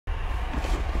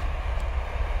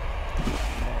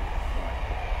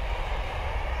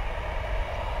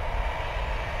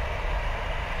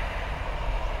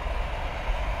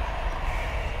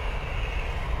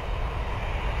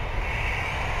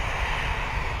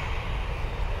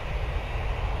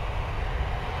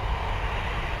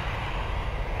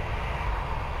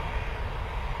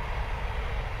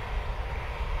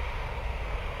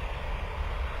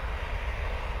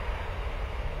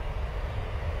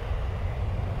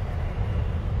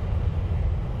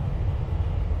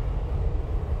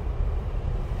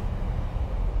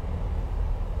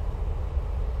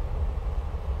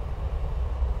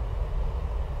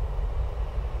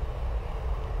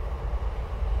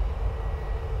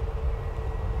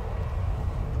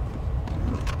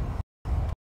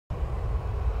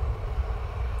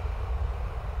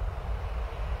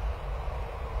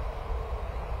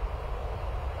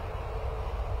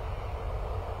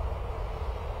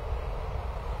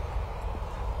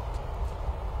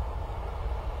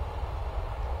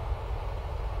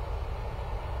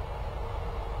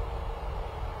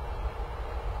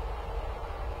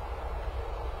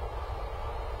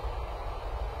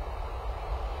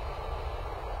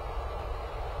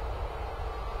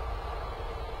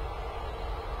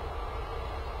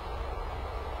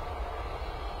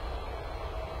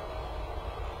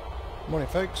Morning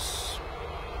folks.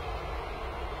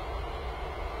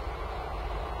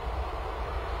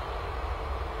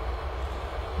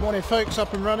 Morning folks,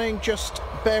 up and running. Just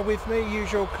bear with me,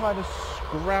 usual kind of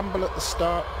scramble at the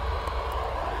start.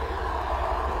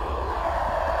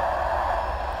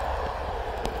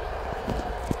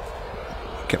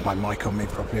 Get my mic on me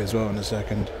properly as well in a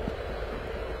second.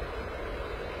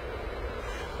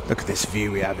 Look at this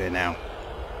view we have here now.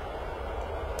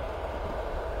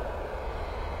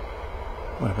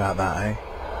 What about that, eh?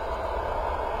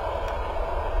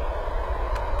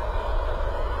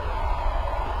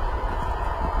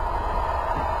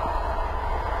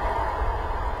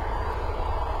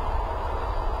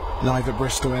 Live at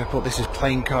Bristol Airport, this is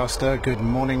Planecaster. Good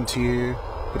morning to you.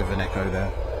 Bit of an echo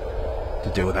there.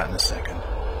 To deal with that in a second.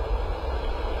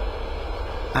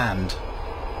 And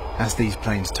as these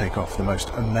planes take off, the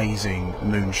most amazing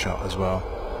moonshot as well.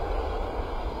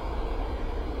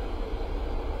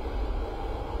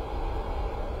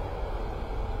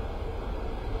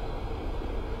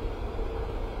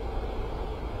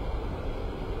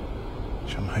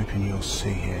 Which I'm hoping you'll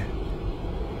see here.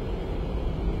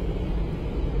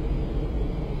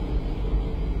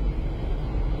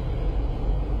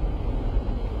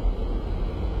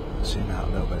 Zoom out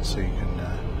a little bit so you can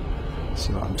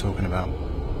see what I'm talking about.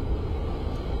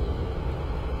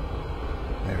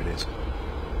 There it is.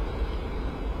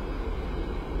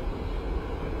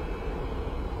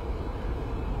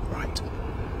 Right.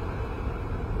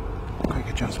 Quick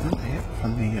adjustment here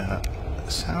from the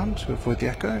sound to avoid the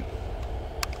echo.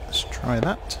 Let's try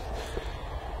that.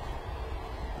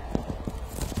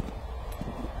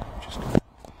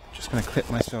 Just going to clip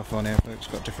myself on here, folks.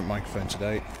 Got a different microphone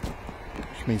today,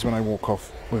 which means when I walk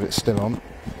off with it still on,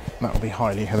 that will be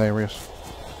highly hilarious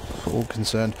for all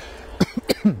concerned.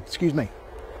 Excuse me.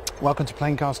 Welcome to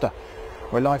Planecaster.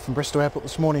 We're live from Bristol Airport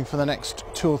this morning for the next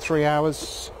 2 or 3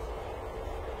 hours.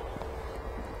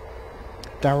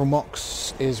 Daryl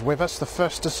Mox is with us, the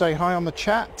first to say hi on the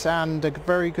chat, and a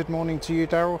very good morning to you,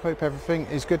 Daryl. Hope everything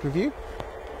is good with you.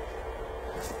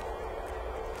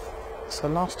 So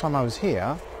last time I was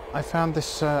here, I found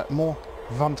this more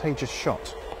advantageous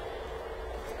shot.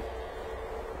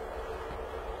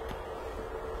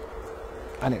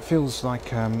 And it feels like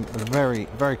very,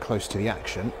 very close to the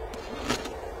action.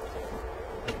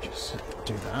 Just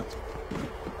do that.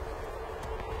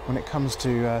 When it comes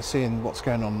to seeing what's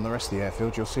going on in the rest of the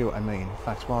airfield, you'll see what I mean. In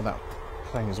fact, while that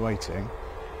plane is waiting,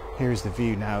 here is the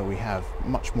view now we have,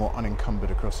 much more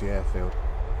unencumbered across the airfield.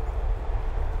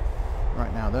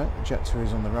 Right now though, Jet 2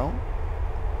 is on the roll.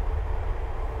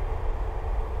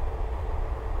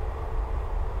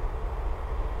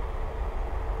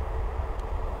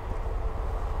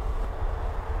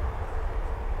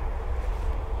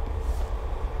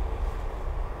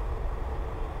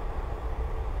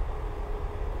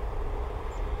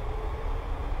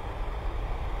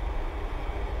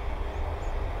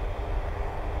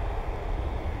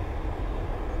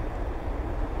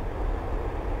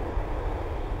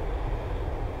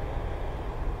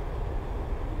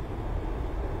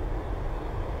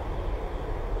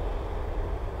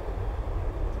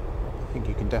 I think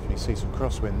you can definitely see some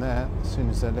crosswind there as soon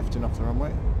as they're lifting off the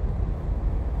runway.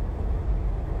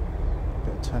 A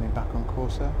bit of turning back on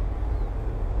course there.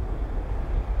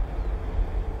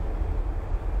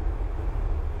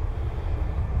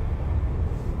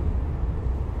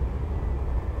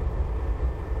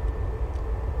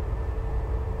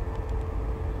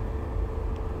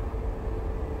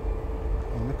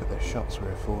 And look at the shots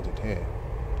we're afforded here.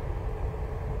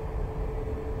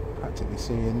 Practically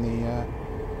see in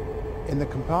the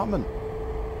compartment.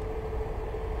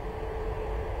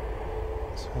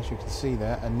 So as you can see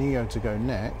there, a Neo to go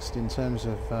next in terms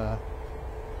of the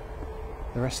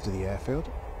rest of the airfield.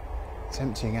 It's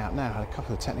emptying out now. Had a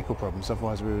couple of technical problems,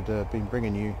 otherwise we would have been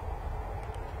bringing you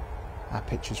our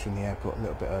pictures from the airport a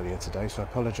little bit earlier today, so I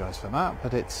apologise for that,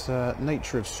 but it's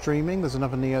nature of streaming. There's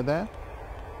another Neo there,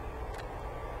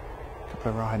 a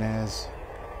couple of Ryanairs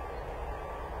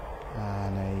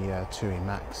and a TUI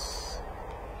Max.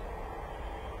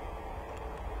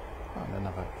 And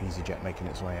another EasyJet making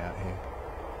its way out here,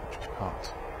 which is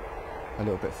parked a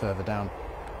little bit further down.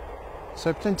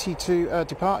 So plenty to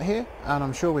depart here, and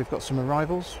I'm sure we've got some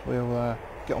arrivals. We'll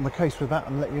get on the case with that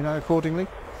and let you know accordingly.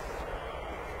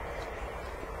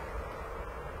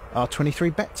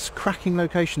 R23 bets, cracking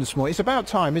location this morning. It's about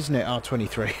time, isn't it,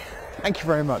 R23? Thank you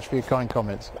very much for your kind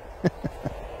comments.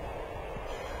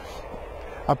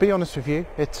 I'll be honest with you,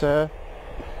 it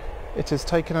has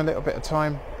taken a little bit of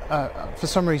time. For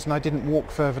some reason I didn't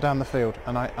walk further down the field,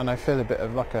 and I feel a bit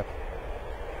of like a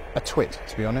twit,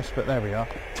 to be honest, but there we are.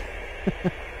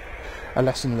 A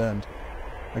lesson learned.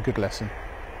 a good lesson.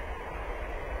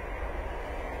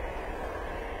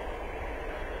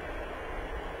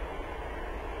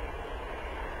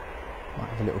 Might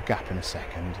have a little gap in a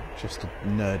second, just to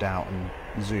nerd out and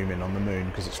zoom in on the moon,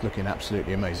 because it's looking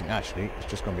absolutely amazing. Actually, it's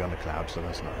just gone beyond the clouds, so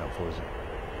that's not helpful, is it?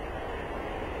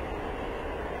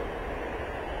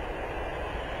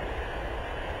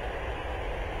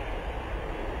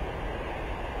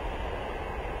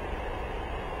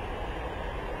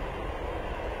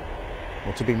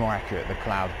 Or to be more accurate, the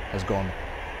cloud has gone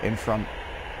in front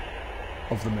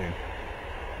of the moon,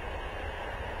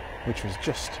 which was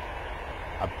just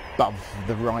above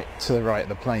the right, to the right of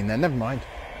the plane there. Never mind.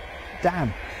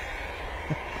 Damn.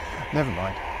 Never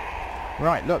mind.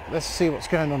 Right, look, let's see what's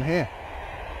going on here.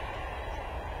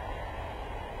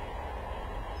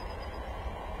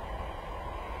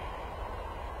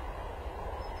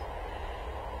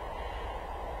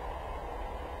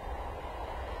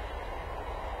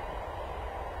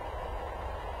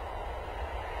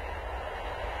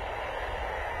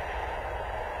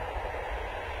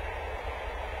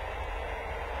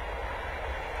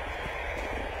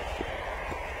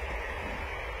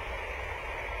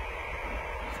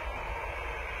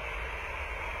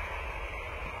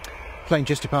 Plane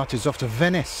just departed, is off to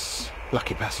Venice.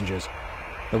 Lucky passengers.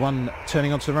 The one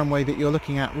turning onto the runway that you're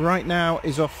looking at right now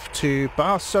is off to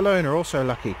Barcelona, also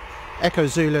lucky. Echo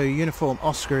Zulu Uniform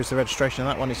Oscar is the registration on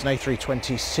that one. It's an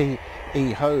A320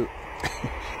 CEO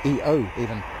EO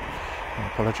even. I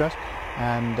apologise.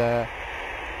 And that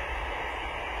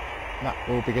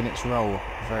will begin its roll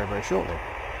very, very shortly.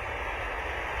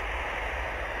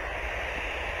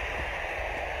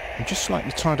 I'm just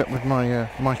slightly tied up with my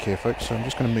mic here, folks, so I'm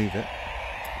just going to move it.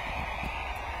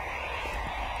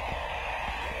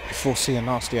 Foresee a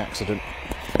nasty accident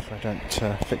if I don't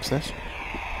fix this.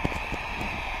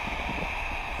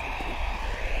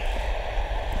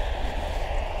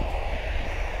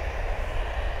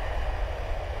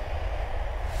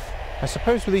 I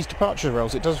suppose with these departure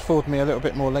rolls it does afford me a little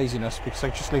bit more laziness, because I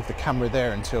just leave the camera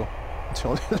there until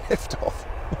lift off.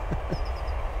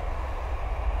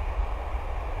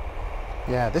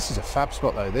 Yeah, this is a fab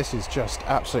spot though. This is just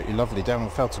absolutely lovely down on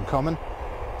Felton Common.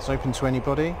 It's open to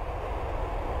anybody.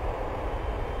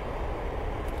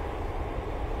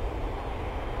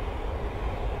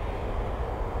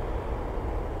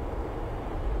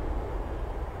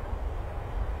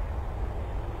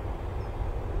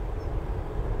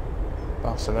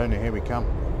 Barcelona, here we come.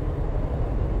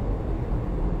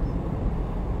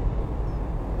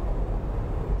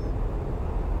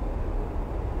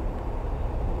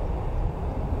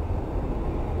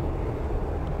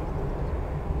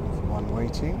 One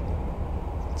waiting.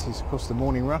 This is of course the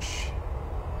morning rush.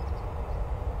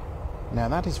 Now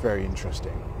that is very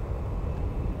interesting.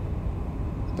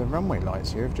 The runway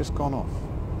lights here have just gone off.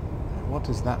 What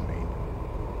does that mean?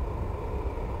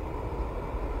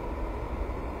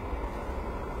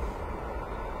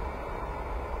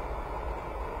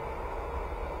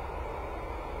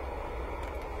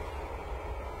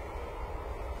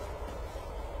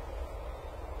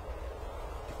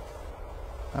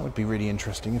 That would be really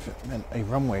interesting if it meant a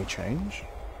runway change.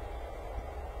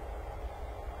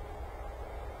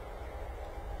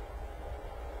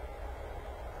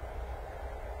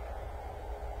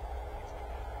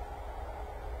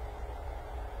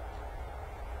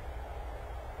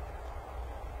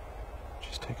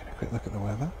 Just taking a quick look at the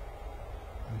weather.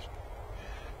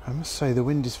 I must say the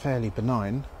wind is fairly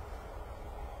benign.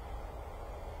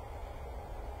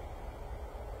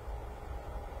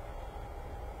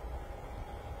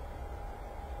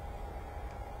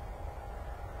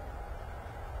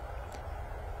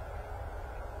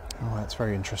 Oh, that's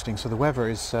very interesting. So the weather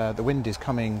is, the wind is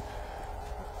coming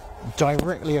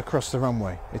directly across the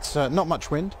runway. It's not much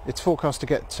wind. It's forecast to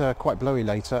get quite blowy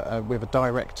later with a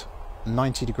direct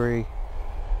 90-degree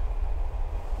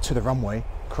to the runway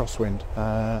crosswind.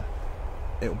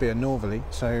 It'll be a northerly,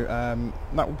 so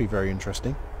that will be very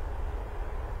interesting.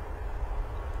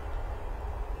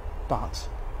 But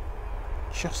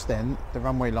just then the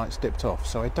runway lights dipped off,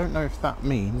 so I don't know if that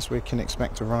means we can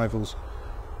expect arrivals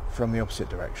from the opposite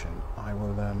direction. I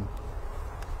will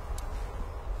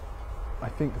I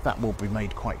think that will be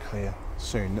made quite clear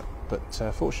soon, but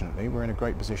fortunately we're in a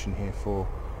great position here for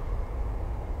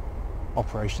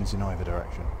operations in either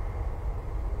direction.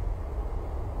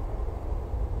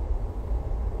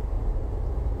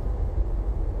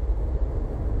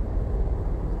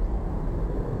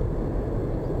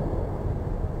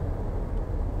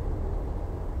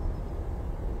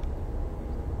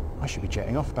 I should be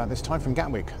jetting off about this time from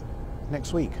Gatwick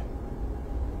next week.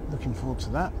 Looking forward to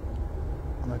that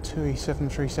on a TUI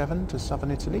 737 to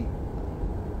southern Italy.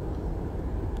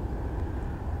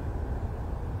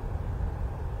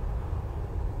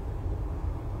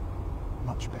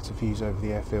 much better views over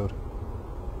the airfield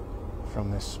from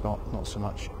this spot, not so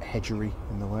much hedgery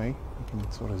in the way. You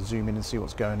can sort of zoom in and see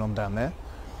what's going on down there.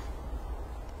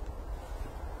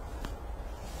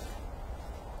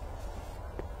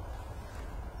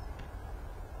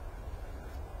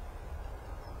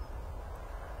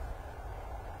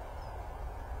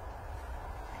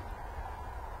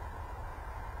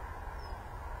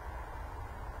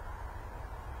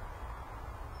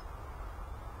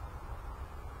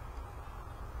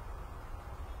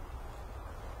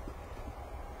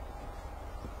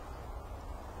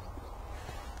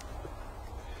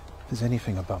 If there's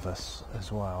anything above us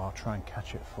as well, I'll try and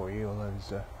catch it for you, although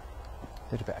there's a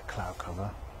little bit of cloud cover,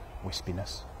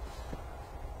 wispiness.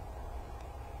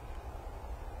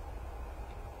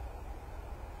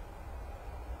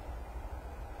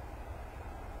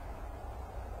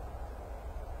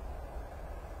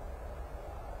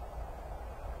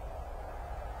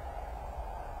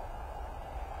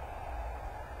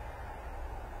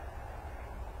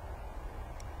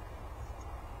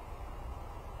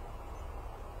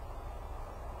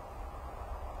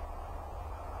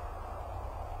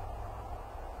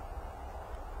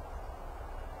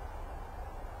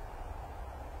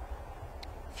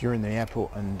 If you're in the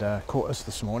airport and caught us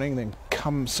this morning, then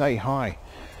come say hi.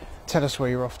 Tell us where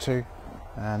you're off to,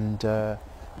 and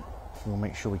we'll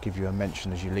make sure we give you a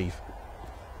mention as you leave.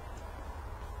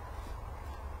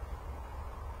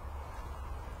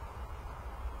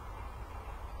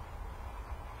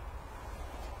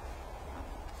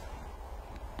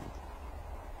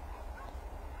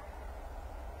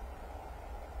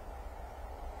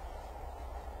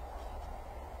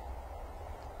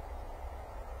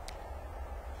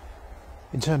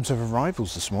 In terms of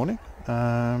arrivals this morning,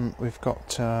 we've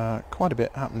got quite a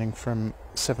bit happening from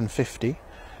 7:50.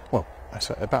 Well,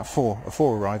 about four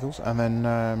arrivals, and then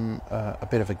a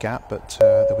bit of a gap, but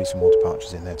there'll be some more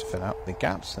departures in there to fill out the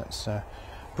gaps. Let's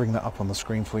bring that up on the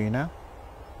screen for you now.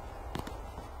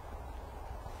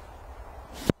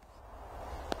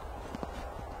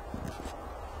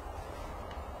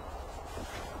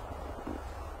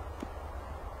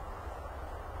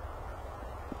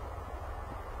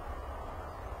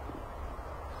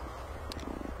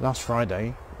 Last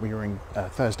Friday, we were in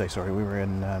Thursday. Sorry, we were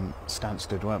in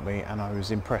Stansted, weren't we? And I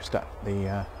was impressed at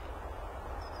the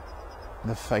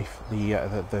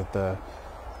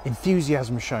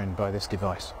enthusiasm shown by this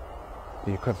device,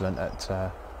 the equivalent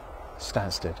at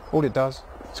Stansted. All it does,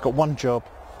 it's got one job,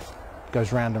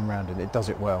 goes round and round, and it does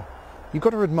it well. You've got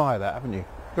to admire that, haven't you?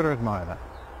 You've got to admire that.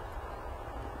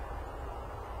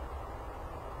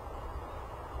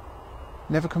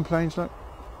 Never complains, look.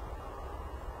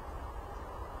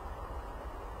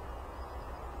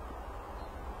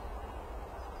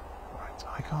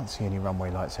 I can't see any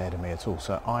runway lights ahead of me at all,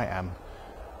 so I am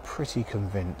pretty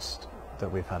convinced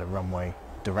that we've had a runway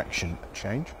direction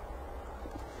change,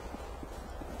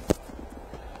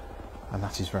 and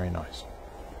that is very nice.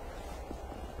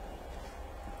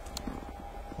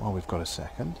 While we've got a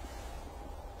second,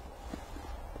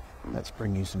 let's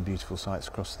bring you some beautiful sights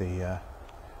across the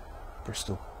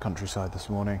Bristol countryside this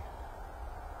morning.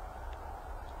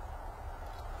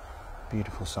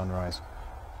 Beautiful sunrise.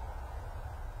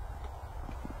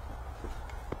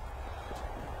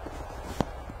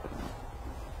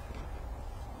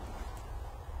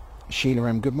 Sheila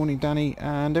M, good morning Danny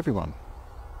and everyone.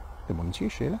 Good morning to you,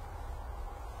 Sheila.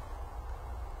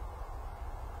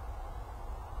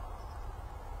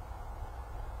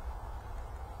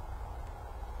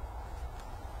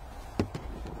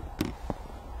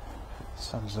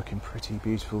 Sun's looking pretty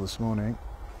beautiful this morning.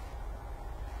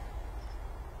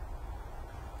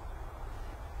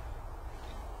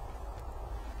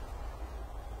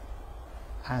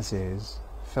 As is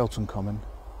Felton Common.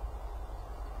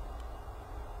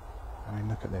 I mean,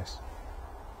 look at this.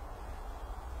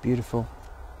 Beautiful,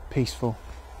 peaceful.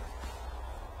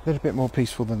 A little bit more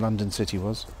peaceful than London City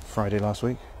was Friday last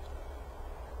week.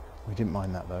 We didn't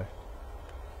mind that though.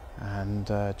 And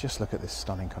just look at this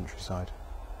stunning countryside.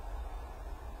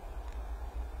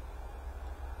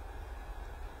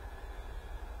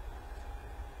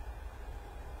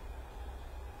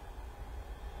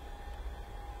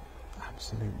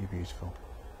 Absolutely beautiful.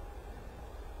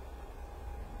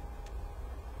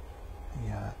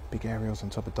 The big aerials on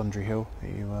top of Dundry Hill that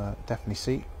you definitely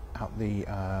see out the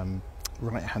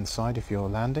right hand side if you're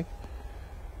landing,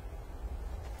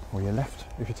 or your left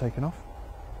if you're taking off.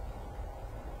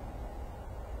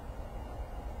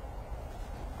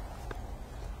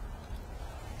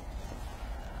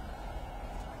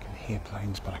 I can hear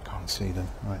planes but I can't see them.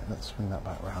 Right, let's swing that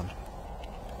back round.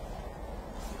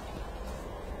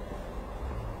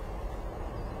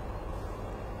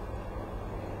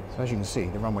 So as you can see,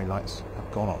 the runway lights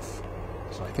have gone off.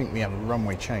 So I think we have a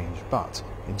runway change, but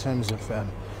in terms of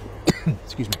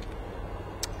excuse me,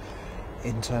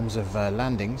 in terms of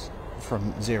landings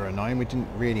from 09, we didn't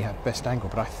really have best angle,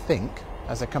 but I think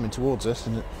as they're coming towards us,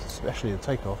 and especially the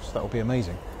takeoffs, that will be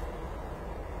amazing.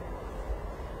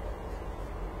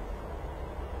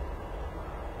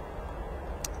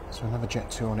 So another Jet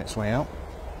 2 on its way out.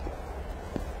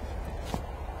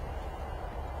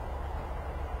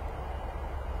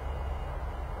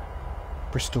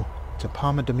 Bristol to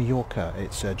Palma de Mallorca.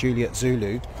 It's Juliet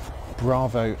Zulu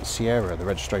Bravo Sierra, the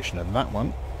registration of that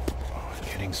one. Oh, I'm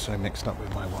getting so mixed up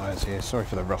with my wires here. Sorry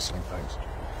for the rustling, folks.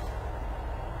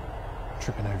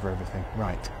 Tripping over everything.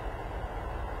 Right.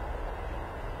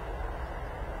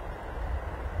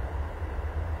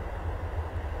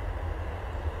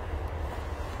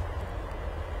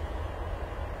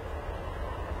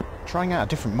 Trying out a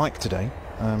different mic today,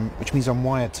 which means I'm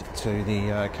wired to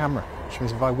the camera, which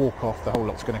means if I walk off, the whole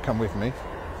lot's going to come with me.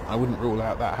 I wouldn't rule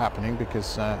out that happening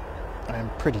because I am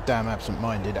pretty damn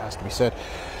absent-minded, it has to be said.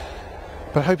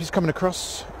 But I hope it's coming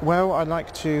across well. I'd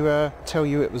like to tell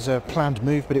you it was a planned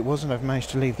move, but it wasn't. I've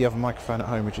managed to leave the other microphone at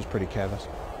home, which is pretty careless.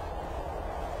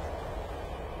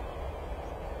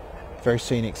 Very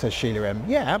scenic, says Sheila M.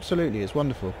 Yeah, absolutely, it's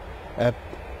wonderful.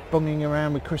 Bonging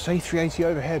around with Chris, A380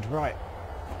 overhead, right.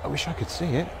 I wish I could see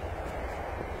it.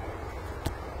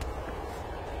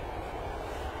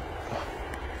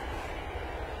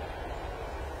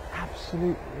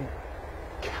 Absolutely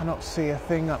cannot see a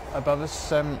thing up above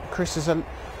us. Chris is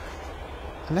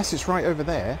unless it's right over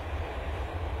there.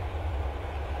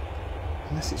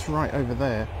 Unless it's right over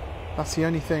there. That's the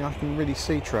only thing I can really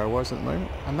see trail-wise at the moment.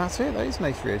 And that's it. That is an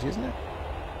A380, isn't it?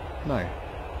 No.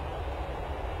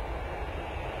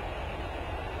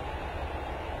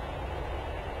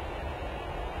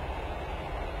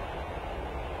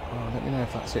 Oh, let me know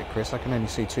if that's it, Chris. I can only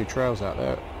see two trails out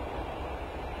there.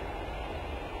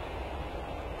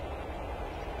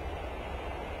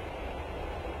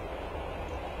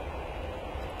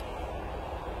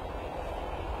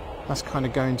 That's kind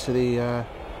of going to the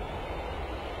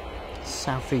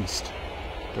southeast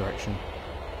direction.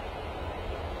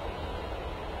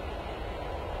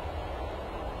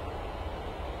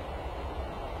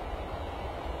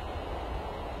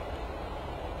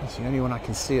 That's the only one I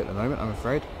can see at the moment, I'm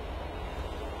afraid.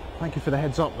 Thank you for the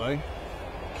heads up though.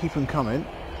 Keep them coming.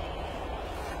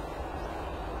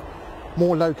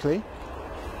 More locally.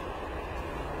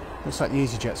 Looks like the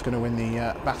EasyJet's going to win the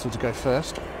battle to go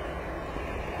first.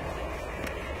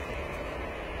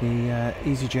 The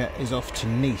EasyJet is off to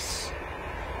Nice.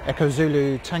 Echo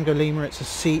Zulu Tango Lima, it's a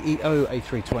CEO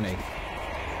A320.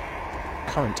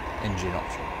 Current engine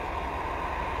option.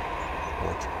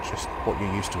 Or just what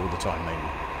you're used to all the time, maybe.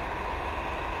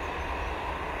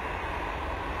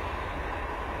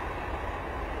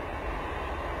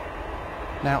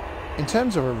 Now, in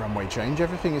terms of a runway change,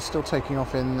 everything is still taking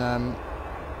off in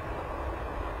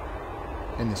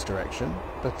this direction,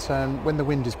 but when the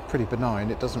wind is pretty benign,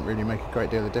 it doesn't really make a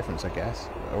great deal of difference, I guess.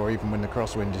 Or even when the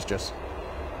crosswind is just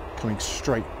coming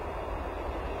straight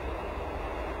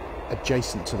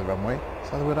adjacent to the runway.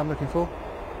 Is that the word I'm looking for?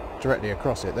 Directly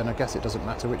across it, then I guess it doesn't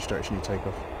matter which direction you take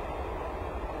off.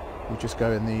 You just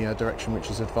go in the direction which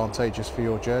is advantageous for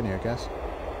your journey, I guess.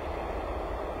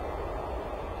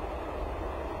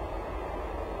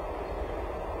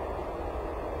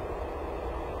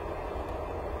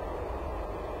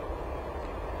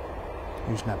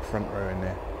 Who's nabbed front row in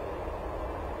there?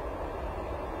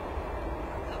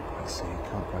 Can't quite see,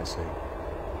 can't quite see.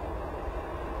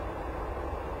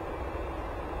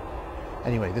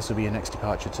 Anyway, this will be your next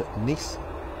departure to Nice.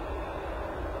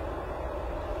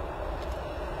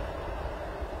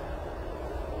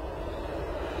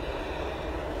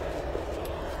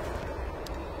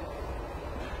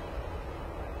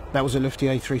 That was a lufty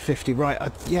A350,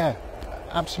 right? Yeah,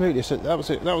 absolutely. So that was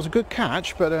it. That was a good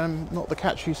catch, but not the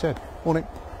catch you said. Morning.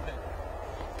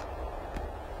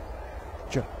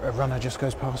 A runner just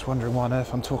goes past, wondering why on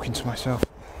earth I'm talking to myself.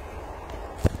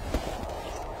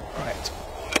 Right.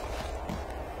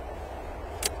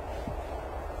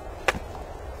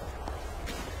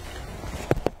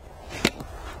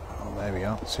 Oh, there we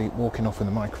are. See, walking off with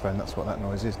the microphone, that's what that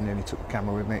noise is. Nearly took the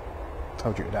camera with me.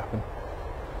 Told you it would happen.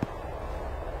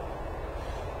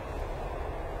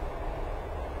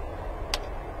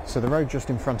 So the road just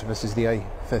in front of us is the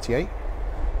A38.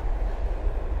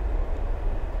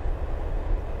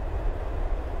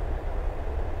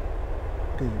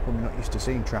 You're probably not used to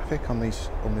seeing traffic on this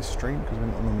stream because we're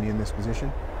not normally in this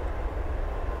position.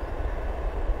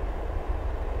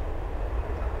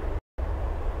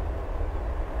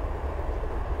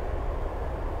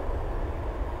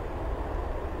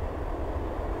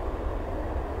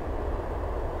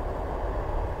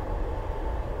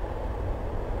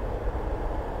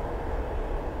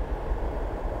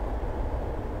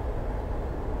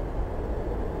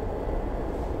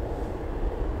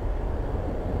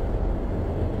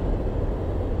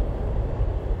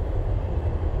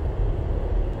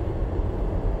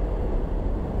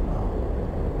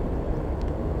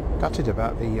 Gutted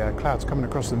about the clouds coming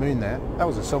across the moon there. That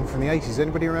was a song from the 80s.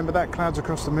 Anybody remember that? Clouds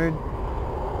Across the Moon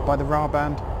by the Ra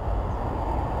Band.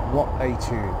 What a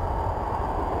tune.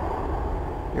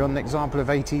 You want an example of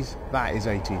 80s? That is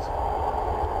 80s.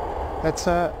 Let's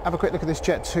have a quick look at this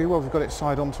Jet 2 while we've got it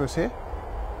side on to us here.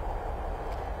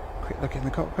 Quick look in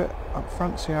the cockpit up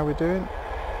front, see how we're doing.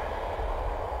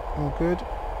 All good.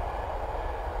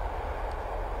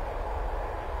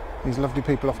 These lovely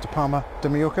people off to Palma de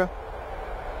Mallorca.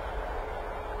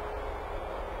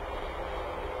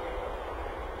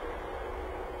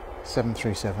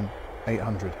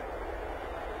 (737-800).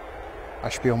 I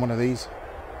should be on one of these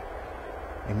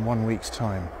in 1 week's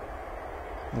time.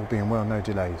 All being well, no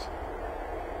delays.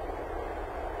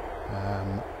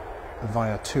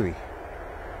 Via Tui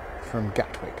from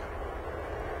Gatwick.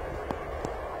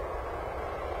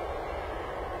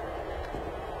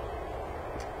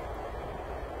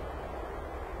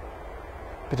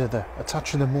 Bit of a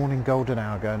touch of the morning golden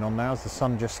hour going on now as the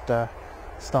sun just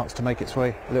starts to make its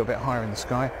way a little bit higher in the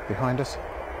sky behind us.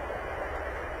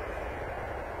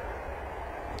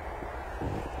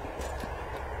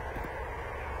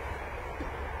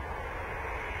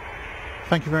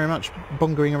 Thank you very much.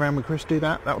 Bongering around with Chris, do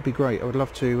that. That would be great. I would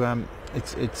love to.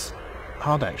 It's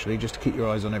hard actually just to keep your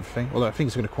eyes on everything. Although I think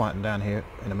it's going to quieten down here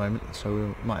in a moment, so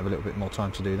we might have a little bit more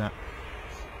time to do that.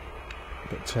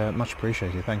 But much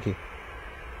appreciated. Thank you.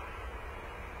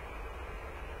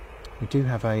 We do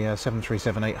have a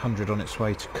 737-800 on its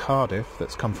way to Cardiff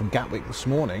that's come from Gatwick this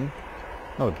morning.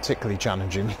 Not a particularly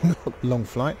challenging long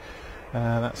flight.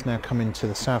 That's now coming to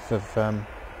the south of...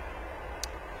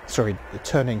 sorry,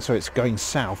 turning, so it's going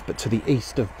south, but to the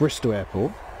east of Bristol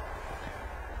Airport.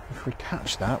 If we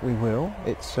catch that, we will.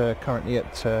 It's currently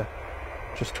at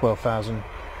just 12,000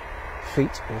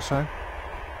 feet or so.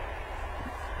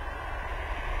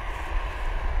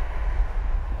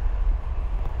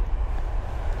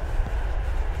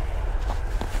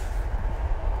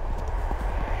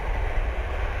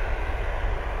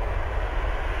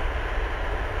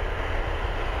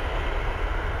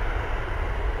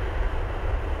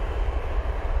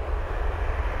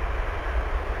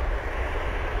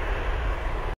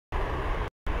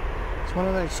 It's one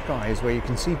of those skies where you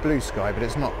can see blue sky, but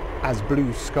it's not as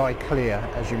blue sky clear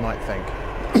as you might think.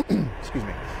 Excuse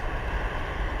me.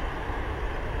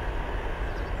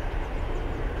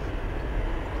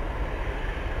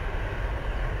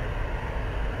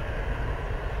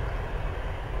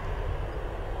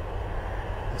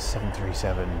 The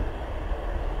 737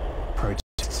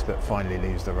 protests but finally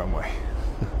leaves the runway.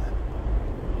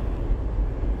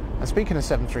 And speaking of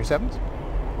 737s,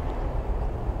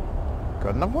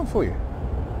 got another one for you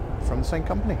from the same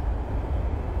company.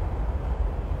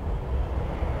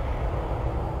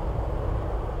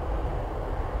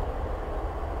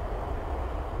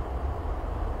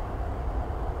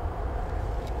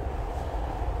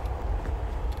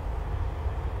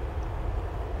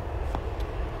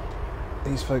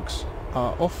 These folks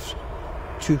are off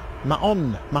to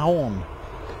Mahon.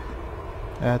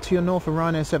 To your north, a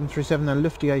Ryanair 737 and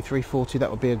Lufty A340. That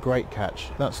would be a great catch.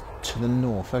 That's to the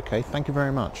north. Okay, thank you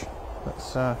very much.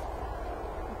 That's.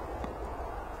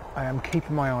 I am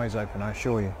keeping my eyes open, I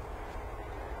assure you.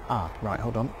 Ah, right.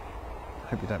 Hold on.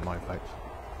 Hope you don't mind, folks.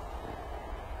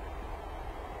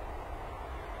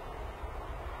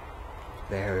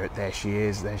 There she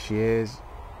is. There she is.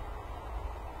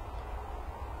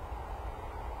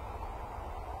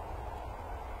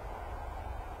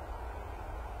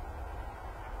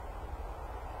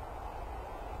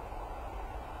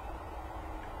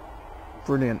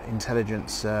 Brilliant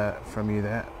intelligence from you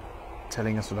there,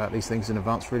 telling us about these things in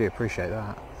advance. Really appreciate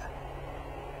that.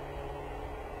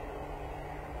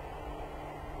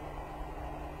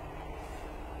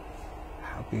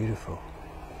 How beautiful.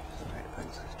 Sorry,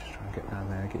 thanks. Let's just try and get down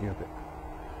there and get you a bit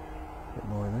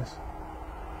more of this.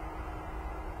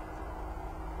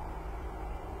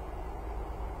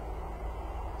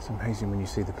 It's amazing when you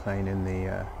see the plane in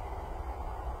the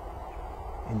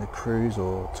cruise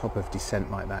or top of descent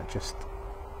like that, just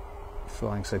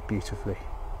flying so beautifully,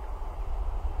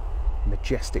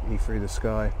 majestically through the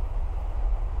sky.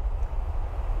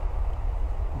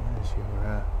 There's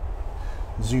your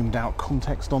zoomed out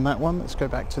context on that one. Let's go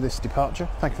back to this departure.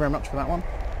 Thank you very much for that one.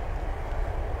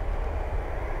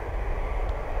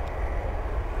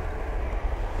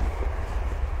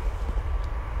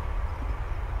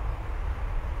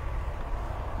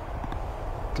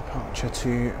 Departure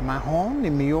to Mahon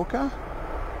in Mallorca.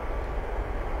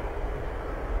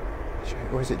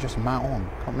 Or is it just Mahon?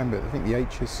 Can't remember. I think the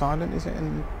H is silent, is it,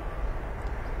 in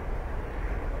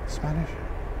Spanish?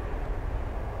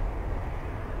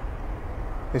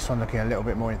 This one looking a little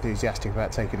bit more enthusiastic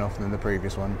about taking off than the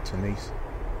previous one to Nice.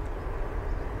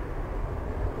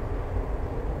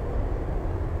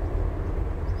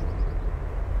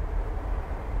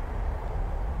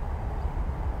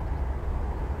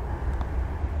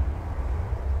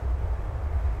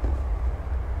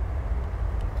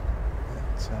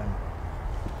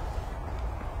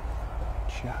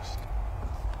 Just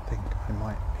think I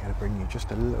might be able to bring you just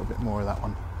a little bit more of that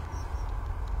one.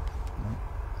 No,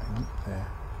 hang on, there.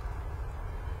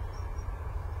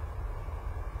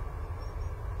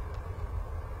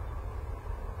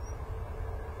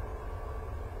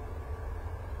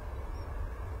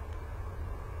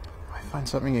 I find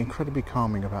something incredibly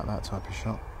calming about that type of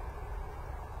shot.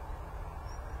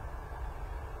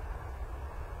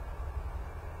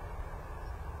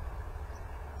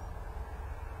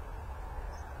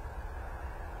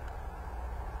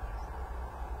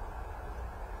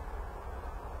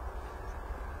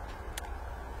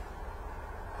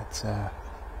 Let's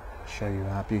show you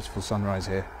our beautiful sunrise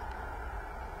here.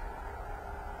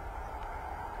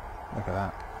 Look at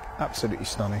that, absolutely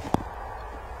stunning.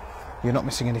 You're not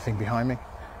missing anything behind me,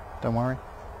 don't worry.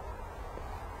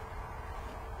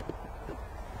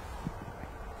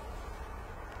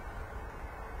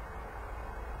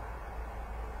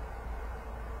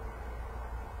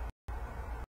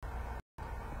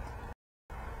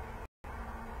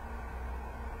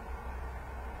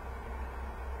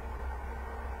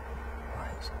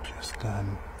 Just bear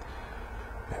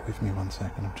with me 1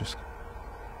 second, I'm just...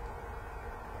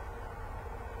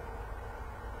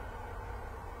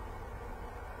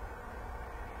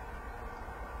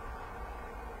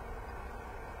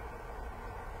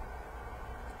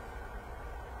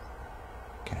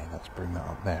 Okay, let's bring that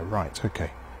up there. Right, okay.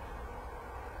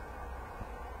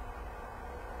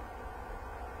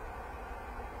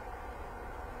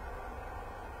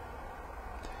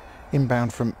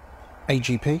 Inbound from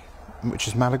AGP, which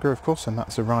is Malaga, of course, and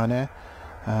that's a Ryanair,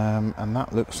 and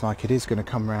that looks like it is going to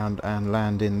come around and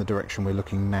land in the direction we're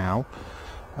looking now.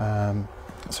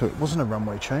 So it wasn't a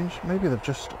runway change. Maybe they've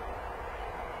just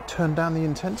turned down the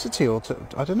intensity, or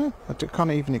I don't know. I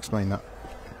can't even explain that.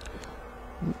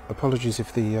 Apologies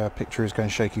if the picture is going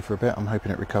shaky for a bit. I'm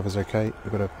hoping it recovers okay.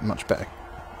 We've got a much better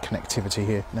connectivity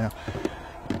here now.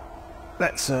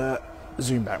 Let's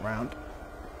zoom back round.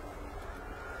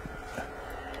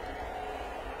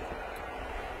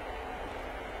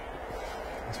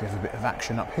 We have a bit of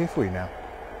action up here for you now.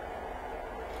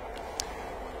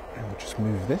 And we'll just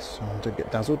move this so I don't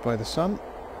get dazzled by the sun.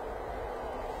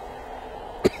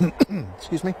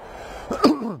 Excuse me.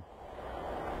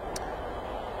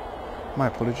 My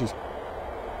apologies.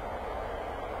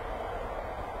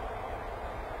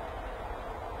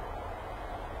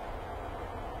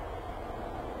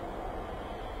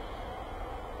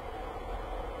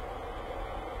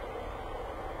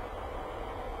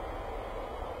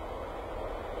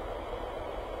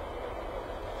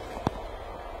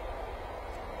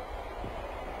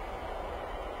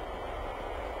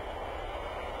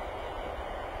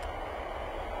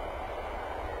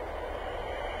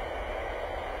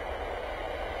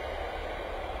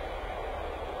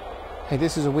 Hey,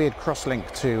 this is a weird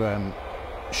cross-link to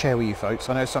share with you folks.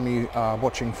 I know some of you are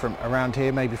watching from around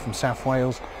here, maybe from South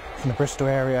Wales, from the Bristol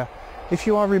area. If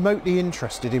you are remotely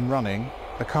interested in running,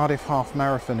 the Cardiff Half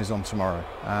Marathon is on tomorrow.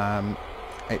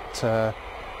 It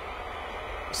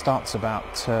starts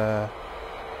about 10,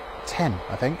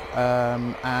 I think,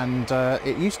 and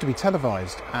it used to be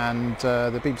televised, and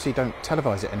the BBC don't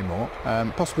televise it anymore.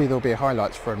 Possibly there'll be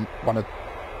highlights from one of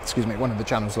the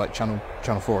channels like Channel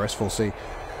 4, S4C.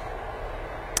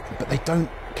 But they don't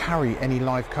carry any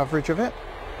live coverage of it,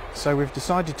 so we've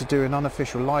decided to do an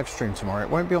unofficial live stream tomorrow. It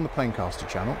won't be on the Planecaster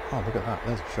channel. Oh, look at that,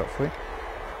 there's a shot for you.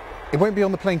 It won't be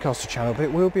on the Planecaster channel, but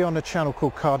it will be on a channel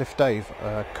called Cardiff Dave,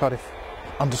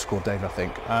 Cardiff_Dave, I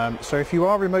think. So if you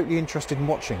are remotely interested in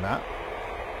watching that,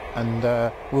 and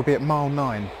we'll be at mile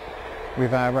 9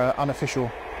 with our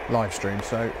unofficial live stream,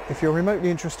 so if you're remotely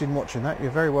interested in watching that,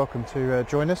 you're very welcome to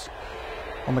join us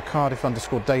on the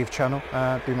Cardiff_Dave channel.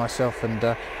 Be myself and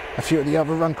a few of the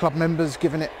other Run Club members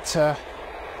giving it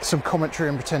some commentary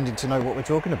and pretending to know what we're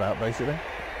talking about, basically.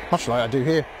 Much like I do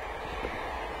here.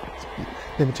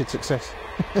 Limited success.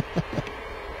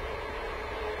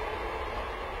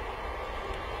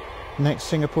 Next,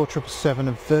 Singapore 777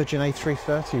 and Virgin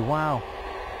A330. Wow.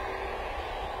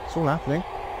 It's all happening.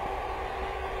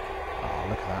 Oh,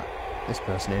 look at that. This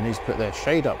person here needs to put their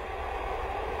shade up.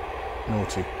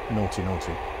 Naughty, naughty,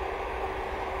 naughty.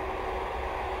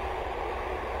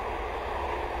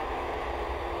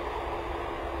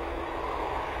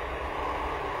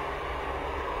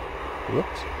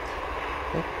 Whoops.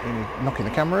 Oh, knocking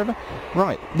the camera over.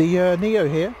 Right, the Neo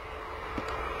here,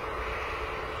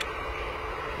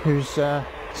 whose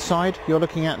side you're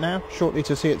looking at now, shortly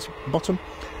to see its bottom,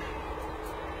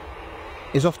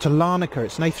 is off to Larnaca.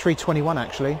 It's an A321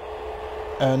 actually,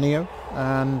 Neo,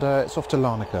 and it's off to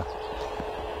Larnaca,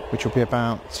 which will be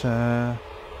about, what's that,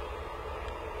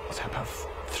 about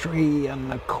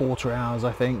 3¼ hours,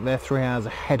 I think. They're 3 hours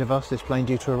ahead of us. This plane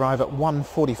due to arrive at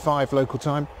 1:45 local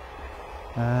time.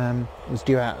 It was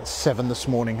due out at 7 this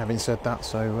morning, having said that,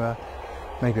 so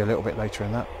maybe a little bit later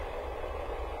in that.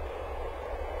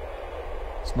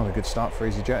 It's not a good start for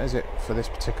EasyJet, is it, for this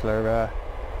particular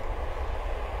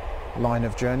line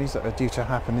of journeys that are due to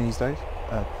happen these days?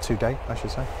 Today, I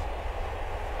should say.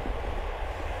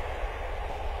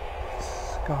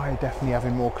 Sky definitely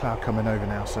having more cloud coming over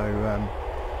now, so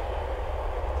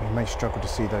we may struggle to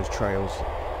see those trails.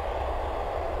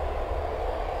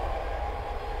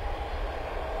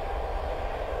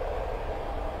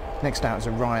 Next out is a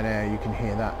Ryanair. You can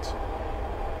hear that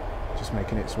just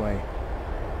making its way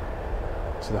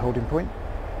to the holding point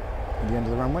at the end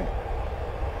of the runway.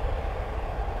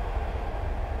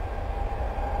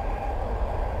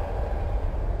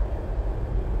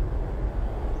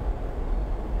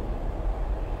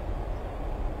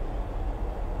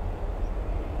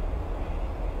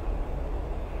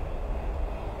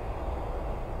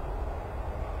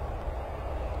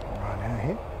 Ryanair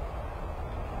here.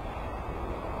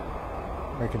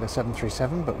 Regular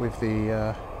 737, but with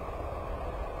the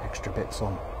extra bits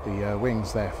on the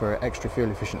wings there for extra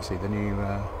fuel efficiency. The new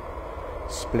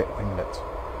split winglet,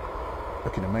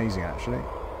 looking amazing actually.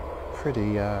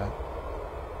 Pretty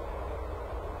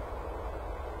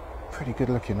good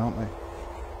looking, aren't they?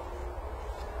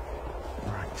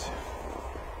 Right.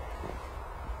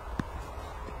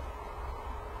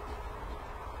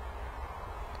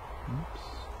 Oops.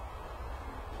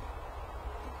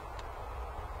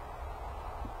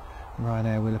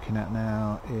 Ryanair we're looking at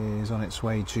now is on its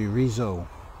way to Bristol.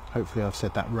 Hopefully I've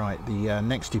said that right. The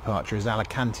next departure is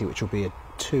Alicante, which will be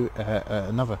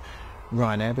another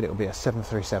Ryanair, but it will be a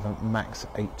 737 MAX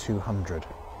 8200.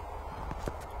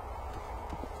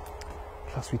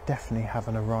 Plus we definitely have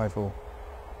an arrival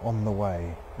on the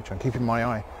way, which I'm keeping my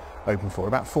eye open for.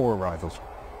 About 4 arrivals.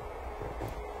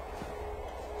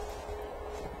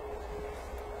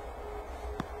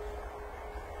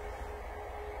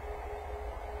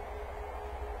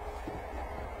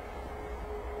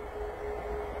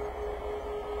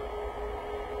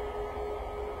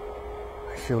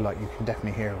 I feel like you can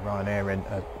definitely hear a Ryanair in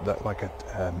like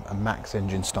a Max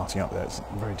engine starting up there. It's a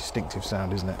very distinctive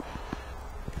sound, isn't it?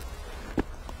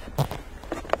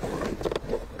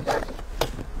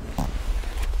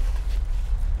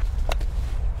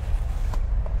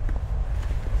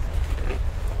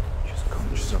 Just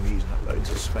conscious I'm using up loads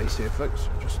of space here, folks.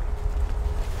 Just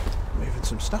moving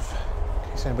some stuff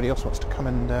in case anybody else wants to come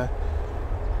and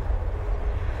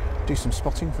do some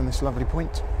spotting from this lovely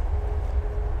point.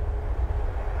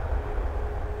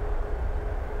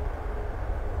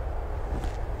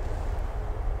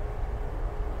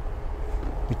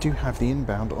 We do have the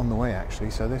inbound on the way actually,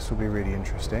 so this will be really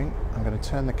interesting. I'm going to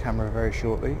turn the camera very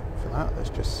shortly for that. Let's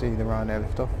just see the Ryanair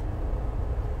lift off.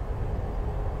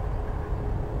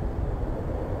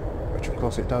 Which of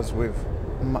course it does with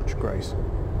much grace.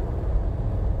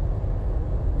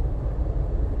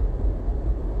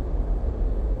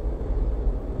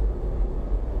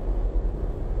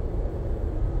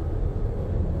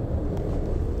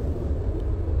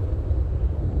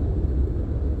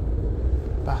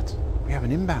 But we have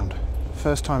an inbound.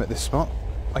 First time at this spot.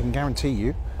 I can guarantee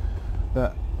you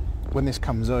that when this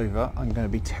comes over I'm going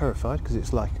to be terrified because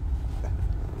it's like,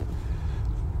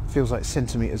 feels like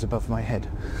centimetres above my head.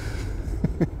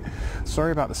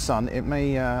 Sorry about the sun. It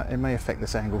may affect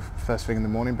this angle first thing in the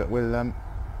morning, but we'll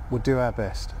do our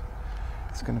best.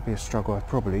 It's going to be a struggle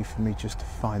probably for me just to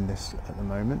find this at the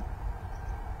moment.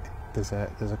 There's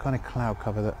a kind of cloud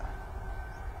cover that,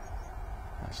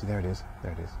 actually there it is.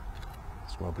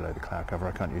 It's well below the cloud cover.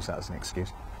 I can't use that as an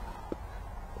excuse.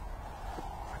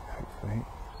 Hopefully.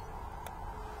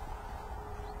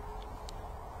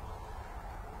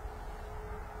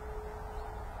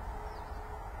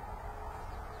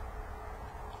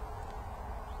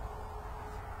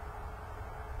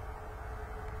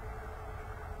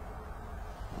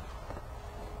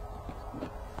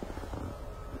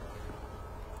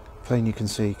 Plane you can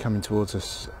see coming towards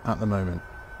us at the moment,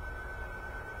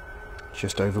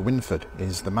 just over Winford,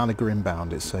 is the Malaga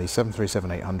inbound. It's a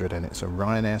 737-800 and it's a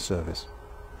Ryanair service.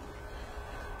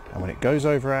 And when it goes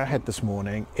over our head this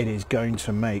morning, it is going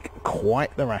to make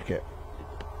quite the racket.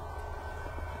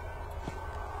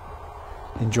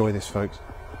 Enjoy this, folks.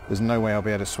 There's no way I'll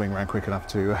be able to swing around quick enough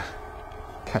to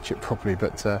catch it properly,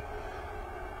 but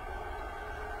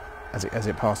as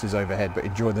it passes overhead. But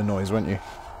enjoy the noise, won't you?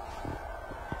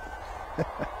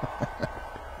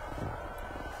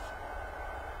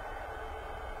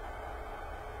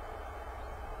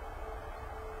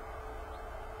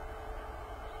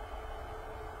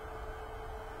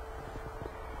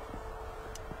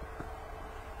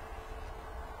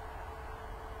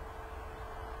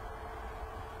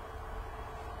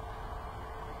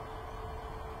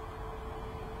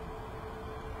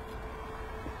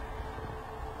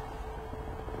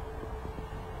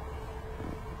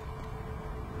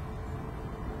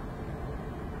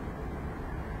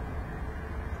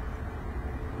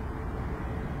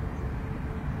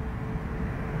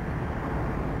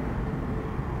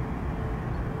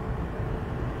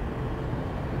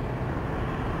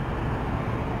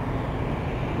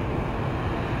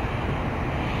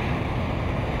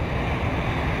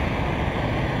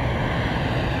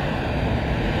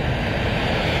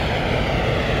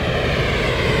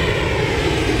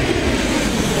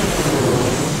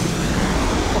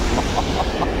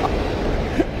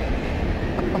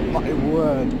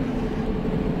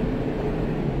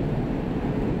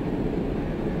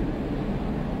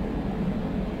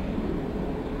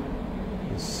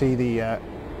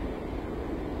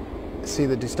 See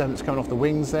the disturbance coming off the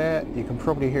wings there. You can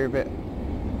probably hear a bit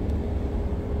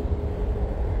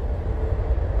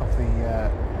of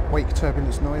the wake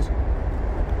turbulence noise.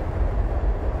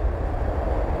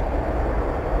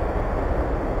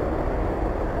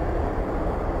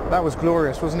 That was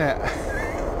glorious, wasn't it?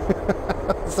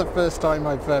 That's the first time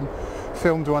I've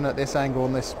filmed one at this angle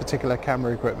on this particular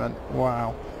camera equipment.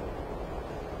 Wow.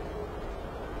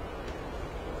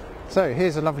 So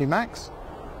here's a lovely Max.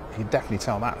 You can definitely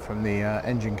tell that from the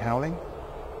engine cowling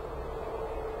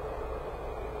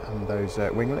and those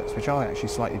winglets, which are actually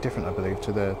slightly different, I believe,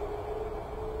 to the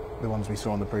ones we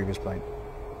saw on the previous plane.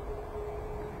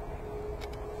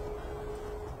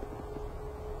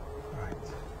 Right.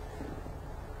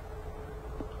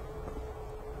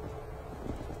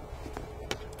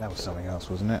 That was something else,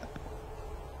 wasn't it?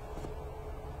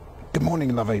 Good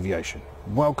morning, Love Aviation.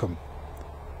 Welcome.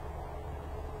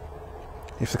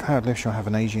 If the cloud lifts, you'll have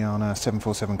an Asiana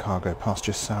 747 cargo pass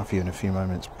just south of you in a few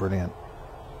moments. Brilliant.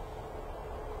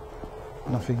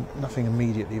 Nothing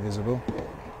immediately visible,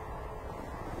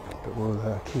 but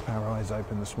we'll keep our eyes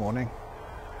open this morning.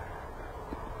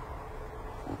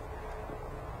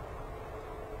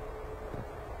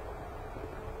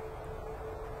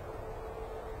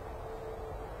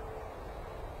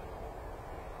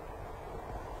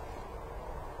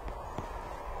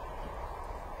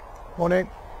 Morning.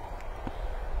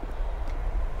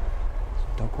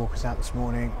 Dog walkers out this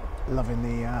morning, loving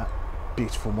the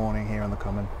beautiful morning here on the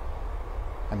common,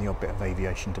 and the odd bit of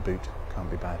aviation to boot. Can't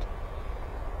be bad.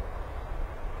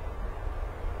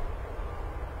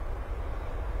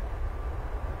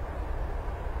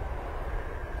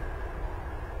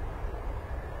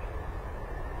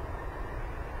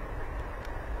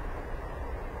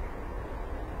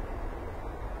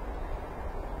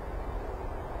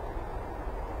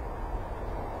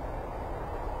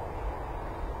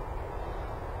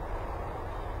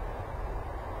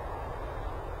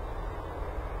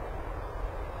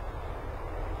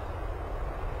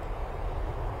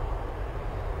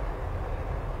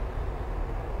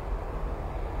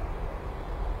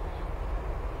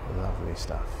 Lovely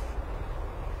stuff.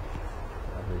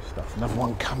 Lovely stuff. Another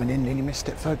one coming in, nearly missed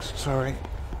it, folks. Sorry.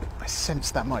 I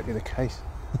sensed that might be the case.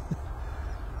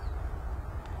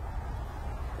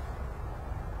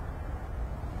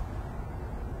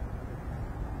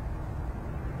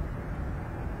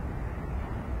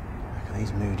 Look at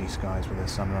these moody skies with the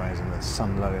sunrise and the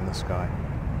sun low in the sky.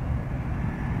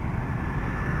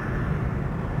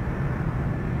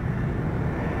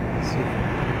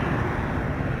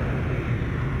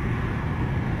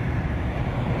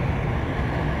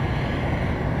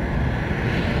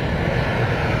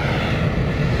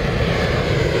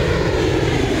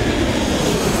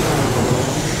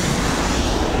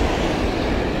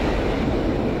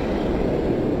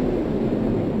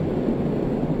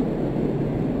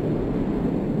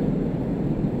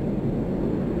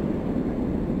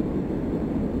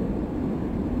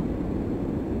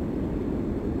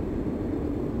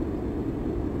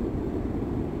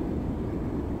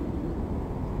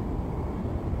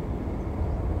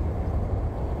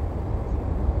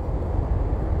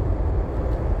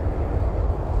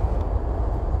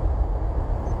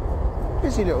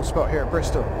 Busy little spot here at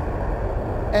Bristol.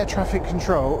 Air traffic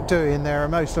control doing their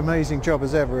most amazing job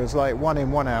as ever. It's like one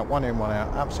in, one out, one in, one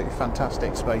out. Absolutely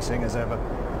fantastic spacing as ever.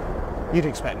 You'd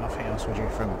expect nothing else, would you,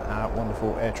 from our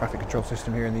wonderful air traffic control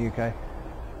system here in the UK.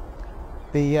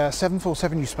 The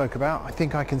 747 you spoke about, I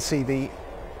think I can see the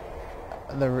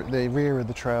rear of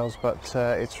the trails, but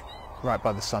it's right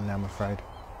by the sun now, I'm afraid.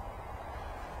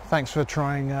 Thanks for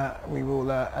trying. We will,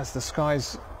 as the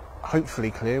skies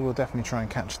hopefully clear, we'll definitely try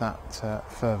and catch that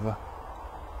further.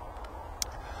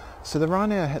 So the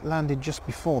Ryanair had landed just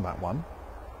before that one.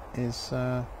 Is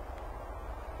I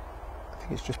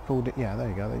think it's just pulled it. Yeah, there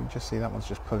you go. You can just see that one's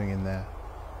just pulling in there.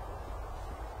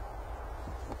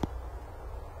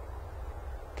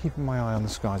 Keeping my eye on the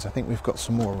skies. I think we've got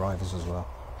some more arrivals as well.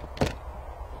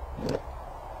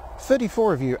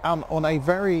 34 of you on a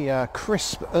very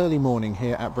crisp early morning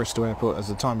here at Bristol Airport as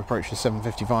the time approaches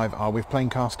 7:55 are with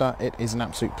Planecaster. It is an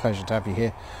absolute pleasure to have you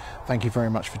here. Thank you very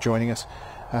much for joining us.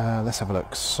 Let's have a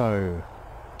look. So,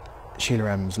 Sheila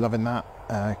M's loving that.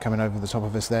 Coming over the top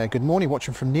of us there. Good morning,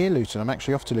 watching from near Luton. I'm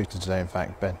actually off to Luton today, in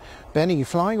fact, Ben. Ben, are you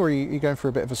flying or are you going for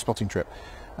a bit of a spotting trip?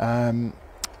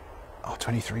 Oh,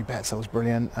 23 bets, that was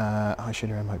brilliant. Hi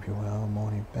Sheila M, hope you're well.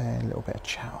 Morning Ben, a little bit of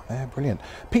chat there, brilliant.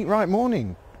 Pete Wright,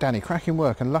 morning. Danny, cracking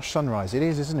work and lush sunrise. It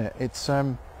is, isn't it?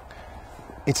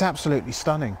 It's absolutely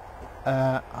stunning.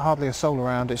 Hardly a soul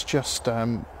around, it's just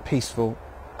peaceful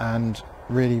and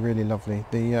really, really lovely.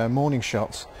 The morning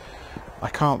shots, I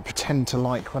can't pretend to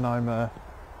like when I'm...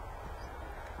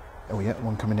 Oh yeah,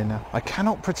 one coming in now. I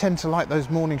cannot pretend to like those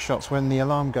morning shots when the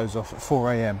alarm goes off at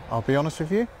 4 AM, I'll be honest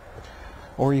with you.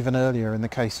 Or even earlier in the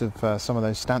case of some of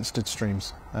those Stansted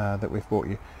streams that we've brought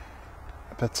you.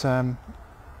 But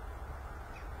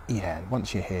yeah,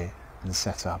 once you're here and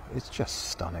set up, it's just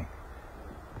stunning.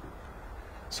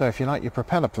 So if you like your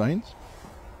propeller planes,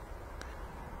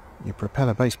 your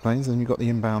propeller base planes, then you've got the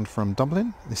inbound from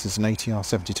Dublin. This is an ATR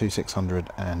 72-600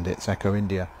 and it's Echo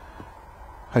India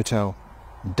Hotel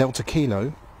Delta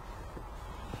Kilo.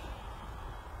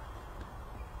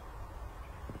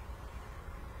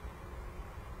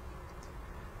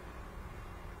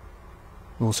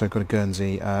 We've also got a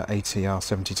Guernsey ATR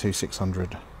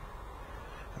 72-600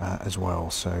 as well,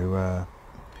 so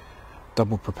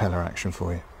double propeller action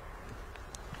for you.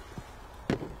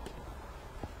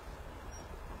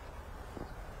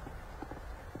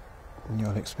 And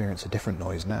you'll experience a different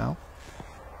noise now.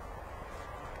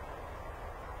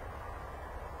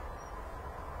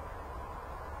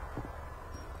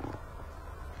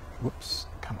 Whoops,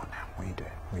 come on now, what are you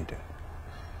doing? What are you doing?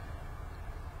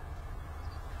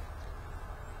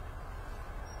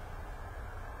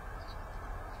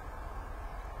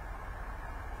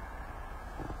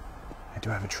 I do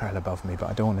have a trail above me,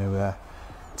 but I don't want to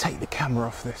take the camera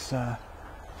off this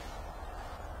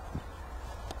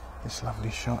this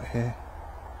lovely shot here.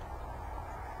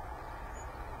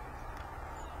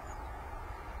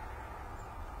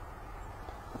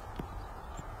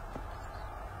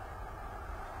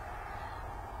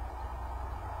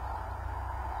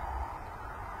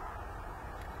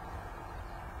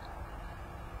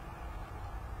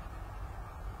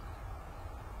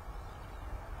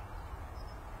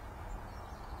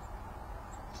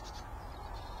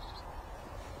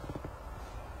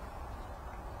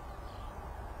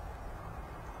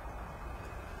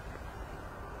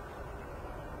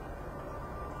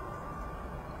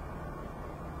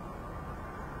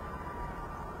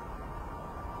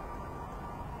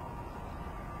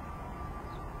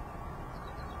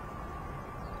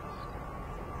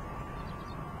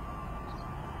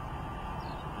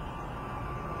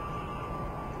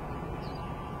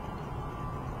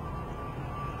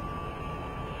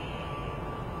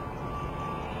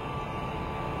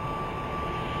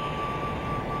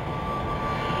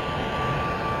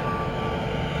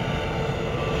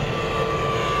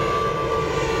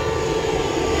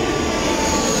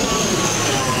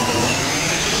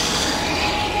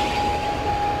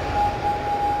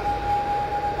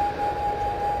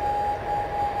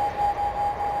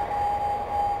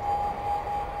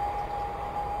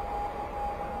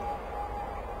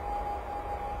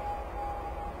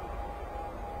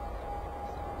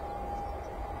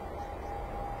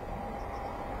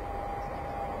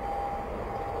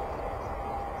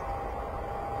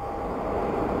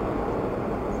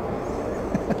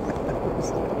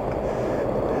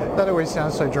 That always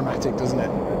sounds so dramatic, doesn't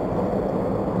it?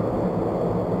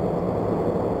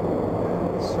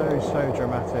 So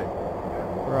dramatic.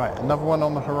 Right, another one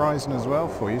on the horizon as well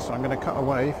for you, so I'm going to cut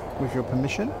away with your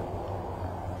permission.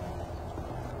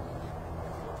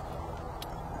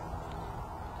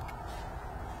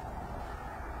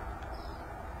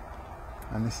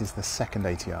 And this is the second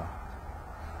ATR,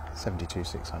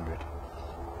 72-600.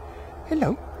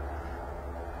 Hello.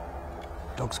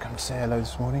 Dog's come to say hello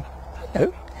this morning.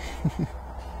 Hello.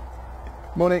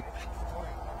 Morning.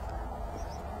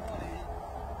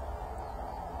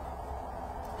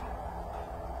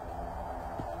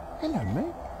 Hello,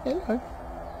 mate. Hello.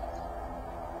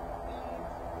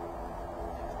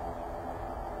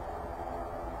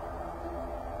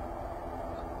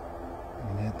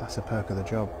 Yeah, that's a perk of the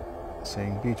job.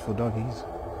 Seeing beautiful doggies.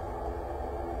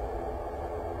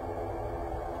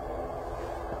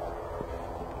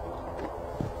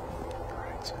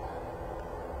 Right.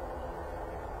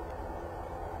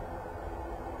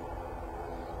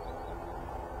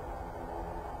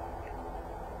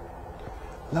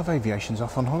 Love Aviation's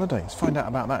off on holiday. Let's find out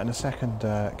about that in a second,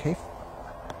 Keith.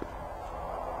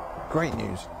 Great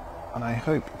news, and I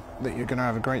hope that you're going to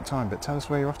have a great time, but tell us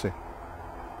where you're off to.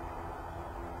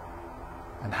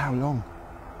 And how long?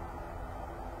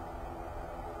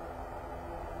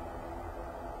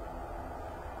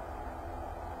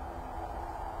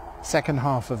 Second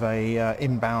half of a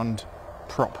inbound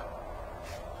prop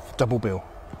double bill.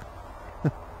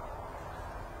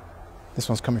 This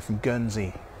one's coming from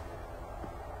Guernsey.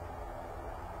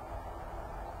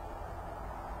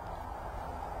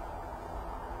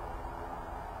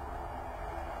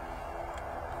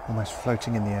 Almost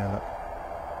floating in the air, look.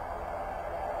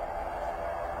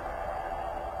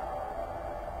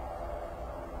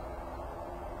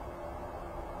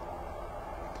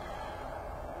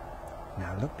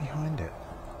 Now look behind it.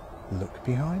 Look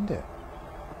behind it.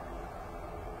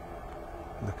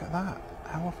 Look at that.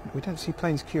 How often? We don't see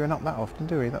planes queuing up that often,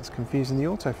 do we? That's confusing the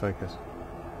autofocus.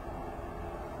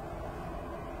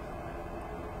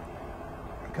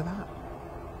 Look at that.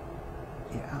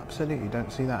 You absolutely don't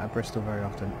see that at Bristol very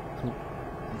often.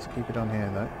 Let's keep it on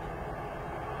here though.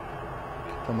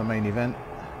 Keep on the main event.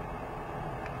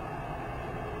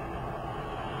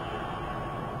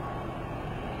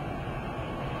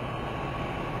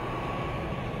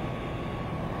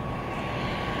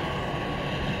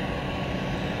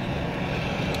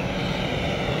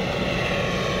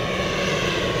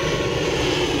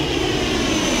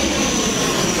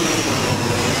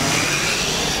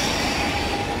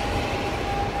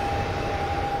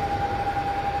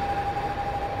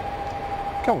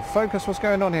 Cool, focus what's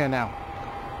going on here now.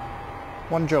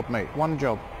 One job, mate, one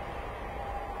job.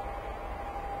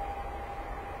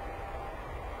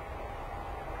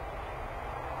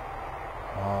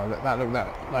 Oh, look, that looked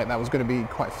like that was going to be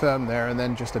quite firm there, and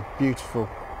then just a beautiful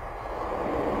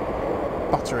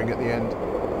buttering at the end.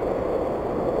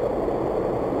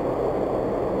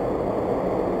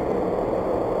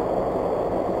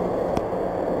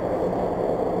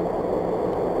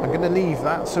 I'm going to leave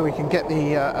that so we can get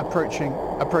the approaching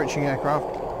aircraft.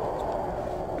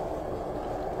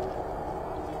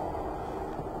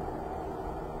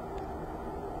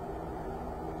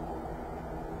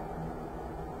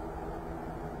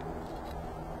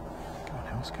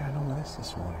 God, what's going on with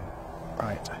this morning?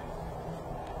 Right.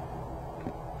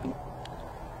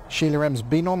 Sheila M's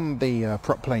been on the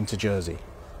prop plane to Jersey.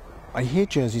 I hear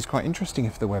Jersey's quite interesting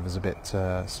if the weather's a bit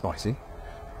spicy.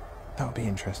 That would be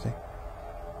interesting.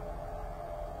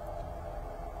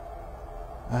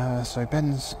 So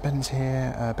Ben's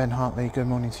here. Ben Hartley, good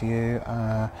morning to you.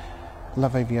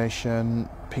 Love Aviation.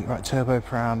 Peak right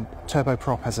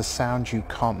turboprop has a sound you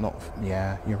can't not.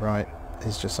 Yeah, you're right.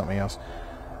 It's just something else.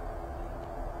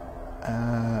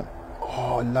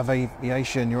 Oh, Love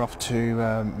Aviation. You're off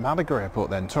to Malaga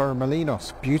Airport then.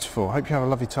 Torremolinos. Beautiful. Hope you have a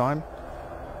lovely time.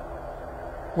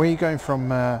 Where are you going from?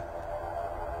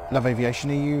 Love Aviation.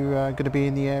 Are you going to be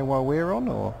in the air while we're on,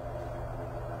 or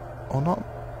not?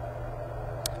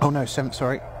 Oh no,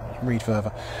 sorry, read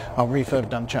further. I'll read further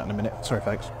down the chat in a minute. Sorry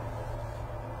folks.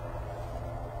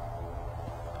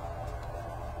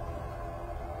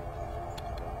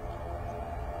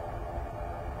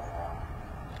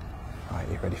 Right,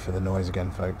 you ready for the noise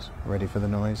again, folks? Ready for the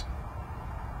noise?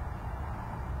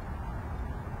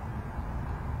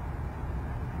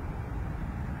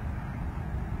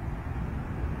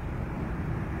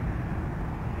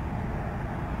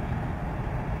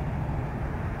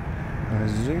 I'm going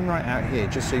to zoom right out here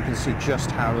just so you can see just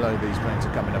how low these planes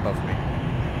are coming above me.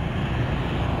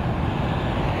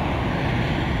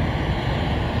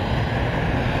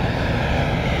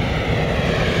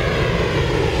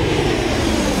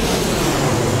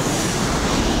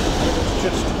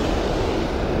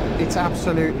 It's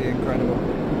absolutely incredible.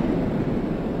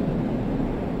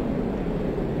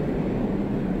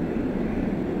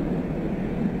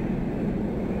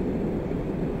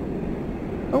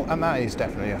 Oh, and that is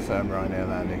definitely a firm Ryanair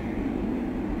landing.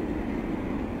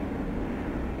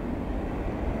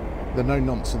 The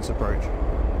no-nonsense approach.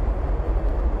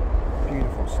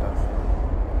 Beautiful stuff.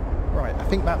 Right, I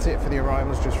think that's it for the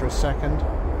arrivals, just for a second.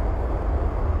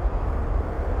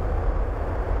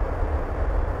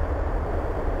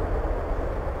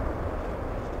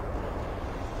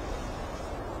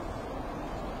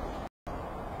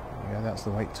 that's the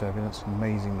wake turbulence.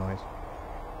 Amazing noise.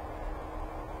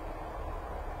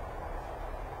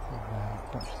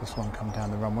 Watch this one come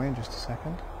down the runway in just a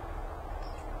second.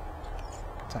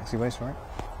 Taxiway, sorry.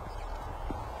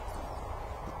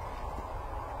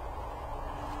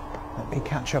 Let me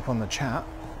catch up on the chat.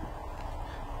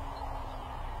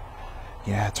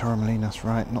 Yeah, Torremolinos,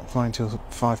 right. Not flying till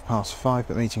 5:05,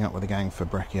 but meeting up with the gang for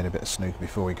brekkie and a bit of snooker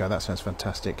before we go. That sounds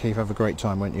fantastic. Keith, have a great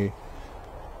time, won't you?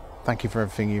 Thank you for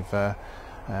everything you've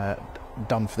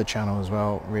done for the channel as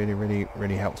well.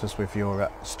 Really helped us with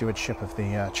your stewardship of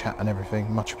the chat and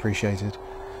everything. Much appreciated.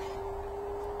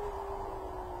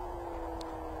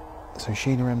 So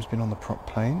Sheena M's been on the prop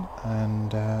plane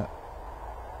and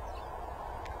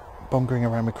bongering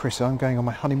around with Chris. I'm going on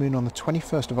my honeymoon on the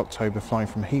 21st of October, flying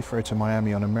from Heathrow to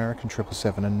Miami on American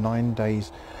 777 and 9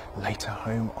 days later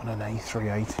home on an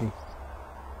A380.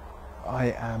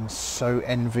 I am so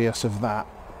envious of that.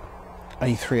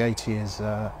 A380 is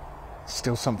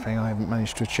still something I haven't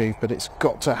managed to achieve, but it's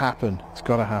got to happen. It's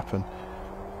got to happen.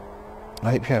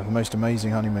 I hope you have the most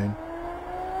amazing honeymoon.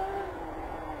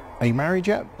 Are you married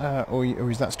yet? Or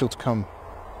is that still to come?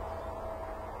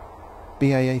 BA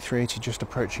A380 just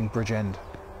approaching Bridgend.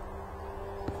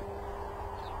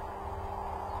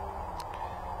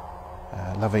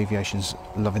 Love Aviation's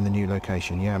loving the new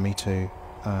location. Yeah, me too.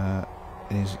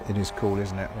 It is cool,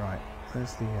 isn't it? Right.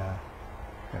 Where's the...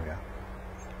 there we are.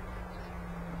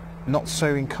 Not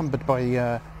so encumbered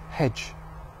by hedge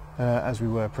as we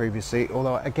were previously.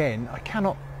 Although, again, I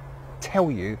cannot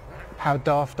tell you how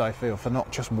daft I feel for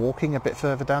not just walking a bit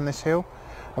further down this hill.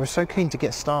 I was so keen to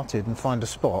get started and find a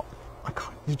spot. I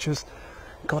kind of just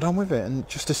got on with it and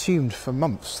just assumed for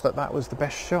months that that was the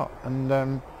best shot. And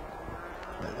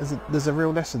there's a real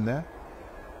lesson there.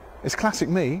 It's classic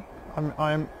me.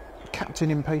 I'm Captain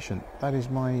Impatient. That is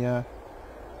my...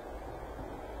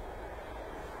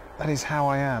 that is how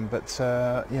I am. But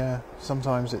yeah,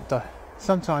 sometimes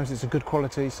it's a good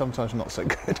quality, sometimes not so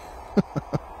good.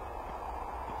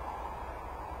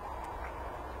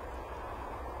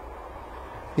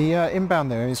 The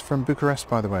inbound there is from Bucharest,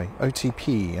 by the way,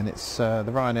 OTP, and it's the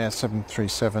Ryanair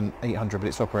 737-800, but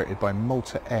it's operated by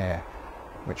Malta Air,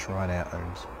 which Ryanair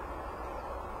owns.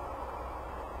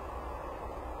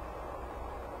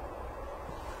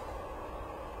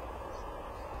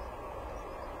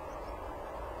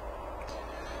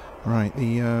 Right,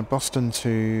 the Boston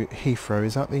to Heathrow,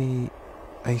 is that the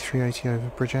A380 over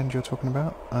Bridgend you're talking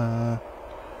about?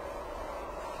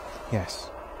 Yes.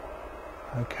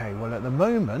 Okay, well at the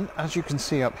moment, as you can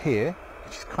see up here,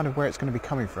 which is kind of where it's going to be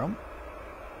coming from,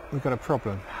 we've got a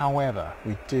problem. However,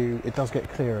 it does get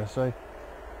clearer, so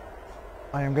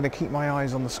I am going to keep my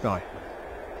eyes on the sky.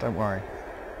 Don't worry.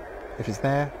 If it's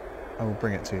there, I will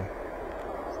bring it to you.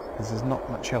 Because there's not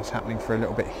much else happening for a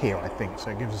little bit here, I think,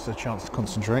 so it gives us a chance to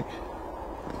concentrate.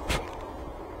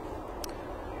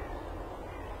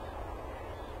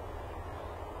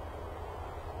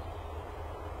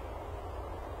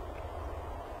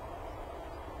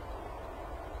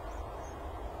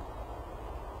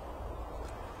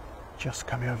 Just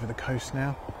coming over the coast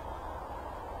now,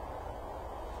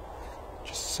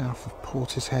 just south of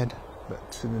Portishead,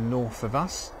 but to the north of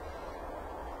us,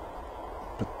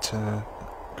 but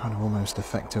kind of almost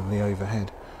effectively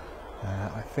overhead,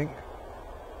 I think.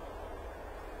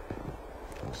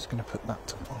 I'm just going to put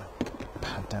that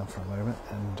pad down for a moment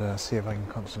and see if I can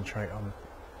concentrate on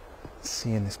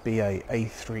seeing this BA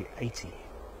A380.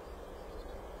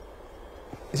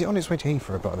 Is it on its way to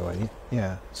Heathrow, by the way?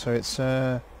 Yeah, so it's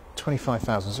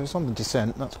 25,000, so it's on the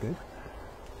descent. That's good.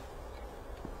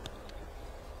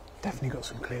 Definitely got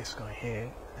some clear sky here.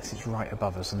 This is right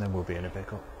above us, and then we'll be in a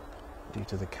pickle due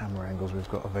to the camera angles we've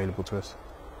got available to us.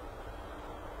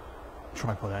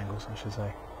 Tripod angles, I should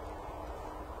say.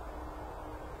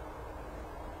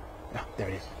 Ah, there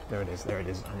it is. There it is. There it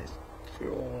is. And it's...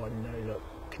 oh no! Look,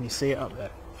 can you see it up there,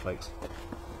 folks?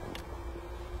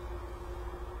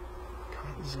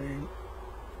 Can't zoom.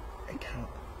 I can't.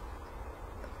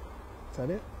 Is that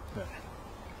it? No.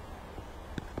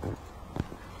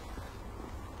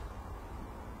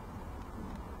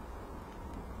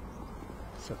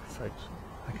 Sorry folks,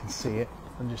 I can see it.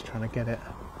 I'm just trying to get it.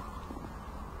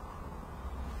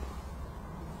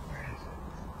 Where is it?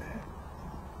 There.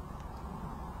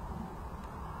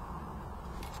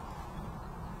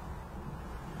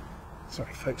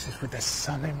 Sorry folks, it's with the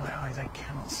sun in my eyes, I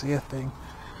cannot see a thing.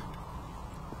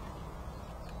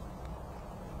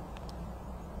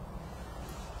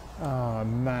 Oh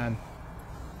man,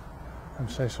 I'm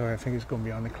so sorry, I think it's gone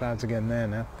behind the clouds again there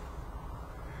now.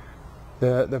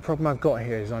 The problem I've got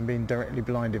here is I'm being directly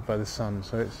blinded by the sun,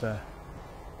 so it's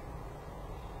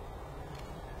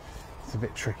It's a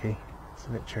bit tricky. It's a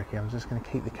bit tricky. I'm just going to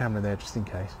keep the camera there just in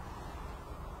case.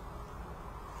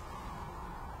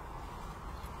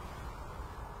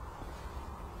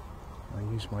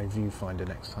 I'll use my viewfinder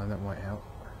next time, that might help.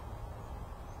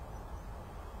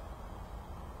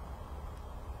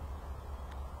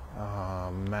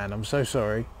 Oh man, I'm so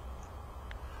sorry.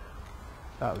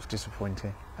 That was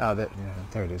disappointing. Oh, yeah,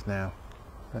 there it is now.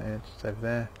 Is that it? Just over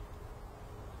there.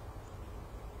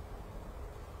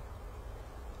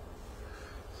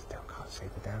 Still can't see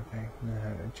the damn thing.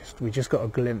 No, we just got a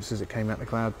glimpse as it came out the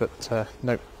cloud, but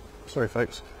nope. Sorry,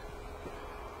 folks.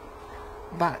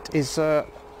 That is,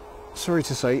 sorry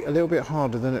to say, a little bit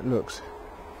harder than it looks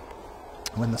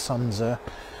when the sun's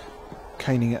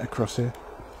caning it across here.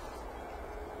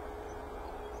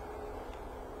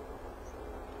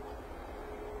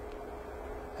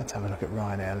 Let's have a look at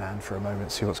Ryanair land for a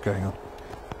moment, see what's going on.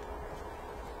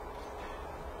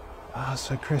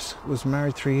 So Chris was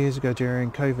married 3 years ago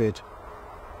during COVID.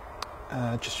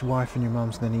 Just your wife and your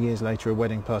mum's, and then years later a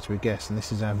wedding party with guests, and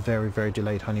this is our very, very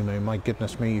delayed honeymoon. My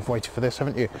goodness me, you've waited for this,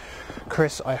 haven't you?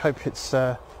 Chris, I hope it's,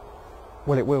 well,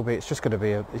 it will be. It's just going to be,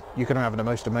 you're going to have the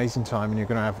most amazing time, and you're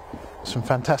going to have some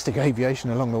fantastic aviation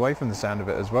along the way from the sound of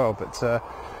it as well, but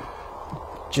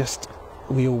just,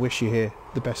 we all wish you here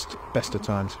the best of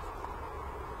times.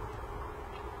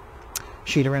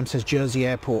 Sheila M says Jersey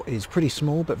Airport is pretty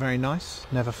small but very nice.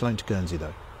 Never flown to Guernsey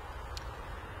though.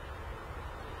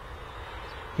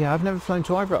 Yeah, I've never flown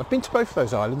to either. I've been to both of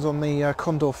those islands on the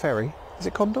Condor ferry. Is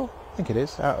it Condor? I think it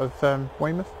is, out of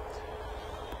Weymouth.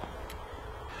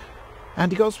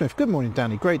 Andy Goldsmith, good morning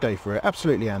Danny, great day for it.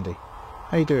 Absolutely Andy.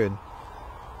 How you doing?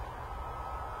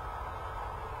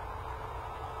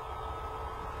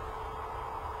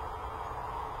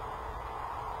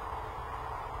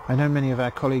 I know many of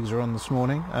our colleagues are on this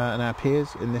morning and our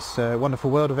peers in this wonderful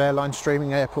world of airline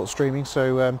streaming, airport streaming,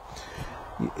 so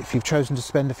if you've chosen to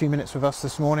spend a few minutes with us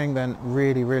this morning, then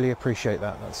really appreciate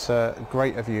that. That's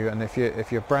great of you, and if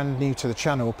you're brand new to the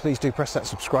channel, please do press that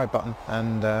subscribe button,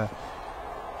 and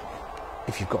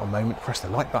if you've got a moment, press the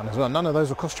like button as well. None of those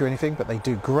will cost you anything, but they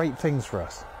do great things for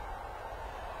us.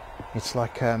 It's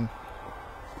like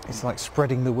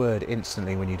spreading the word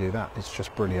instantly when you do that. It's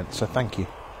just brilliant, so thank you.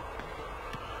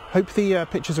 Hope the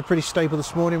pictures are pretty stable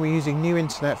this morning. We're using new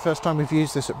internet. First time we've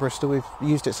used this at Bristol. We've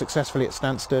used it successfully at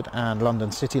Stansted and London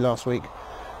City last week,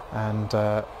 and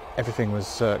everything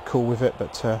was cool with it,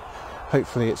 but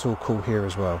hopefully it's all cool here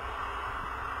as well.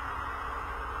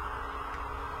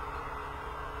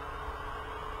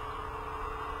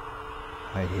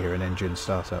 I hear an engine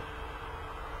start up.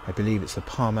 I believe it's the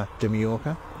Palma de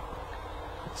Mallorca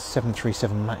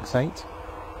 737 MAX 8,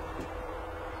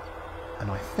 and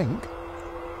I think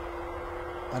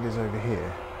that is over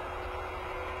here.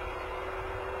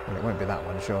 Well, it won't be that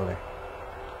one, surely,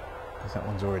 because that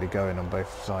one's already going on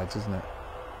both sides, isn't it?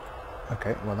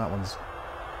 Okay, well that one's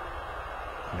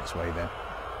on its way then.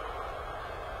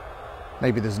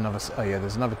 Maybe there's another, oh yeah,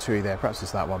 there's another TUI there, perhaps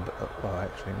it's that one, but, well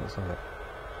actually, let's have it.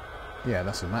 Yeah,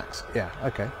 that's a MAX, yeah,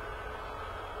 okay.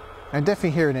 I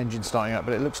definitely hear an engine starting up,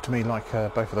 but it looks to me like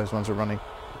both of those ones are running.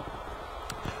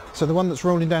 So the one that's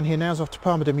rolling down here now is off to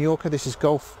Palma de Mallorca. This is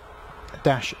Golf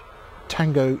Dash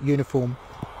Tango Uniform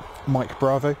Mike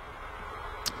Bravo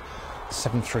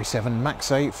 737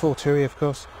 MAX 8 for TUI, of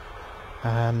course,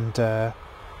 and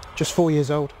just 4 years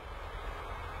old.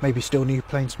 Maybe still new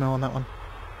plane smell on that one.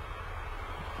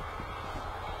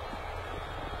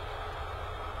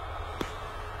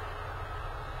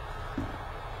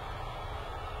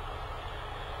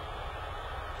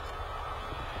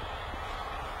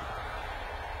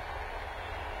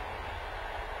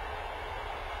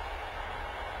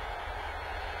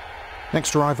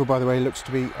 Next arrival, by the way, looks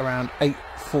to be around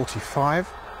 8:45.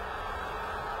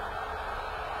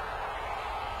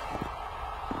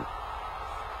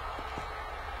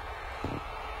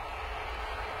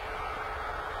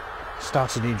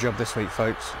 Started a new job this week,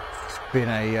 folks. It's been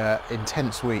a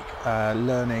intense week,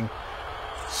 learning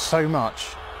so much,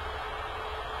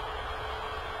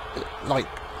 like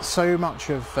so much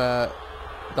of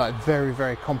like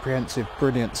very comprehensive,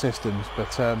 brilliant systems,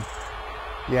 but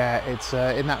yeah, it's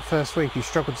in that first week you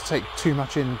struggle to take too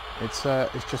much in. It's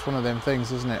just one of them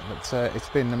things, isn't it? But it's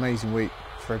been an amazing week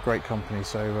for a great company,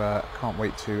 so can't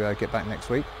wait to get back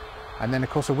next week. And then of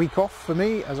course a week off for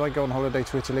me as I go on holiday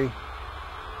to Italy.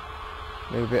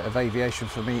 A little bit of aviation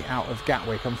for me out of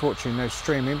Gatwick. Unfortunately no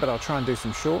streaming, but I'll try and do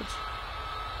some shorts.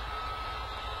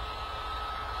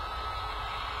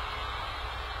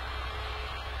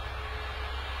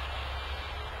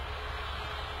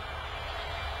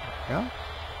 Yeah.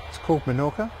 It's called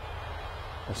Menorca.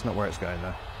 That's not where it's going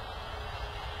though.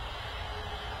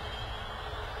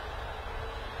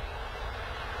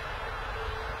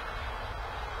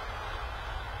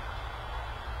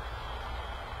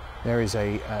 There is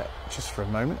a, just for a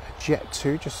moment, a Jet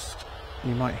 2, just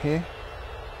you might hear,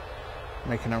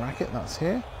 making a racket, that's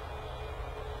here.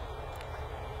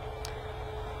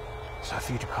 So a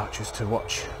few departures to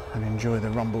watch and enjoy the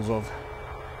rumbles of.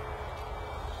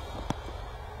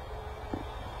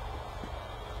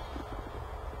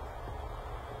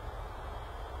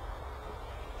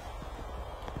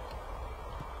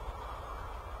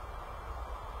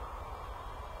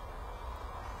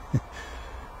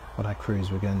 On our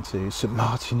cruise we're going to St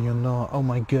Martin, you're not. Oh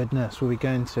my goodness, we'll be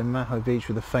going to Maho Beach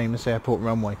with the famous airport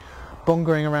runway.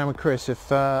 Bongering around with Chris.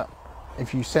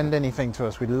 If you send anything to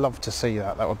us, we'd love to see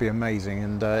that. That would be amazing.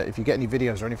 And if you get any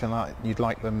videos or anything like that, you'd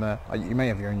like them, you may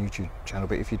have your own YouTube channel,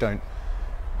 but if you don't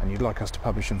and you'd like us to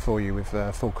publish them for you with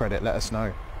full credit, let us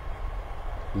know.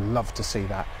 Love to see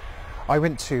that. I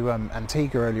went to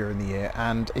Antigua earlier in the year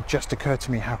and it just occurred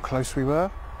to me how close we were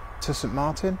to St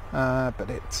Martin,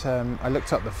 but I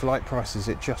looked up the flight prices,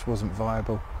 it just wasn't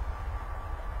viable,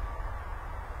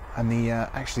 and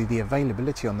actually the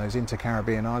availability on those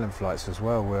inter-Caribbean island flights as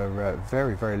well were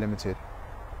very, very limited,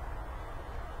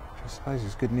 which I suppose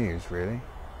is good news, really.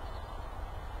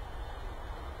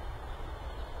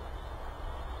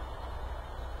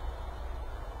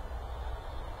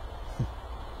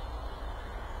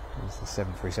 There's the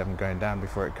 737 going down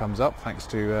before it comes up, thanks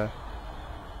to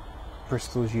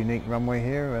Bristol's unique runway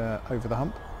here over the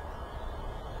hump.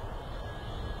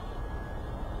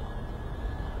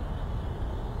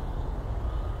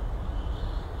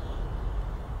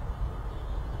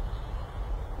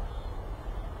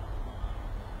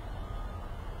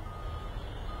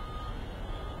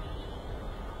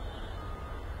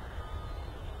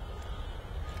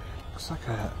 Looks like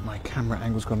my camera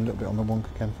angle's gone a little bit on the wonk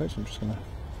again, folks. I'm just going to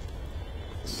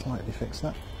slightly fix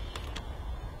that.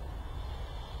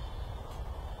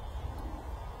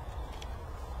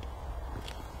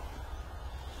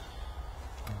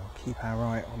 Keep our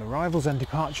eye on arrivals and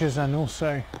departures, and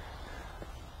also,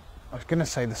 I was going to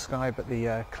say the sky, but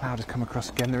the cloud has come across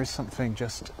again. There is something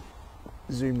just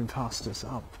zooming past us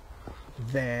up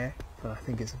there, but I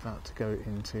think it's about to go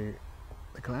into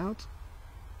the clouds.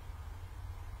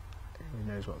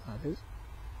 Who knows what that is?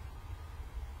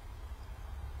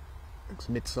 Looks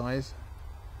mid-size.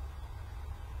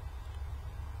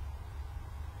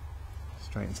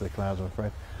 Straight into the clouds, I'm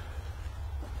afraid.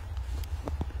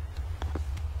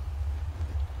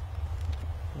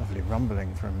 Lovely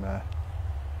rumbling from the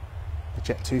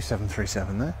Jet 2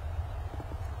 737 there.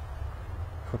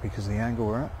 Probably because of the angle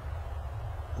we're at.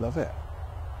 Love it.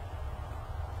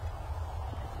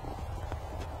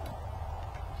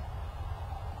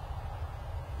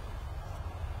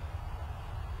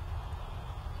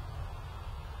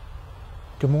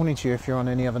 Good morning to you if you're on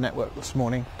any other network this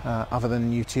morning other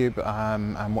than YouTube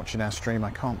and watching our stream.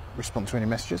 I can't respond to any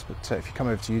messages, but if you come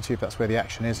over to YouTube, that's where the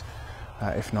action is.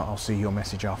 If not, I'll see your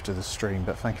message after the stream.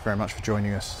 But thank you very much for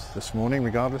joining us this morning,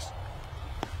 regardless.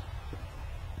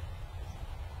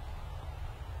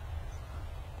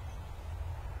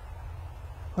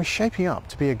 Well, it's shaping up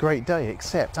to be a great day,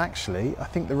 except actually, I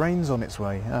think the rain's on its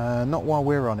way. Not while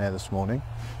we're on air this morning.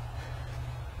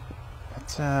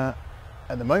 But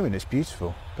at the moment it's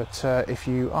beautiful, but if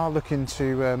you are looking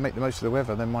to make the most of the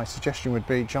weather, then my suggestion would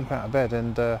be jump out of bed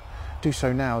and do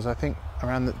so now, as I think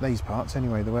around these parts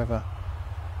anyway the weather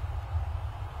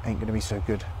ain't going to be so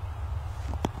good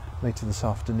later this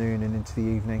afternoon and into the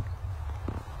evening.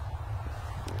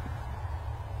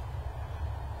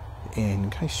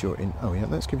 In case you're in, oh yeah,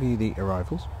 let's give you the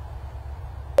arrivals.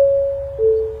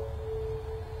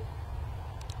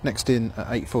 Next in at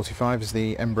 8:45 is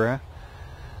the Embraer,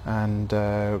 and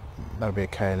that'll be a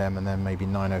KLM, and then maybe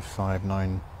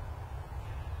 9:05,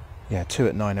 two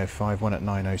at 9:05, one at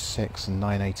 9:06 and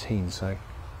 9:18, so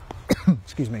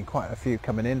excuse me, quite a few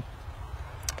coming in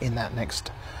that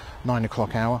next 9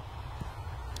 o'clock hour.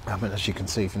 But as you can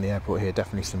see from the airport here,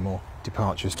 definitely some more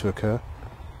departures to occur.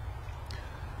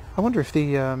 I wonder if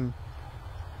the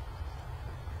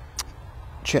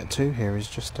Jet 2 here is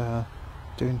just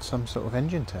doing some sort of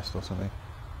engine test or something.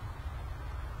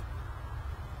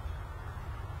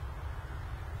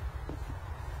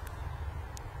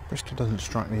 Bristol doesn't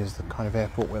strike me as the kind of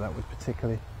airport where that would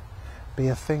particularly be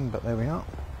a thing, but there we are.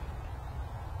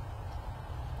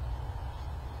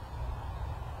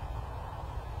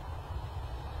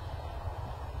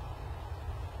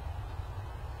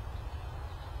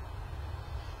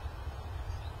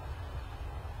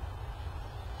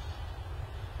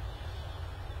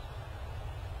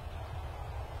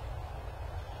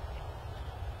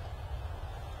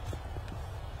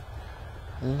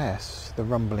 Unless the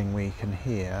rumbling we can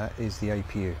hear is the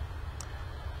APU.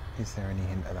 Is there any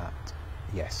hint of that?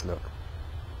 Yes, look.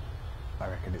 I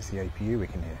reckon it's the APU we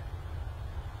can hear,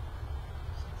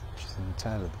 which is in the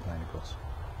tail of the plane, of course.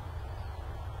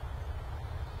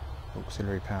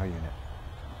 Auxiliary power unit,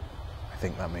 I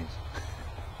think that means.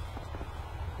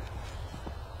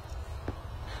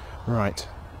 Right.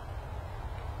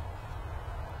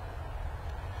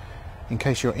 In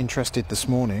case you're interested this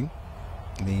morning,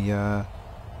 the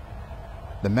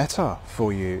METAR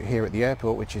for you here at the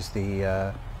airport, which is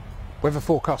the weather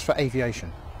forecast for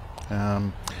aviation.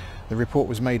 The report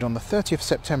was made on the 30th of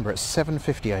September at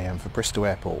 7:50 AM for Bristol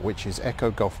Airport, which is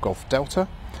Echo Golf Golf Delta.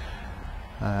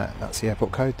 That's the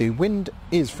airport code. The wind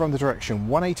is from the direction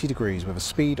 180 degrees with a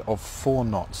speed of 4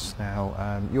 knots.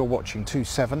 Now, you're watching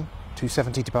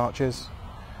 270 departures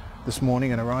this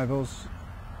morning and arrivals,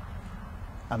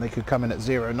 and they could come in at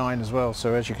 09 as well,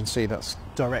 so as you can see that's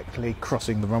directly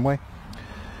crossing the runway,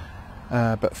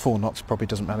 but 4 knots probably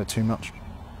doesn't matter too much.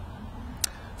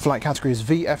 Flight category is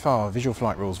VFR, visual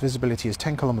flight rules. Visibility is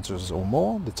 10 kilometers or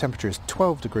more. The temperature is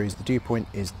 12 degrees. The dew point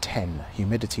is 10.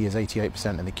 Humidity is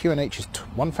 88%, and the QNH is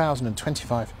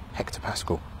 1025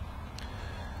 hectopascal.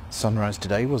 Sunrise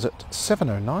today was at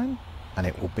 7:09, and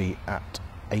it will be at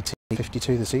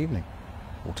 18:52 this evening,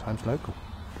 all times local.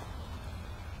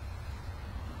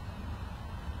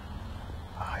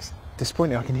 It's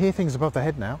disappointing. I can hear things above the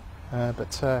head now,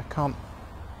 but can't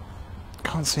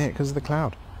see it because of the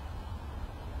cloud.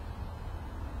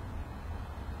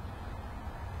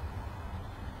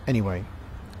 Anyway,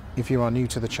 if you are new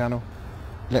to the channel,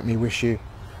 let me wish you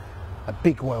a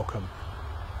big welcome.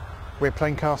 We're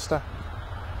Planecaster,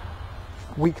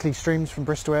 weekly streams from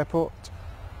Bristol Airport,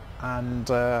 and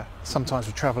sometimes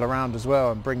we travel around as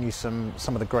well and bring you some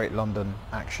of the great London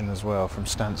action as well, from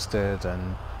Stansted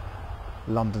and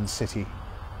London City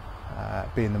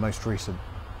being the most recent.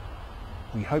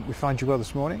 We hope we find you well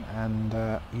this morning, and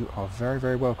you are very,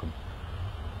 very welcome.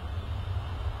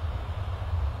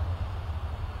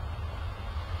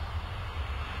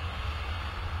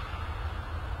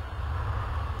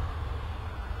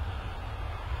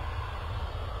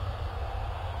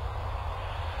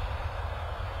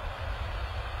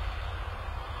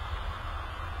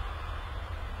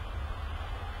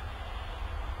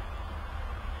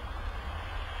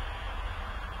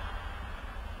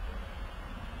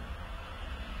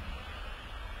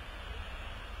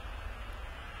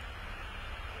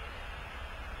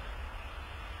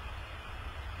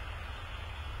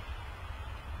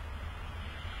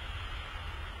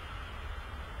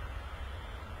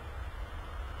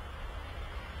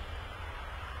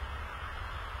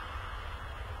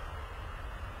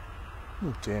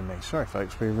 Oh dear me, sorry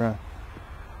folks, we're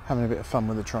having a bit of fun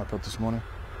with the tripod this morning.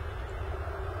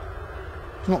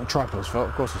 It's not the tripod's fault,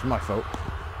 of course it's my fault.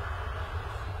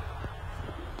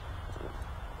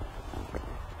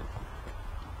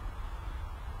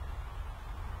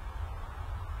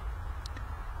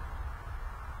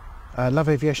 Love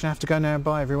Aviation, I have to go now.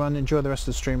 Bye everyone, enjoy the rest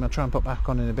of the stream. I'll try and pop back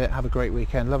on in a bit. Have a great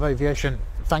weekend. Love Aviation,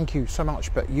 thank you so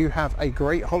much, but you have a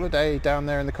great holiday down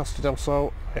there in the Costa del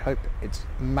Sol. I hope it's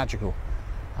magical,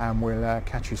 and we'll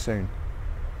catch you soon.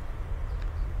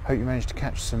 Hope you managed to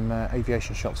catch some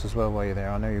aviation shots as well while you're there.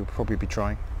 I know you'll probably be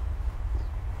trying.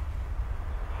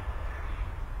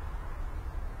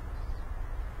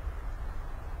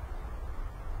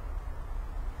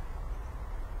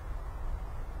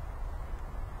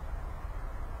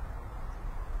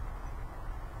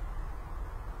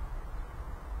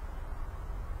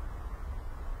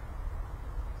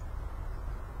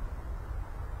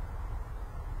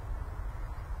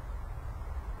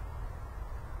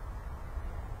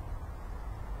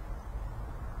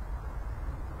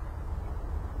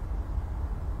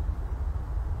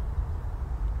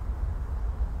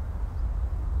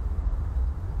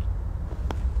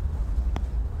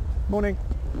 Morning.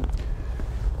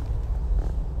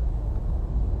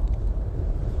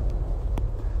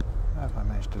 Have I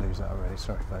managed to lose that already?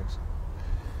 Sorry folks.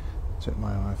 Took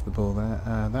my eye off the ball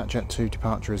there. That Jet 2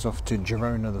 departure is off to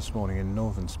Girona this morning in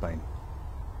northern Spain.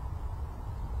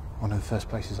 One of the first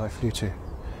places I flew to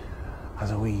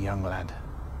as a wee young lad.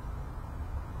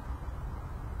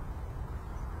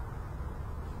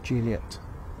 Juliet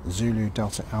Zulu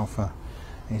Delta Alpha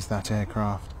is that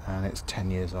aircraft, and it's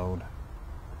 10 years old.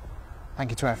 Thank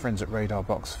you to our friends at Radar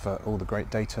Box for all the great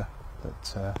data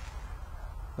that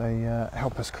they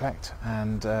help us collect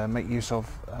and make use of.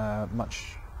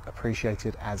 Much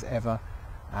appreciated as ever,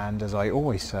 and as I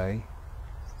always say,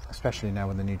 especially now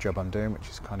with the new job I'm doing, which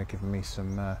is kind of giving me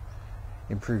some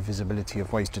improved visibility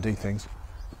of ways to do things,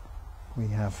 we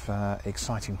have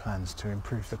exciting plans to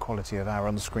improve the quality of our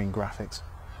on-screen graphics.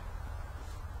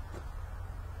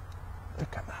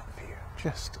 Look at that view,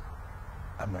 just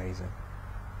amazing.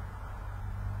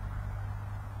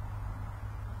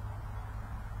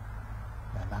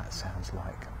 that sounds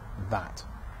like that,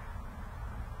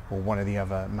 or one of the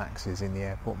other Maxes in the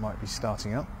airport might be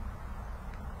starting up.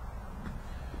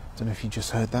 Don't know if you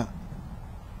just heard that.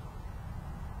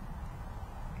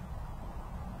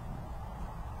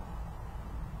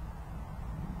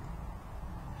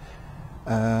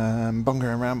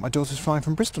 Bungering around. My daughter's flying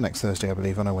from Bristol next Thursday, I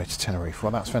believe, on her way to Tenerife.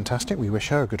 Well, that's fantastic. We wish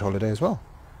her a good holiday as well.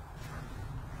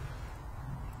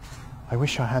 I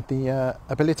wish I had the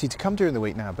ability to come during the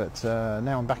week now, but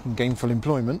now I'm back in gainful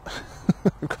employment.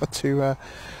 I've got to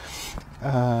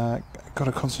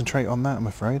concentrate on that, I'm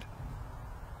afraid.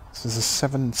 So there's a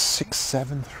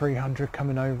 767-300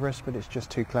 coming over us, but it's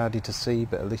just too cloudy to see,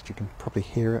 but at least you can probably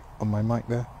hear it on my mic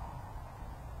there.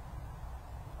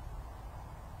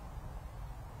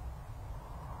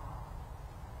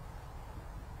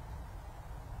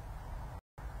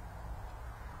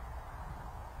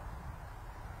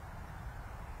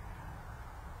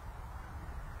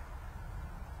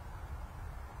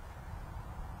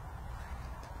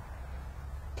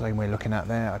 Plane we're looking at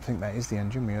there, I think that is the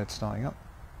engine we heard starting up.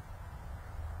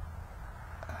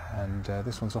 And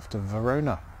this one's off to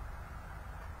Verona.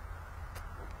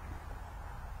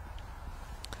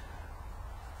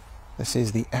 This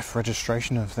is the F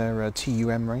registration of their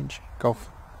TUM range. Golf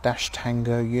Dash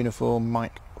Tango Uniform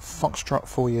Mike Foxtrot,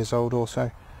 4 years old also.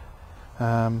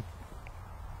 And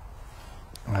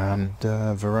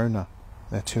Verona,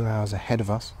 they're 2 hours ahead of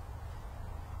us.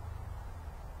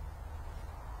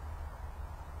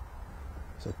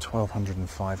 It's a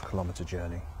 1,205 kilometre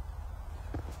journey.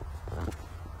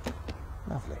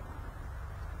 Lovely.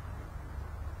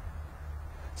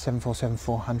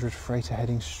 747-400 freighter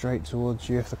heading straight towards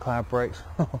you if the cloud breaks.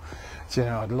 Do you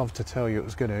know, I'd love to tell you it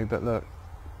was going to, but look,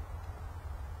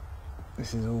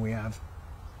 this is all we have.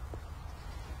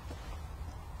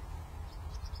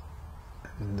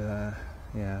 And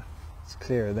yeah, it's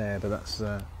clearer there, but that's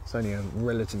it's only a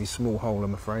relatively small hole,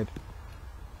 I'm afraid.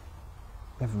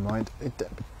 Never mind.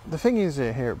 The thing is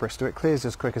here at Bristol, it clears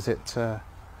as quick as it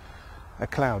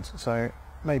clouds, so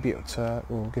maybe it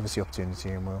will give us the opportunity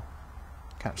and we'll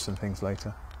catch some things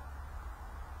later.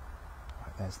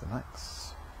 Right, there's the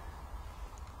Max.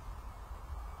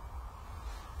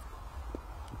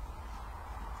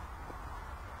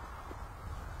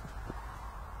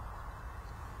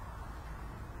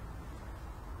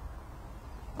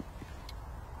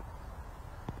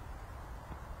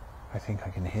 I think I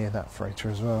can hear that freighter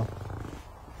as well.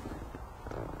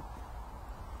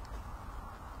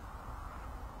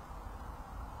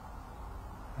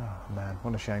 Oh man,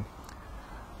 what a shame.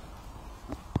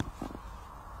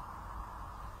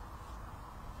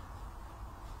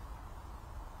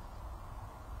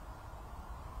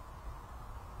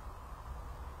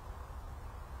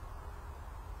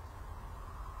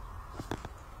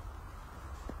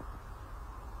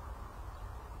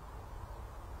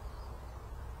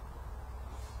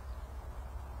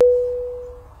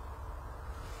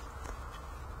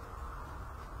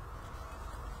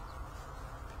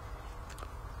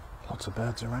 Lots of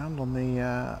birds around on the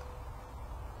on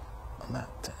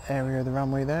that area of the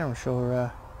runway there. I'm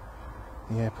sure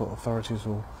the airport authorities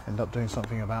will end up doing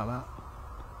something about that.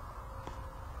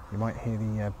 You might hear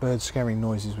the bird scaring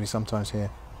noises we sometimes hear.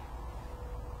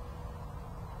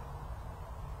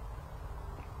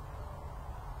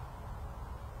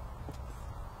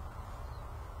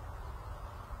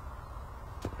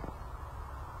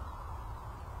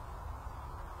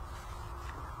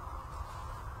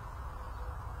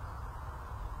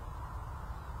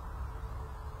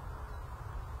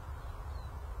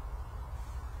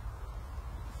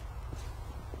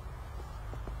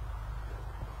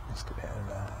 Just a bit of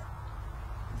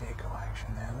vehicle action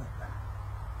there, look.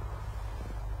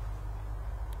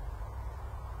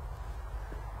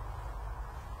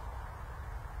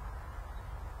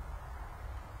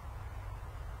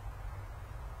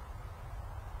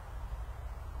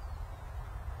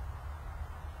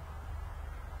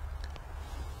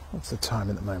 What's the time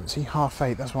at the moment? See,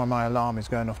 8:30, that's why my alarm is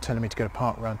going off telling me to go to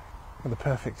park run. Well, the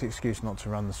perfect excuse not to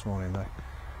run this morning though.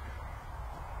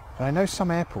 But I know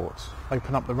some airports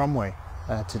open up the runway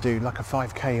to do like a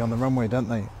 5k on the runway, don't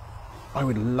they? I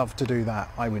would love to do that.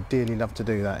 I would dearly love to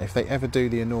do that. If they ever do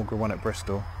the inaugural one at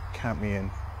Bristol, count me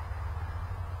in.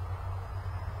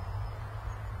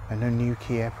 I know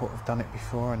Newquay Airport have done it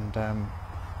before, and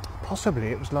possibly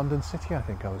it was London City, I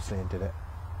think I was seeing, did it.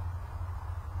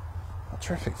 What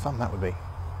terrific fun that would be.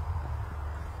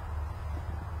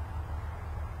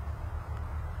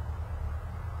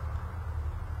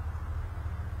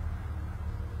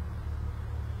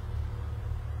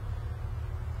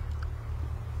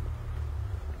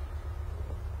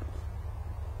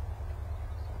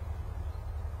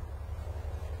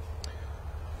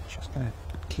 Just going to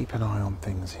keep an eye on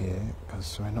things here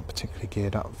because we're not particularly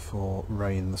geared up for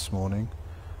rain this morning,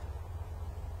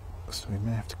 so we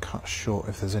may have to cut short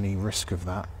if there's any risk of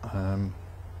that. Let's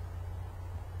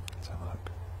have a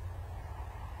look.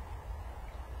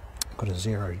 Got a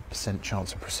 0%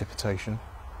 chance of precipitation,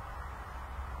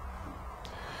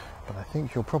 but I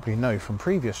think you'll probably know from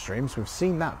previous streams we've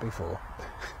seen that before.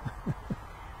 I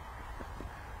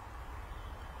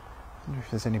wonder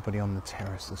if there's anybody on the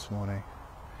terrace this morning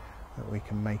that we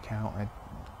can make out.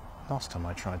 Last time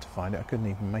I tried to find it, I couldn't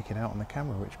even make it out on the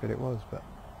camera which bit it was, but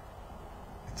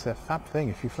it's a fab thing.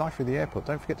 If you fly through the airport,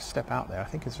 don't forget to step out there. I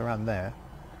think it's around there,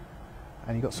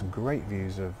 and you've got some great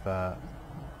views of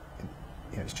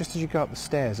you know, it's just as you go up the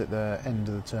stairs at the end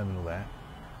of the terminal there.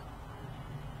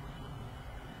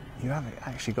 You have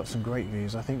actually got some great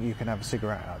views. I think you can have a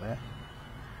cigarette out there.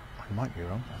 I might be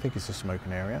wrong. I think it's a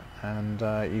smoking area, and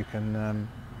you can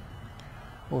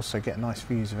also get nice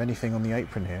views of anything on the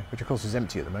apron here, which of course is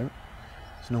empty at the moment.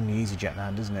 It's normally EasyJet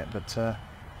land, isn't it? But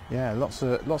yeah, lots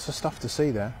of stuff to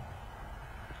see there.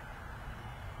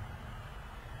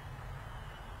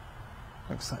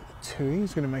 Looks like the TUI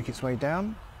is going to make its way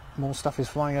down. More stuff is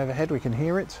flying overhead. We can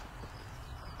hear it.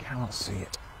 Cannot see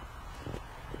it.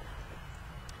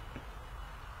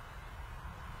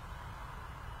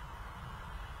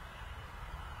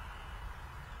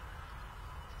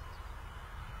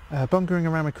 Bunkering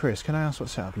around with Chris. Can I ask what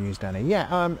setup you use down here?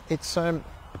 Yeah, it's I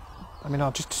mean,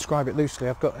 I'll just describe it loosely.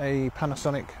 I've got a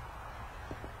Panasonic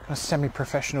kind of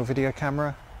semi-professional video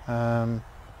camera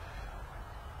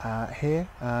here,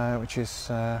 which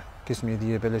is gives me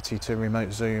the ability to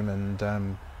remote zoom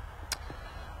and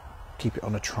keep it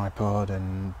on a tripod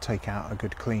and take out a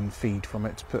good clean feed from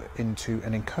it to put into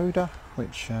an encoder,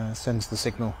 which sends the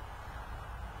signal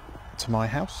to my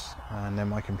house, and then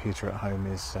my computer at home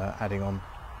is adding on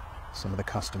some of the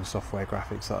custom software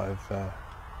graphics that I've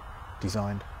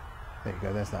designed. There you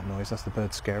go, there's that noise, that's the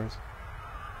bird scarers.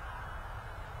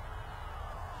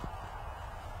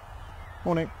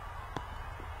 Morning.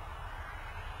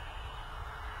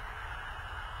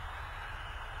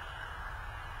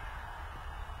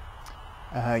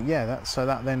 Yeah, so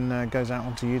that then goes out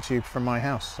onto YouTube from my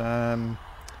house. I've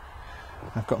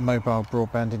got mobile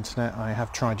broadband internet. I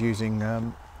have tried using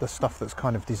the stuff that's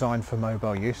kind of designed for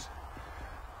mobile use,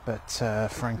 but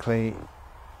frankly,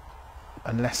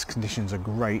 unless conditions are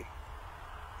great,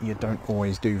 you don't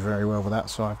always do very well with that.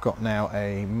 So I've got now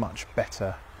a much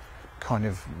better kind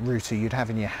of router you'd have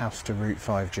in your house to route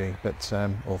 5G, but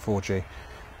or 4G,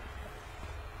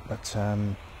 but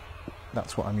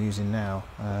that's what I'm using now.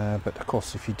 But of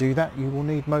course, if you do that, you will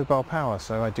need mobile power.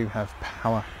 So I do have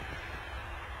power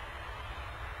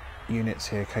units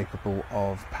here capable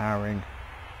of powering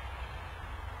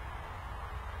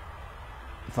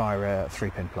via a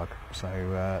 3-pin plug. So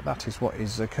that is what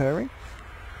is occurring.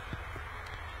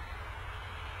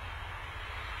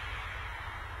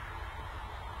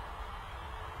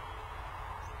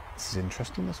 This is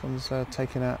interesting. This one's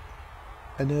taken an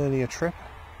earlier trip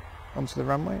onto the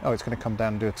runway. Oh, it's going to come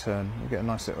down and do a turn. We'll get a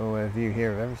nice little view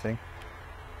here of everything.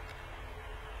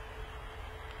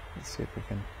 Let's see if we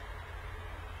can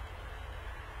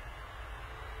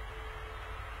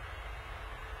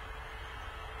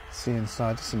see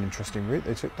inside. This is an interesting route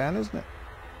they took down, isn't it?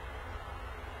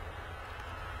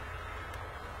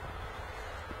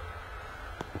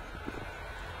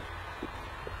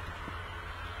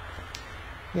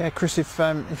 Yeah, Chris,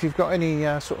 if you've got any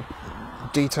sort of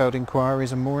detailed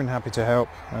inquiries, I'm more than happy to help.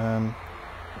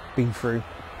 Been through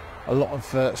a lot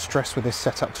of stress with this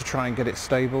setup to try and get it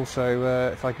stable,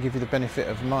 so if I can give you the benefit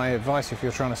of my advice, if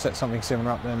you're trying to set something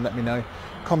similar up, then let me know.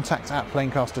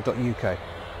 contact@planecaster.uk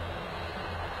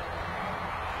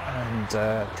and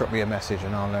drop me a message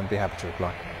and I'll be happy to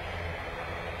reply.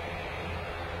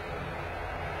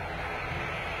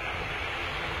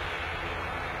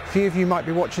 A few of you might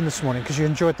be watching this morning because you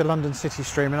enjoyed the London City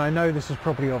stream, and I know this is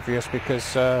probably obvious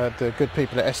because the good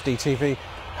people at SDTV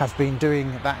have been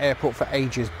doing that airport for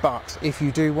ages, but if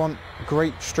you do want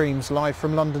great streams live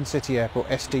from London City Airport,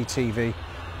 SDTV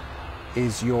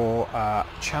is your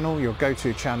channel, your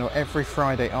go-to channel every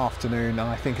Friday afternoon, and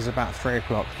I think it's about 3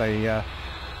 o'clock they,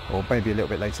 or maybe a little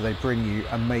bit later, they bring you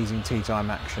amazing tea time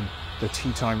action, the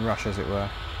tea time rush as it were.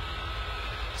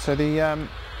 So the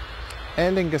Aer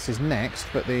Lingus is next,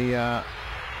 but the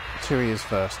TUI is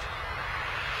first.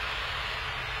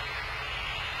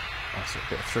 That's a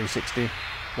bit of 360,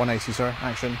 180, sorry,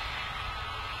 action.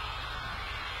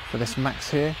 For this Max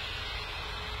here.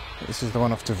 This is the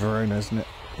one off to Verona, isn't it?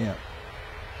 Yeah.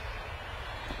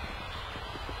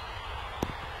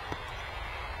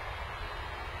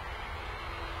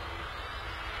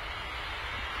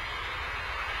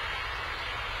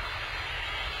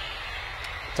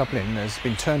 Dublin has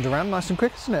been turned around nice and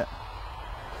quick, isn't it?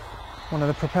 One of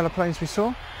the propeller planes we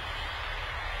saw.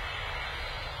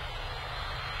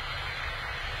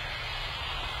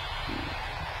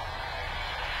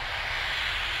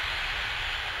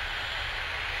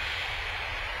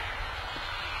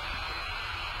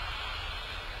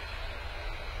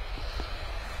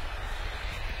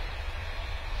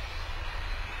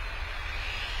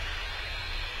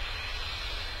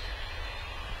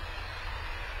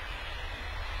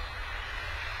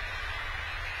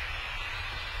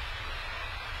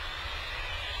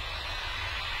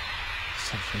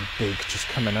 Something big just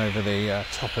coming over the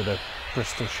top of the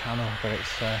Bristol Channel, but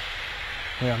it's yeah,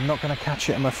 I'm not going to catch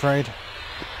it, I'm afraid. Is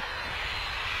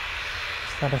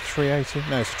that a 380?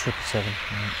 No, it's a 777.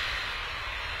 Right.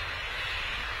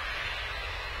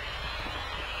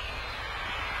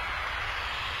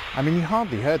 I mean, you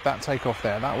hardly heard that takeoff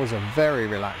there. That was a very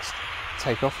relaxed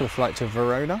takeoff for the flight to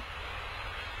Verona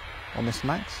on this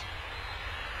MAX.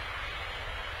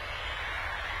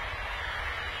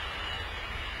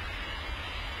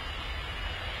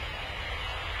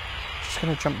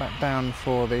 Going to jump back down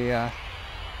for the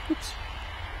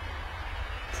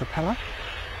propeller.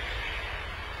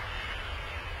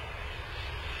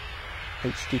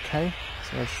 HDK, that's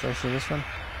the registration of this one.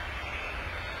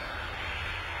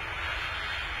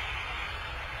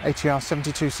 ATR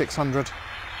 72600,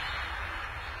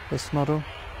 this model.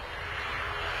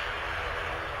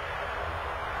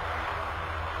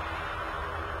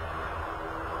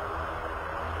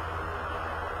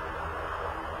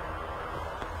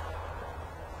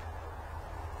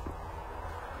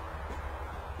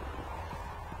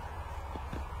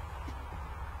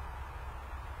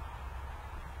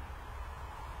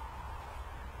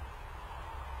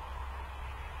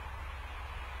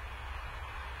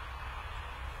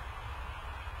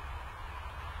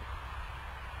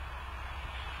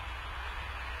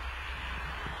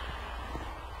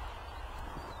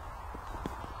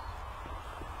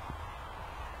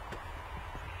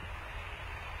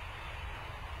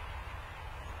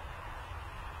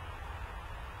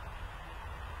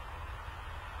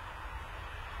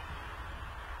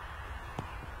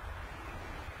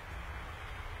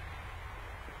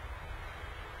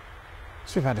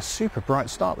 So we've had a super bright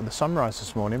start with the sunrise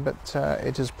this morning, but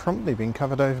it has promptly been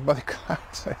covered over by the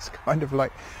clouds, so it's kind of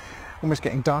like almost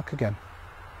getting dark again.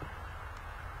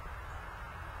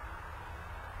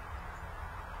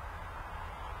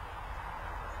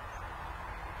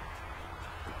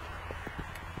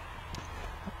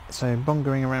 So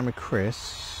bongoing around with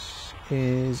Chris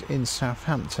is in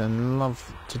Southampton.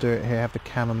 Love to do it here, have the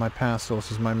cam and my power source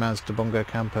as my Mazda Bongo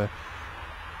camper.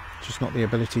 Just not the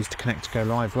abilities to connect to go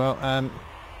live. Well,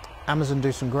 Amazon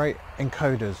do some great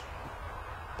encoders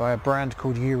by a brand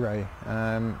called Euro.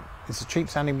 It's a cheap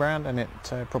sounding brand, and it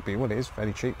probably, well, it is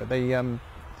fairly cheap, but they I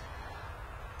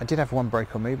did have one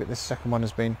break on me, but this second one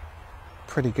has been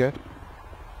pretty good.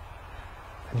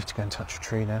 I need to go and touch a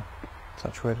tree now,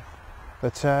 touch wood.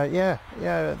 But yeah,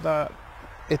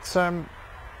 it's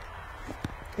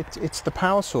the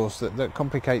power source that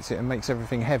complicates it and makes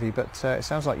everything heavy, but it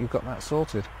sounds like you've got that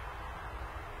sorted.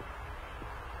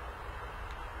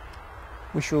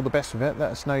 Wish you all the best with it.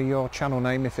 Let us know your channel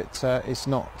name if it's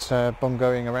not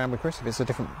bongoing around with Chris. If it's a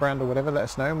different brand or whatever, let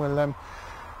us know, and we'll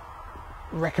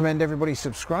recommend everybody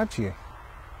subscribe to you.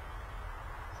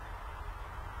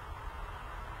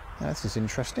 Now, this is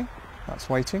interesting. That's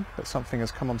waiting, but something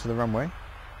has come onto the runway.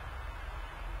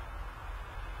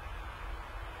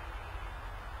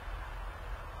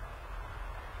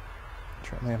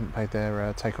 They haven't paid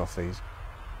their takeoff fees.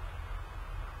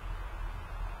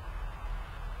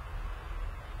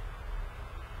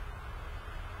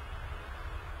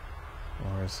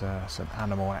 Or is some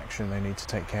animal action they need to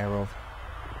take care of.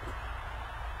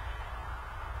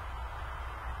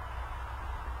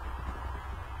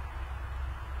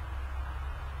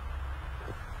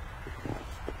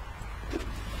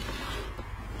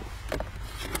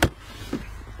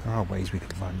 There are ways we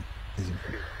can run.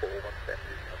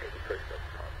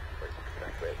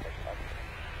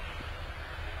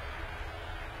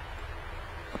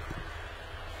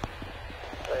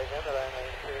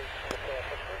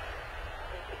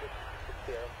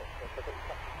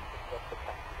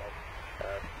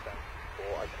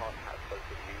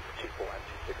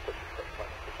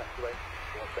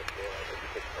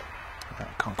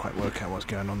 I can't quite work out what's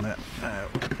going on there. I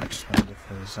just wondered if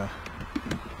there's a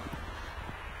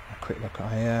quick look.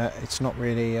 It's not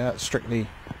really strictly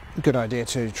a good idea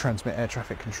to transmit air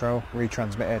traffic control,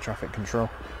 retransmit air traffic control.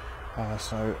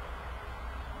 So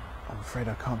I'm afraid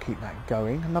I can't keep that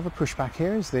going. Another pushback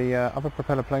here is the other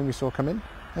propeller plane we saw come in.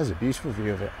 There's a beautiful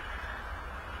view of it.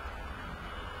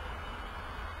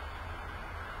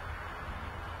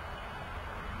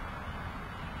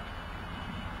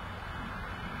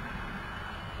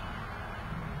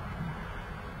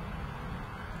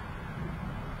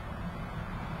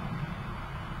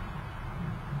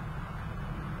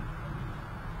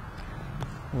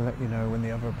 We'll let you know when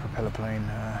the other propeller plane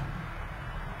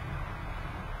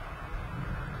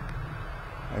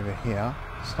over here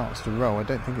starts to roll. I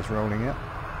don't think it's rolling yet.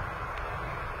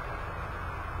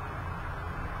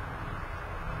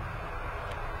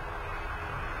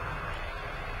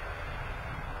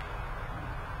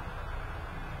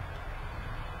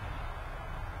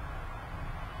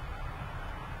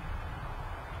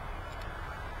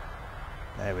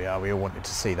 There we are, we all wanted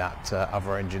to see that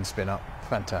other engine spin up.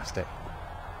 Fantastic.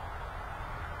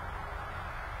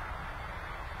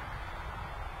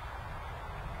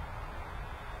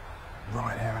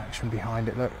 Ryanair action behind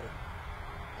it, look.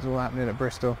 It's all happening at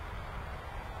Bristol.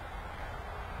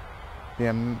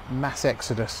 Yeah, mass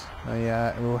exodus.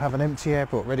 We'll have an empty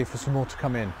airport ready for some more to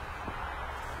come in.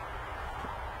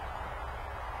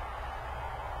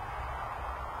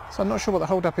 So I'm not sure what the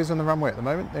hold up is on the runway at the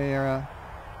moment. There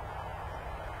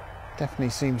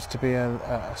definitely seems to be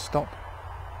a stop.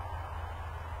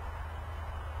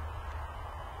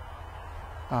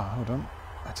 Ah, hold on.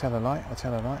 I tell a light.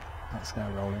 That's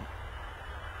now rolling.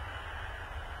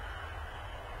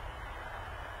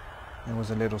 There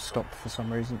was a little stop for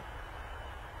some reason.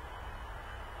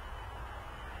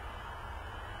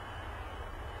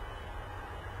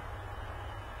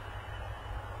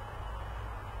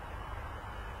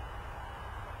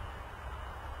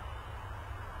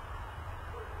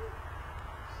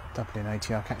 Dublin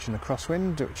ATR catching the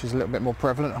crosswind, which is a little bit more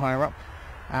prevalent higher up.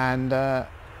 And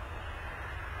let's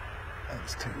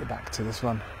take you back to this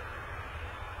one.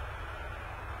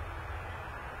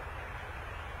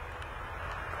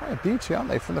 Quite a beauty, aren't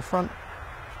they, from the front?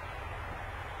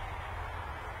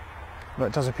 Well,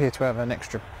 it does appear to have an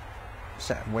extra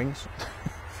set of wings,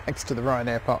 thanks to the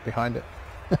Ryanair part behind it.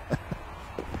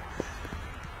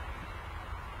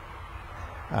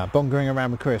 Bongering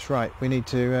around with Chris, right, we need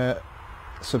to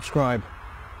subscribe.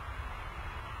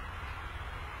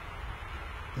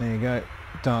 There you go,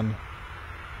 done.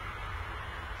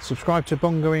 Subscribe to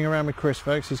Bongoing Around with Chris,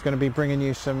 folks. He's going to be bringing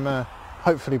you some,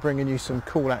 hopefully bringing you some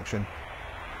cool action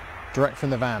direct from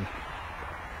the van.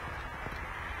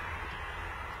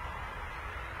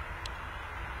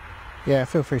 Yeah,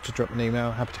 feel free to drop an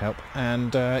email, happy to help.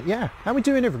 And yeah, how are we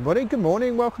doing, everybody? Good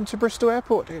morning, welcome to Bristol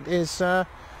Airport. It is, where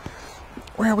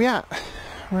are we at?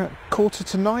 We're at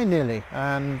 8:45 nearly,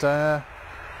 and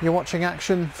you're watching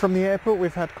action from the airport.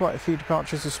 We've had quite a few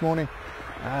departures this morning,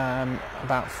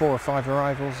 about 4 or 5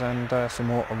 arrivals, and some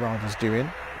more arrivals due in.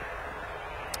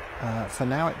 For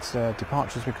now, it's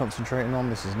departures we're concentrating on.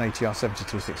 This is an ATR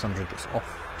 72-600 that's off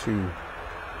to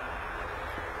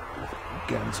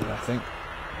Guernsey, I think.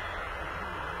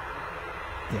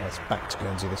 Yeah, it's back to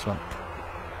Guernsey, this one.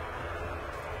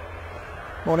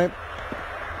 Morning.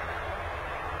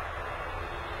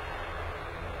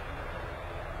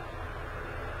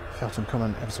 Felton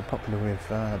Common, ever so popular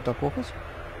with dog walkers.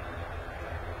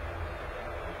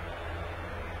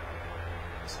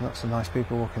 So lots of nice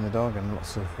people walking the dog, and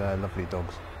lots of lovely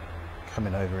dogs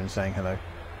coming over and saying hello,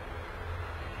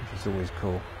 which is always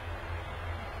cool.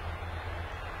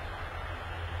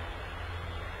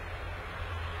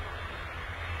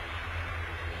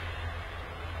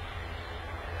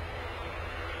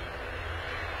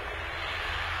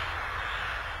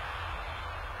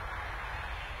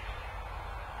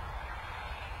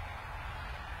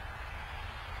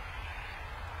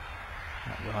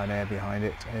 Ryanair behind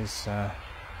it is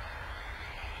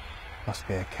must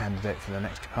be a candidate for the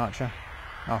next departure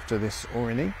after this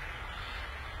Orly.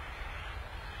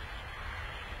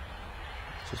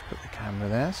 Just put the camera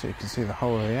there so you can see the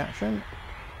whole of the action.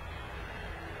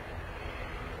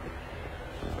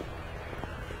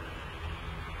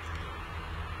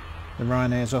 The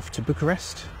Ryanair is off to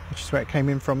Bucharest, which is where it came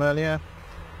in from earlier.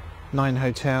 9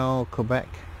 Hotel, Quebec.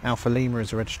 Alpha Lima is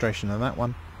the registration on that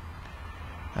one.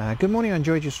 Good morning, I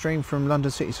enjoyed your stream from London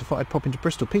City, so thought I'd pop into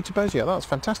Bristol. Peter Bozier, that's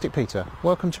fantastic, Peter.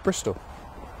 Welcome to Bristol.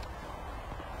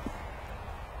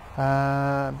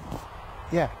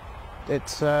 Yeah,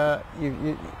 it's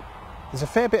there's a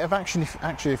fair bit of action.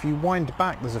 If you wind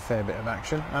back, there's a fair bit of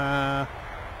action.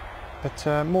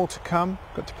 But more to come.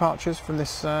 Got departures from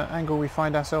this angle we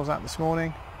find ourselves at this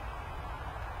morning,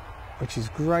 which is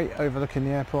great, overlooking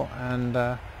the airport, and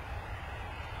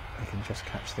we can just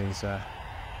catch these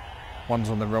ones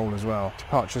on the roll as well.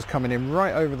 Departures coming in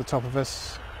right over the top of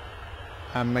us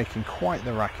and making quite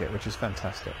the racket, which is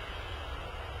fantastic.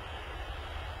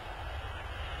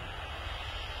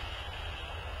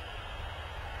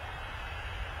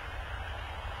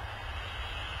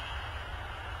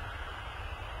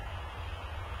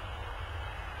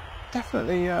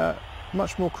 Definitely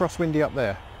much more crosswindy up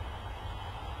there.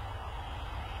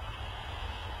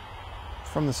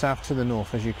 from the south to the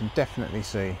north, as you can definitely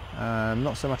see.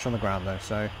 Not so much on the ground though,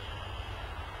 so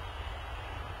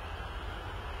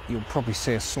you'll probably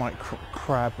see a slight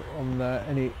crab on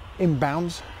any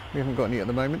inbounds. We haven't got any at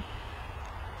the moment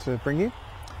to bring you.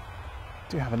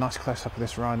 Do have a nice close-up of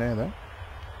this Ryanair though.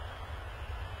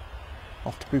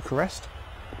 Off to Bucharest.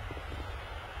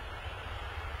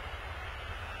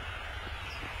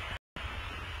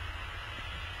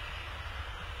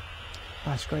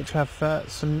 Oh, it's great to have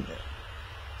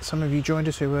some of you joined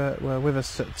us who were with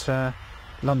us at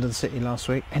London City last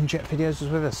week. NJet Videos was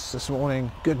with us this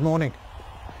morning. Good morning.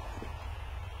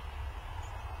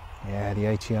 Yeah, the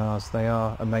ATRs, they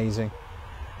are amazing.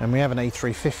 And we have an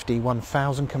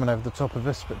A350-1000 coming over the top of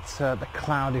us, but the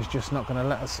cloud is just not going to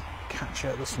let us catch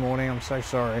it this morning. I'm so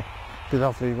sorry. It'd be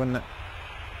lovely, wouldn't it?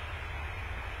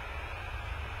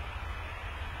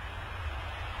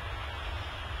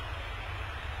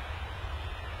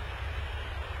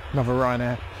 Another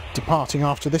Ryanair departing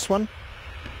after this one.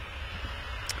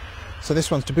 So this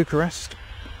one's to Bucharest.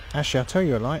 Actually, I'll tell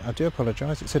you a lie, I do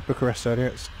apologise. It said Bucharest earlier,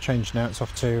 it's changed now, it's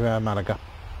off to Malaga.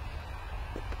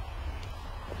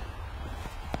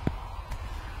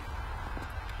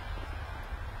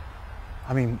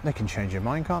 I mean, they can change your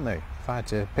mind, can't they? If I had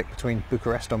to pick between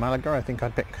Bucharest or Malaga, I think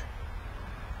I'd pick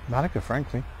Malaga,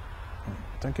 frankly.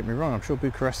 Don't get me wrong, I'm sure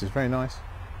Bucharest is very nice.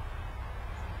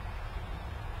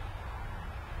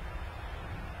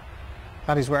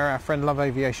 That is where our friend Love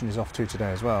Aviation is off to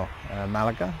today as well,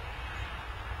 Malaga.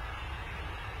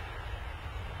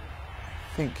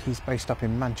 I think he's based up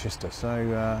in Manchester,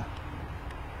 so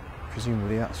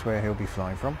presumably that's where he'll be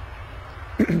flying from.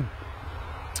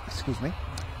 Excuse me.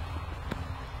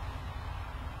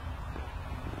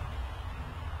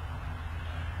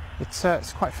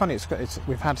 It's quite funny.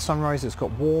 We've had sunrise. It's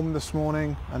got warm this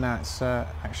morning, and now it's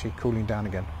actually cooling down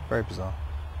again. Very bizarre.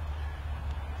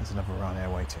 There's another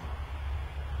Ryanair waiting.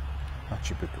 That's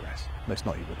your Bucharest. No, it's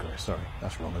not your Bucharest. Sorry,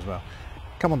 that's wrong as well.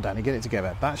 Come on, Danny, get it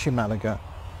together. That's your Malaga.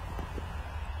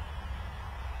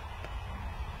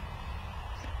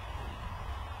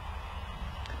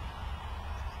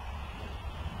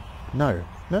 No.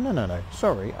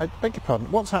 Sorry, I beg your pardon.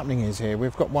 What's happening is here,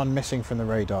 we've got one missing from the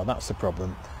radar. That's the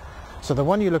problem. So the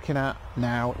one you're looking at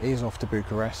now is off to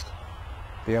Bucharest.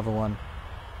 The other one,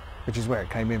 which is where it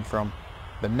came in from,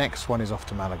 the next one is off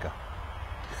to Malaga.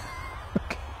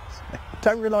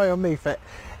 Don't rely on me for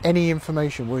any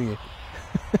information, will you?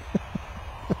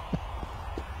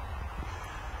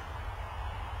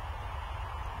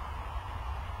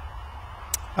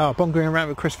 Oh, bongering around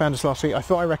with Chris found us last week. I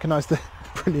thought I recognised the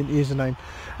brilliant username.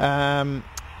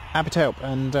 Abitelp,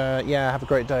 and yeah, have a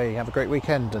great day, have a great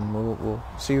weekend, and we'll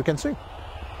see you again soon.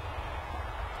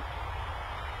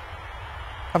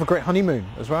 Have a great honeymoon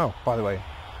as well, by the way.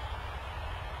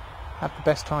 Have the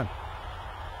best time.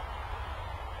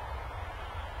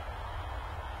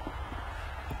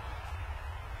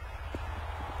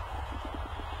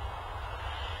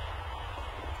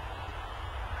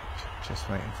 Just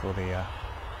waiting for the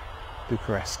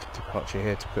Bucharest departure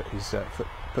here to put his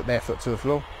put their foot to the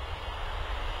floor,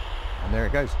 and there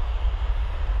it goes.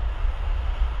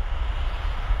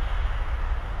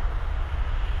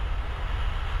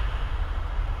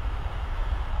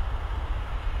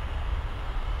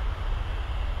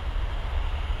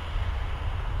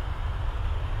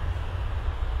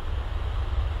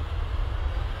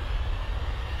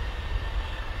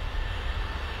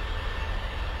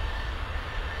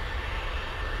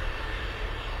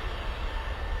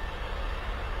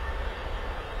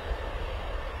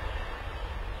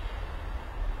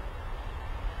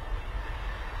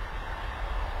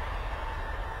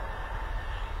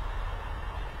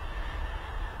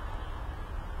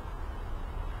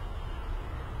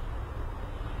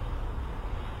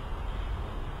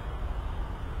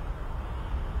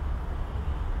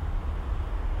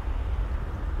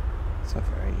 It's a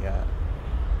very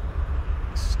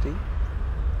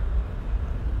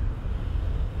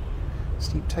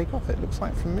steep takeoff, it looks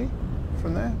like from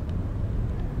there.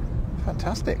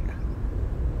 Fantastic.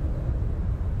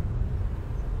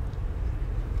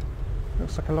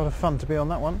 Looks like a lot of fun to be on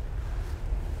that one.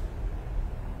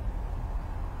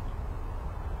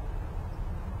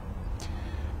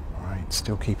 Right,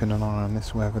 still keeping an eye on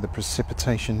this weather. The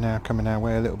precipitation now coming our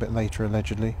way a little bit later,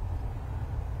 allegedly.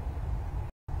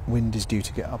 Wind is due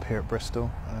to get up here at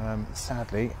Bristol.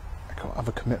 Sadly, I've got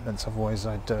other commitments, otherwise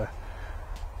I'd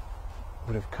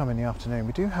would have come in the afternoon.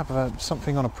 We do have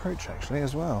something on approach actually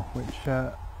as well, which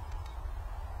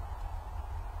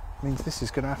means this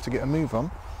is going to have to get a move on.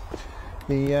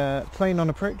 The plane on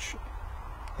approach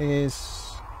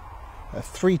is a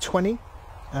 320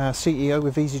 CEO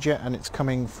with EasyJet, and it's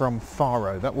coming from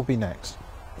Faro. That will be next.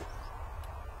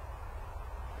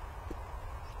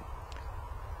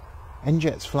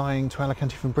 NJet's flying to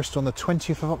Alicante from Bristol on the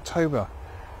 20th of October.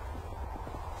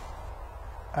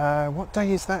 What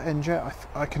day is that, NJet?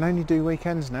 I can only do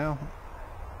weekends now.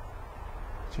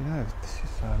 Do you know, this is...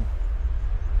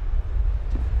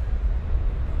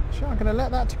 So I'm going to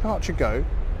let that departure go,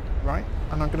 right?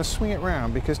 And I'm going to swing it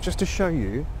round, because just to show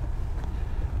you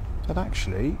that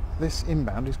actually this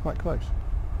inbound is quite close.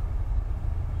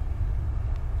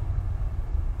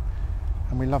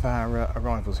 And we love our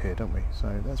arrivals here, don't we?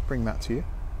 So let's bring that to you.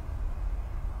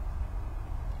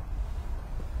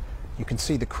 You can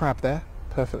see the crab there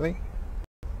perfectly.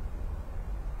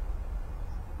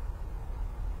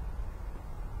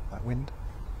 That wind.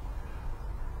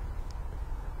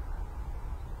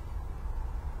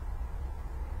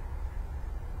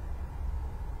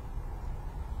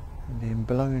 And being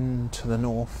blown to the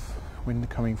north, wind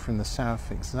coming from the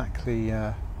south, exactly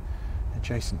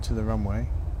adjacent to the runway.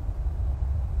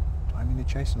 Do I mean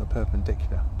adjacent or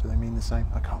perpendicular? Do they mean the same?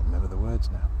 I can't remember the words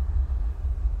now.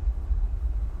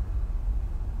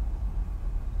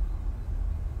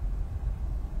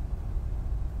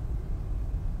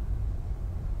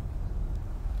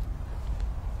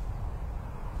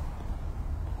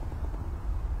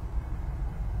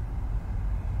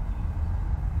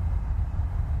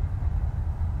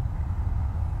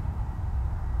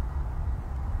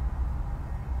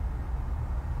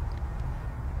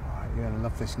 You're going to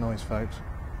love this noise, folks.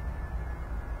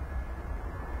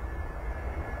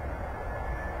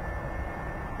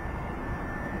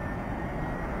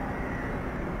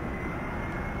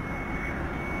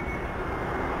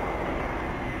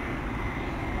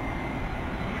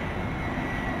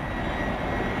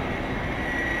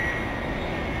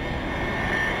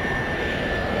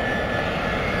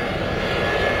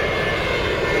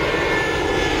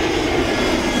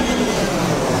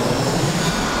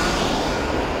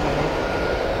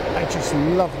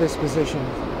 Love this position.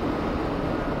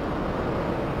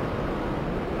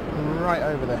 Right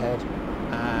over the head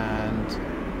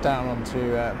and down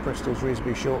onto Bristol's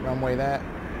reasonably short runway there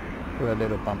with a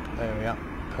little bump. There we are.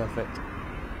 Perfect.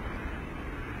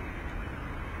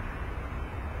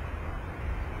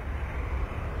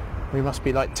 We must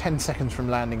be like 10 seconds from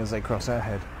landing as they cross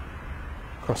overhead.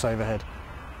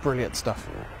 Brilliant stuff.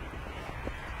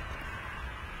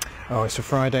 Oh, it's a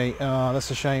Friday. Oh,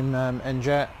 that's a shame,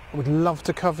 NJet. Would love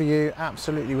to cover you.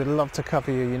 Absolutely would love to cover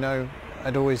you. You know,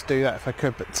 I'd always do that if I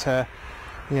could. But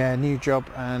yeah, new job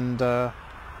and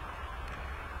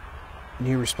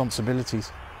new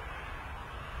responsibilities.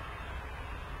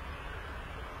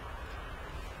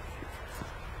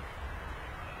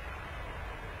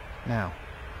 Now,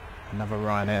 another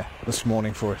Ryanair this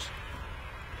morning for us.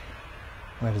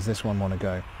 Where does this one want to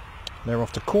go? They're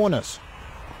off to Corners.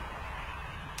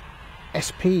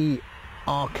 SPRKN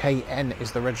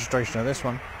is the registration of this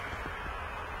one.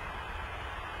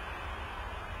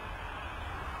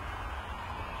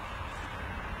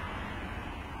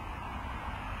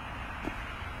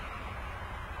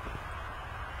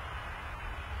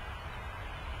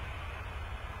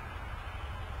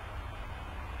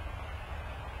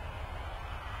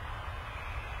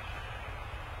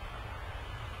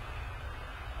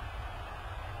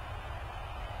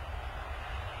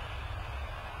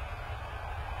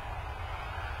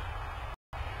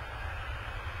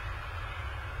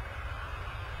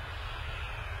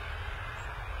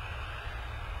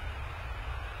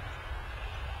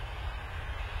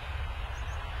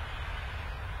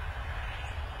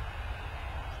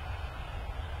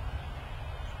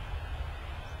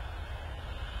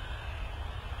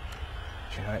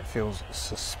 You know, it feels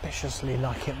suspiciously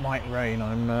like it might rain.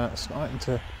 I'm starting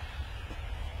to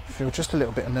feel just a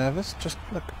little bit nervous. Just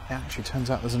look, it actually turns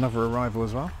out there's another arrival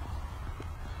as well.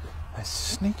 They're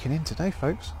sneaking in today,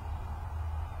 folks.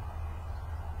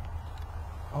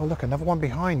 Oh look, another one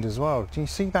behind as well. Do you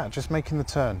see that? Just making the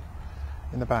turn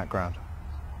in the background.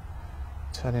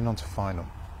 Turning onto final.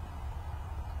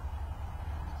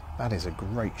 That is a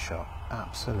great shot.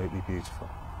 Absolutely beautiful.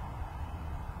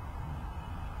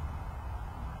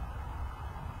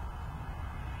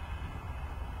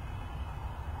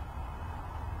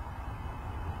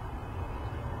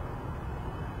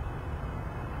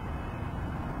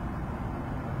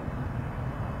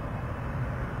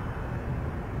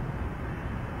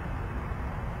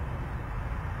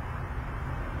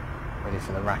 Ready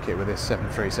for the racket with this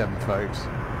 737, folks.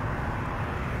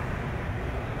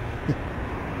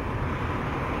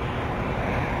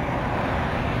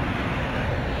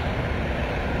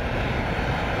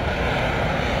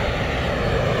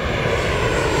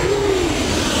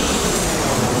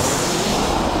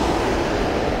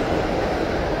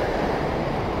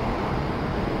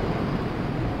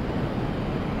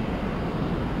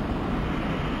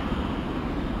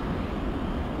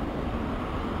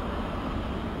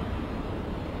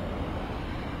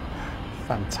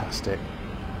 Fantastic.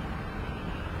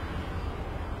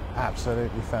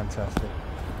 Absolutely fantastic.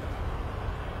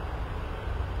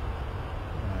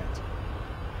 Right.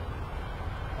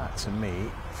 That to me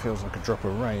feels like a drop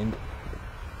of rain.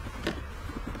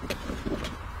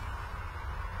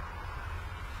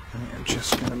 I'm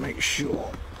just going to make sure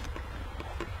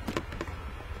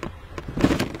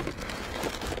that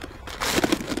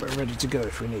we're ready to go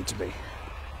if we need to be.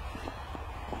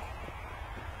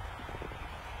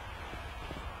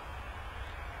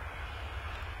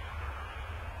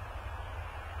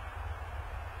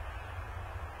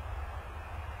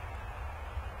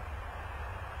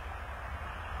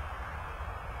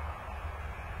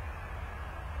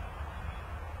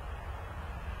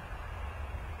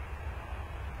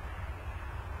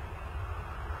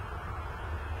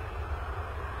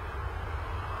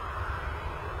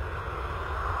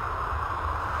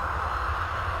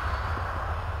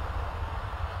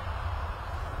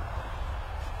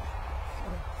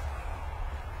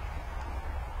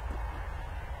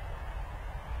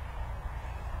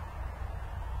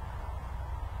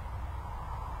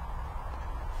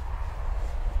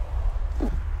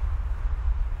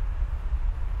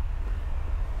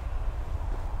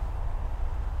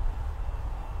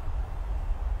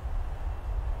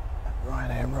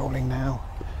 Rolling now,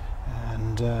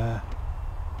 and we're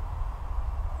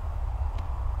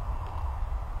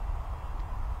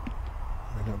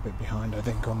a little bit behind, I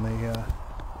think, on the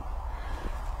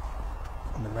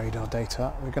radar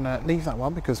data. We're going to leave that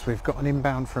one because we've got an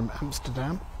inbound from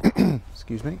Amsterdam.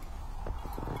 Excuse me.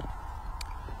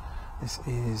 This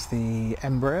is the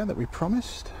Embraer that we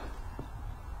promised.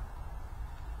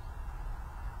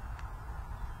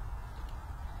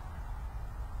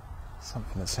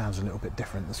 Something that sounds a little bit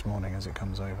different this morning as it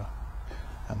comes over,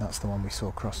 and that's the one we saw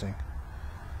crossing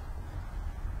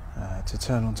to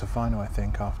turn on to final, I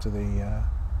think, after the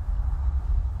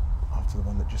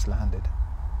one that just landed.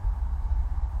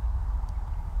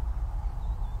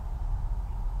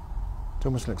 It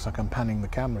almost looks like I'm panning the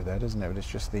camera there, doesn't it? But it's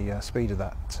just the speed of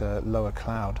that lower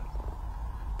cloud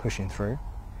pushing through.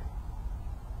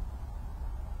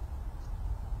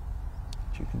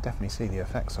 Which you can definitely see the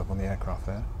effects of on the aircraft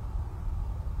there.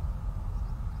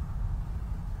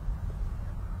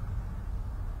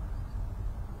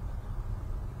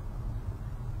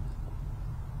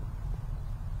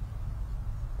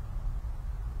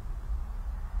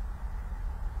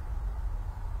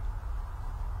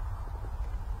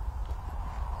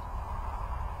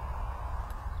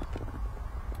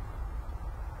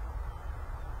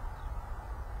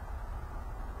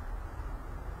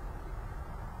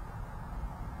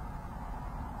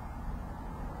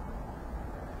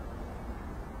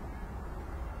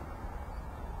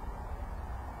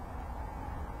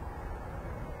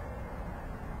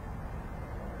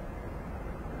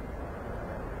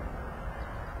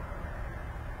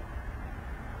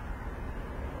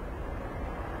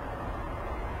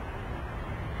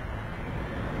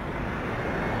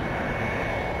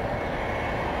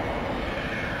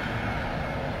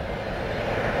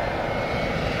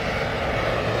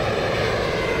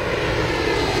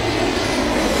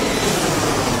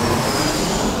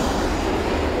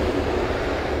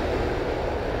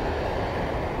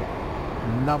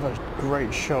 Another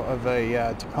great shot of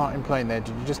a departing plane there.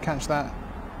 Did you just catch that?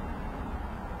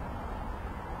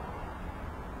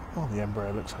 Oh, the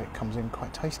Embraer looks like it comes in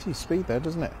quite tasty speed there,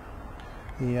 doesn't it?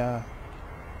 The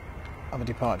other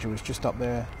departure was just up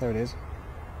there. There it is.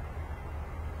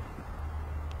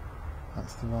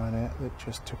 That's the Ryanair that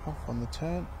just took off on the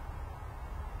turn.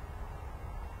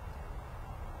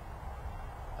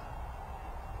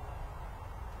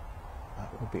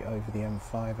 That would be over the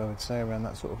M5, I would say, around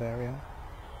that sort of area.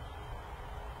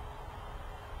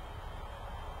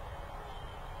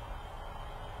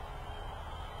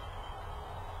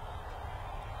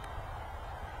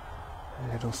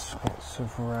 Little spots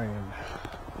of rain.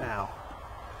 Now,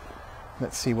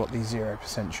 let's see what the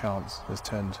 0% chance has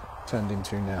turned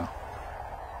into now.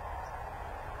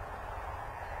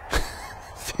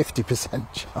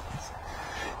 50% chance.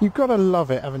 You've got to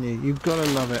love it, haven't you? You've got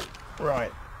to love it.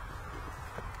 Right.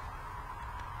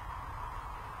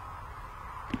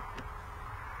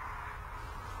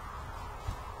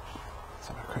 Let's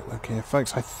have a quick look here,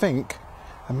 folks. I think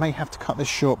I may have to cut this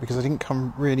short because I didn't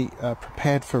come really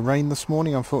prepared for rain this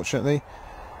morning, unfortunately.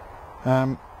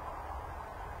 Gonna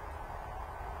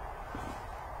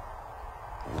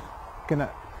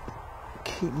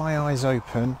keep my eyes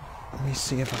open. Let me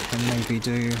see if I can maybe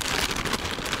do...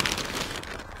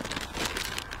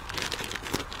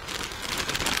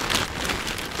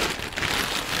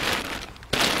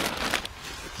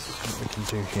 see what we can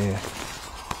do here.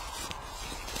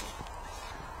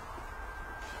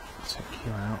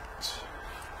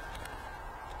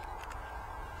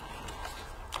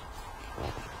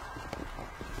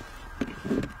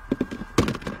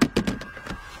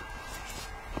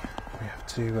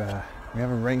 we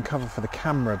have a rain cover for the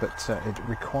camera, but it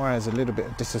requires a little bit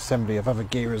of disassembly of other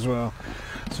gear as well,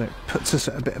 so it puts us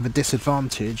at a bit of a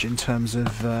disadvantage in terms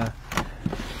of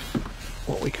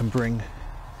what we can bring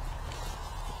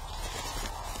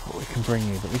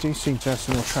you. But we do seem to have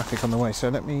some more traffic on the way, so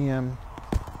let me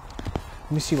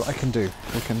see what I can do.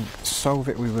 If we can solve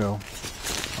it, we will.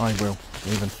 I will,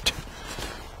 even.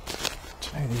 Do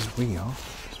you know who these we are?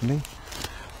 It's me.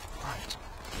 Right.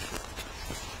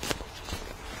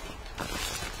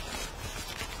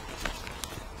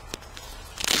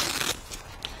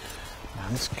 Now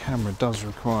this camera does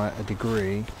require a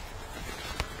degree.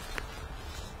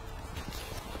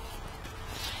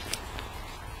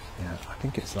 Yeah, I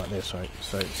think it's like this, right?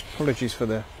 So apologies for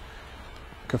the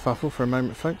kerfuffle for a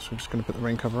moment, folks. We're just going to put the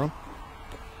rain cover on.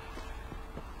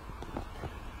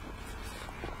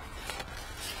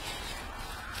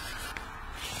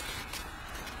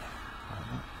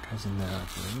 Goes in there, I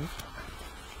believe.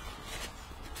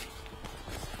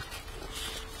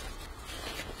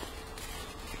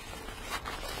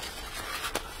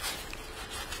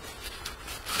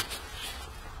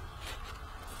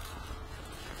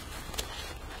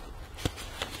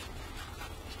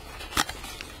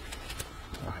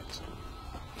 Right.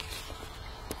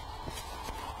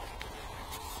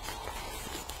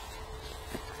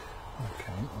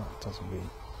 Okay, well, that doesn't mean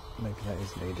maybe that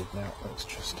is needed now. Let's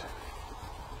just.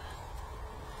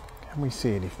 Can we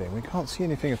see anything? We can't see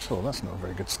anything at all. That's not a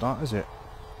very good start, is it?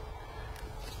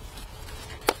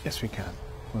 Yes, we can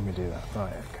when we do that.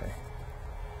 Right, okay.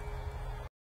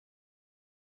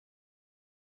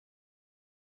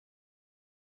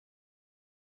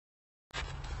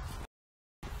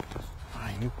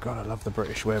 Right, you've got to love the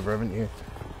British weather, haven't you?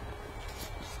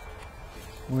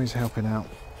 Always helping out.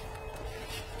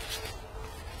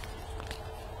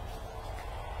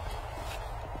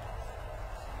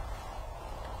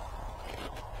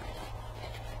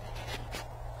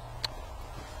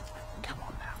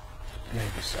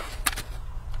 Behave yourself.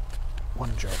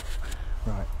 One job.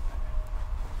 Right.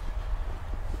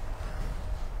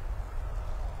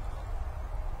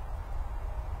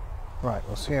 Right,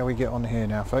 we'll see how we get on here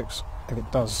now, folks. If it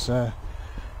does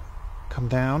come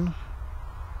down.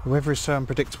 The weather is so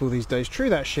unpredictable these days. True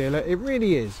that, Sheila, it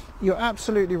really is. You're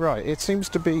absolutely right. It seems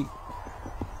to be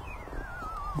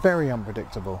very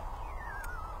unpredictable.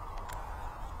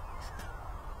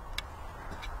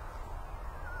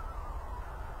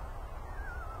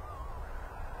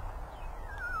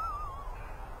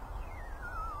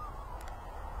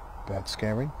 Bad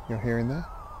scaring you're hearing there?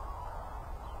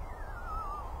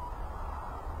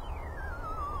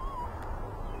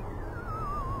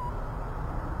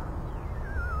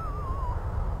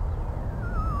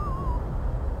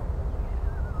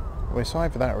 Well, it's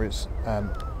either that or it's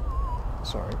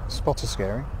spotter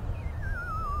scaring.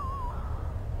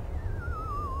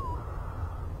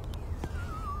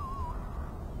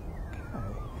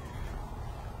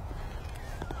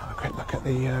 Look at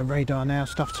the radar now,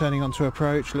 stuff turning onto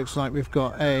approach. Looks like we've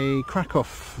got a Krakow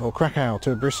or Krakow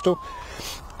to Bristol.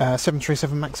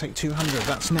 737 MAX 8200,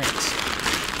 that's next.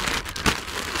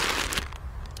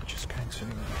 Just going to...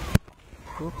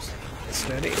 Oops,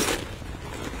 steady.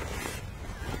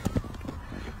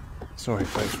 Sorry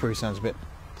folks, probably sounds a bit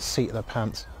seat of the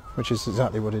pants, which is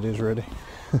exactly what it is really.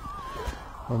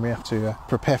 When we have to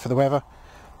prepare for the weather.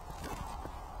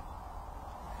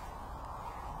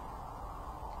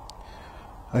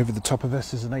 Over the top of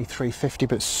us is an A350,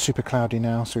 but it's super cloudy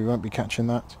now, so we won't be catching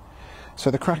that.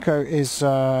 So the Krakow is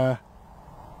a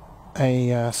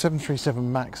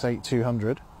 737 MAX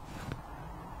 8200,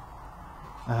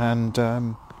 and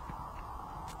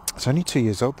it's only 2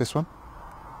 years old, this one,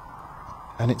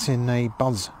 and it's in a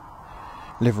Buzz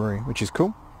livery, which is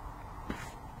cool.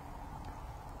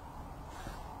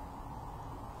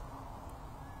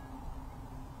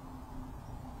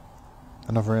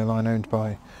 Another airline owned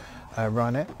by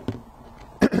Ryanair.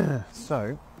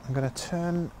 So I'm going to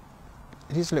turn,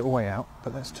 it is a little way out,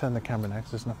 but let's turn the camera now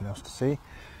because there's nothing else to see.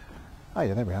 Oh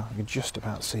yeah, there we are, I can just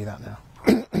about see that now.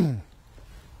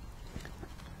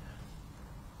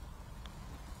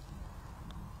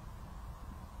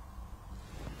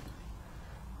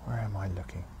 Where am I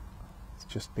looking? It's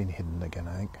just been hidden again,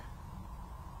 I think,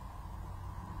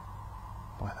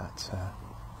 by that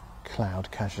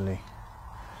cloud casually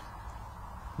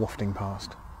wafting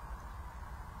past.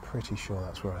 Pretty sure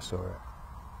that's where I saw it.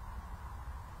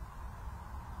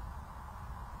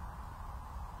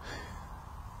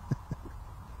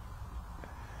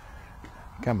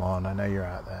 Come on, I know you're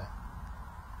out there.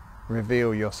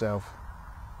 Reveal yourself.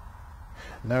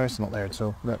 No, it's not there at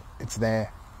all. Look, it's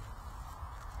there.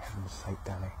 For heaven's sake,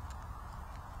 Danny.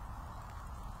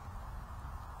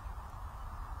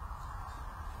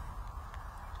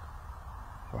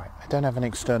 I don't have an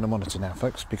external monitor now,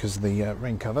 folks, because of the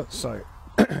rain cover, so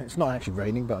it's not actually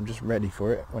raining, but I'm just ready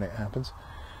for it when it happens.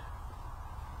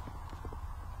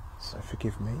 So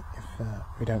forgive me if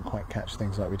we don't quite catch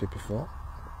things like we did before.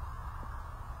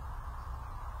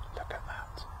 Look at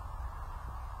that.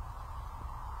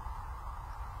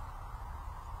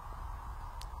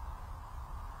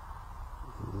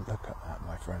 Look at that,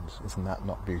 my friends. Isn't that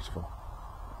not beautiful?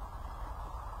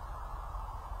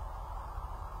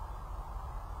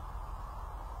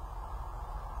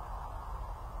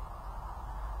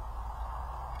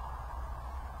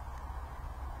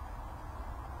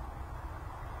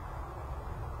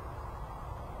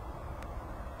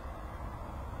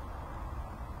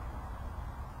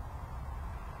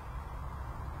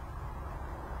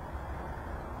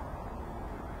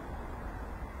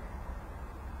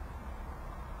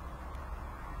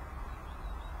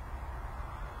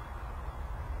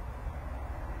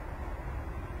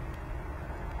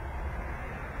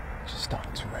 It's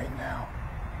starting to rain now.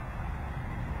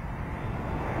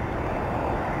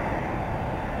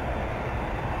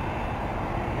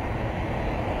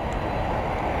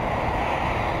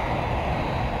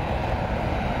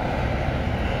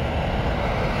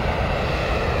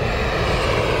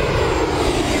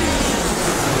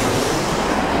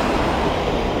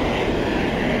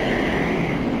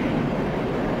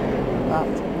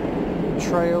 That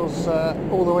trails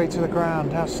all the way to the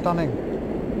ground. How stunning.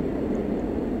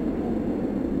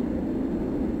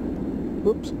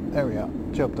 Oops, there we are,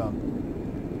 job done.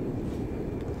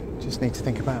 Just need to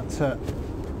think about,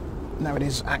 now it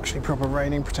is actually proper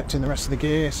raining, protecting the rest of the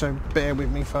gear, so bear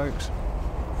with me, folks.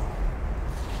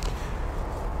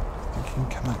 Thinking,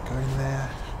 can that go in there?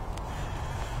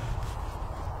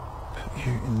 Put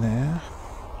you in there.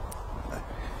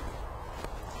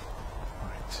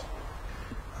 Right,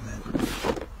 and then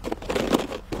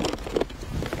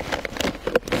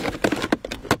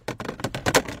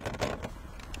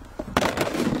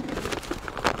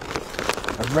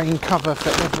rain cover for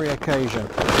every occasion.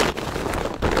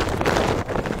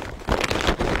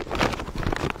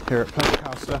 Here at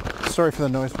Planecaster. Sorry for the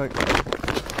noise, folks.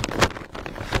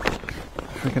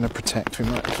 If we're going to protect, we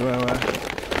might as well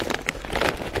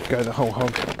go the whole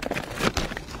hog.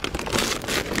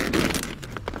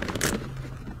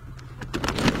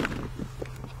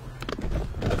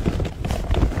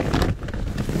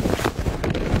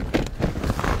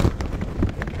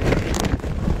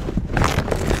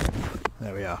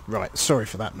 Right, sorry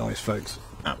for that noise, folks.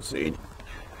 Absolutely,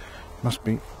 must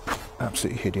be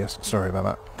absolutely hideous. Sorry about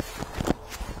that.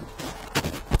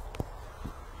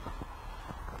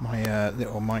 My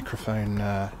little microphone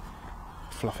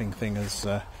fluffing thing has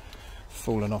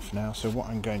fallen off now, so what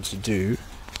I'm going to do,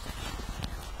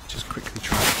 just quickly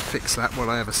try to fix that while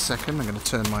I have a second. I'm going to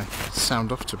turn my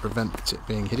sound off to prevent it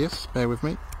being hideous. Bear with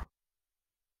me.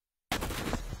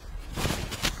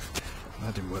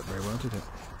 That didn't work very well, did it?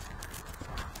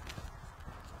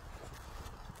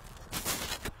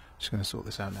 Just going to sort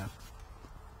this out now.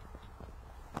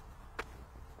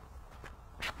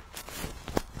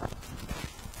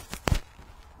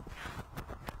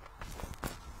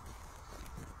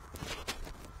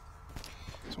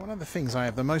 So one of the things I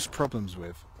have the most problems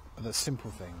with are the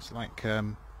simple things, like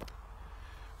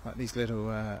these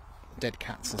little dead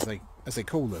cats, as they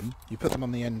call them. You put them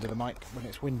on the end of the mic when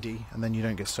it's windy, and then you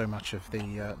don't get so much of the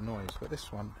noise. But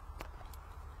this one.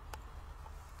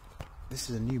 This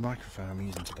is a new microphone I'm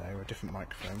using today, or a different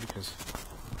microphone, because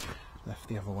I left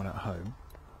the other one at home.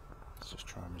 Let's just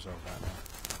try and resolve that now.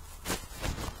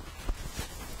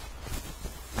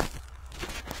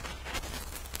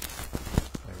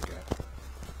 There we go.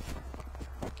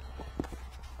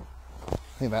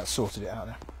 I think that's sorted it out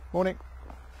now. Morning.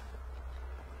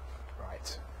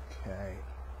 Right, okay.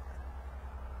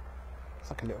 It's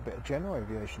like a little bit of general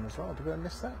aviation as well. Did we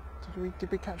miss that?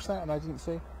 Did we catch that and I didn't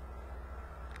see?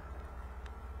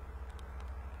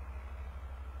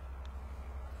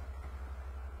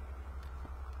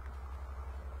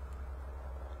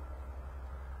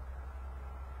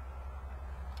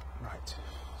 Right,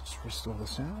 let's restore the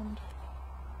sound.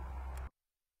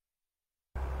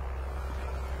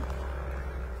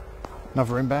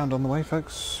 Another inbound on the way,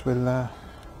 folks. We'll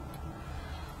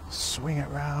swing it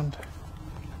round,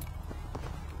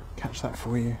 catch that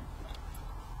for you.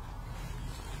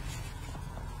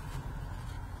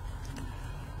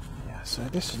 Yeah, so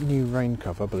this new rain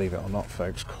cover, believe it or not,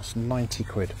 folks, costs 90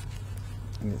 quid.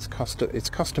 And it's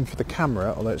custom for the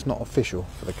camera, although it's not official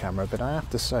for the camera, but I have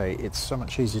to say it's so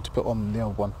much easier to put on than the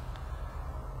old one.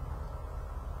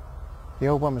 The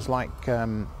old one was like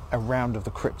a round of the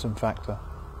krypton factor.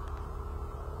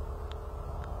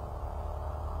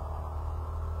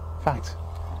 In fact,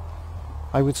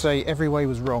 I would say every way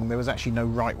was wrong. There was actually no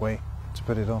right way to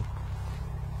put it on.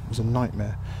 It was a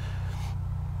nightmare.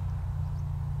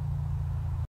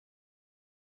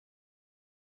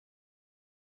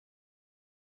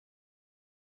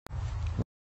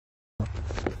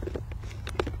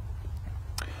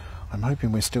 I'm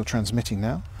hoping we're still transmitting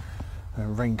now.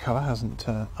 Rain cover hasn't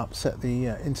upset the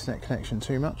internet connection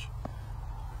too much.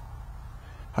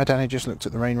 Hi Danny, just looked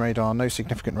at the rain radar. No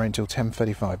significant rain till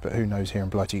 10:35, but who knows here in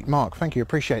Blighty. Mark, thank you,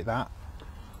 appreciate that.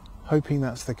 Hoping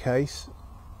that's the case.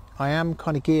 I am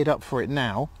kind of geared up for it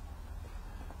now,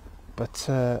 but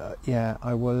yeah,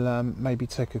 I will maybe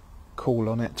take a call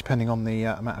on it depending on the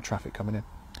amount of traffic coming in.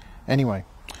 Anyway,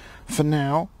 for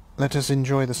now, let us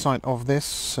enjoy the sight of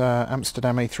this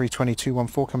Amsterdam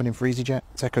A320-214 coming in for EasyJet.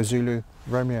 It's Echo Zulu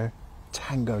Romeo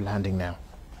Tango landing now.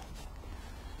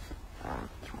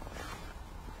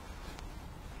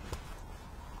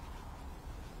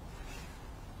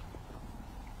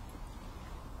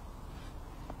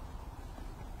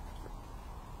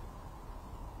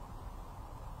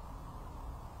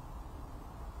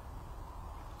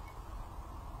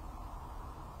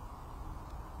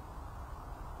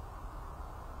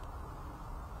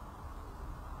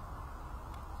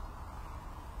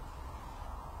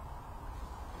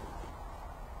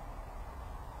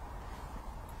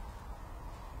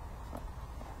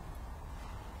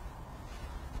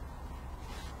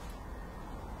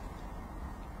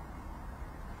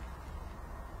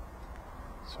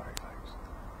 Sorry folks.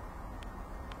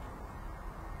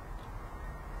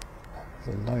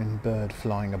 There's a lone bird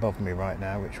flying above me right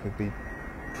now, which would be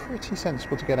pretty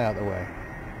sensible to get out of the way,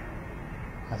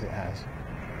 as it has.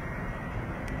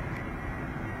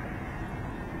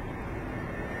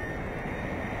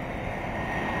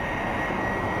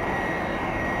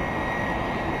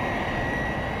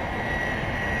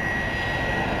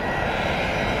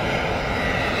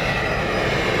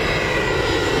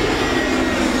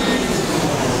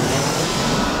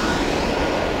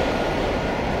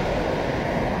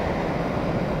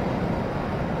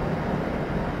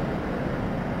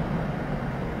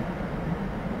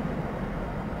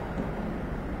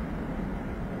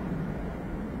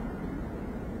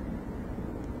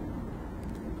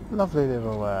 Lovely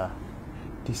little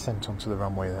descent onto the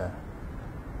runway there.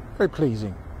 Very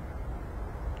pleasing.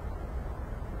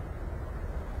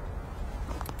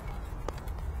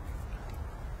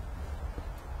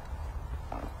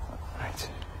 Right.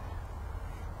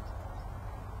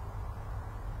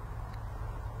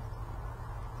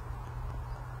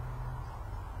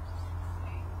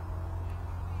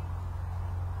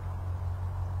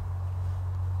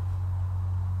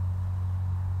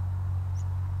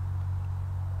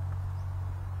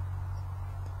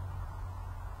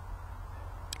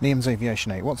 Liam's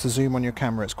Aviation 8. What's the zoom on your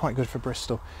camera? It's quite good for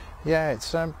Bristol. Yeah,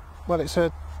 it's well, it's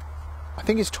a, I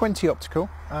think it's 20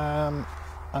 optical, and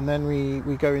then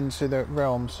we go into the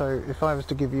realm. So if I was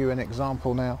to give you an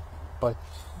example now by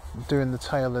doing the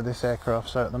tail of this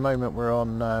aircraft, so at the moment we're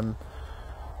on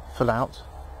full out,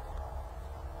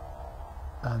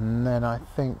 and then I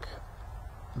think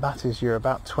that is your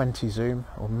about 20 zoom,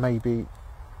 or maybe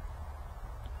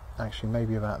actually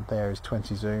maybe about there is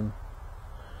 20 zoom.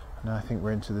 Now I think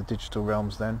we're into the digital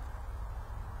realms then.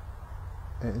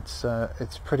 It's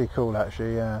pretty cool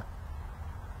actually, yeah.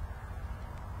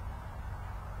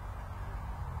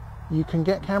 You can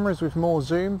get cameras with more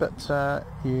zoom, but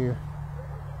you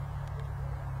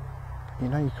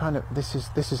know, you kind of, this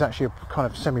is actually a kind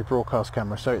of semi-broadcast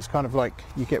camera, so it's kind of like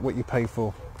you get what you pay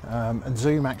for. And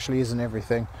zoom actually isn't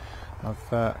everything.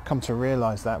 I've come to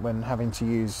realise that when having to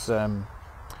use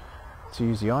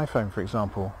the iPhone, for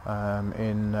example,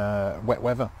 in wet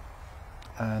weather,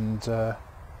 and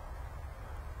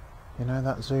you know,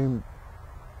 that zoom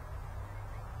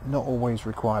not always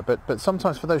required, but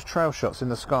sometimes for those trail shots in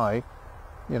the sky,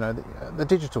 you know, the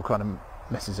digital kind of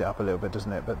messes it up a little bit,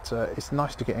 doesn't it? But it's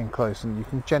nice to get in close, and you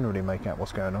can generally make out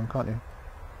what's going on, can't you?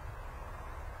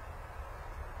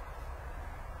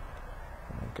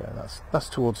 There you go. That's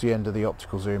towards the end of the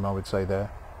optical zoom, I would say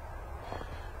there.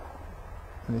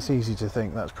 And it's easy to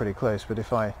think that's pretty close, but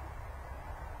if I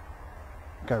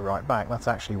go right back, that's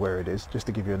actually where it is, just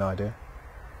to give you an idea.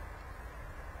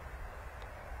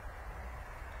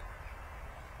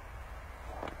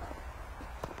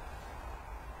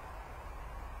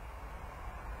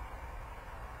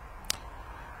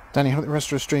 Danny, hope the rest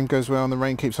of the stream goes well and the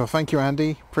rain keeps off. Thank you,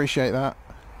 Andy. Appreciate that.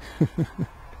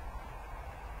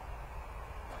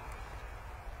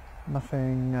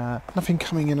 Nothing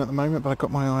coming in at the moment, but I've got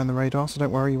my eye on the radar, so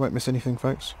don't worry, you won't miss anything,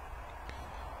 folks.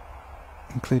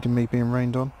 Including me being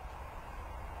rained on.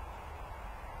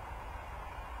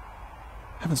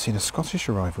 Haven't seen a Scottish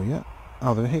arrival yet.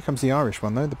 Oh, here comes the Irish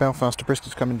one though. The Belfast to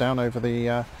Bristol's coming down over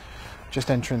the, just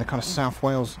entering the kind of South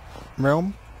Wales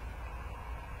realm.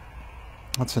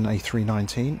 That's an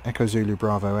A319, Echo Zulu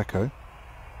Bravo Echo.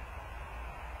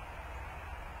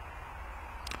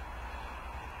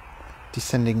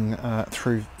 Descending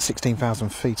through 16,000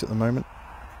 feet at the moment.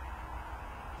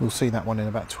 We'll see that one in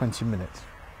about 20 minutes.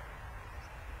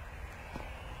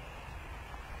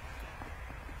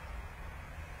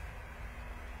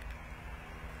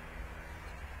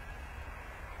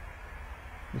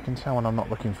 You can tell when I'm not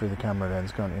looking through the camera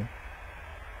lens, can't you?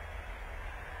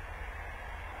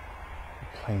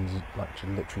 The plane like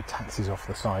literally taxis off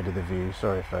the side of the view.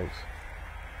 Sorry, folks.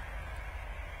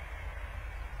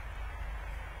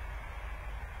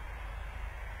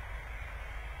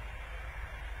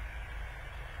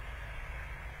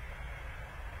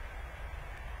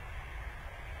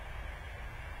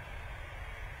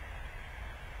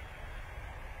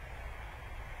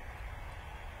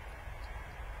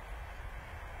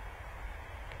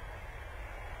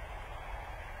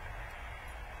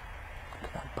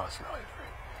 That buzz light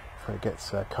before it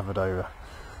gets covered over.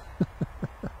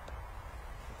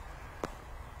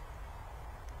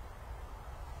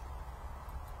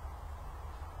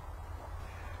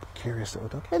 Curious little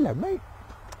dog. Hello, mate.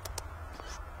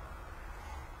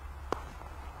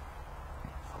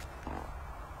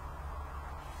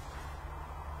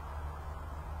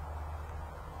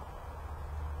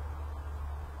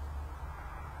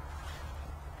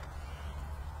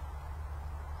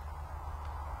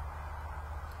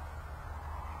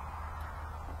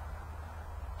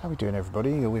 How are we doing,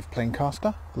 everybody? You're with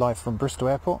Planecaster, live from Bristol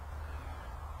Airport.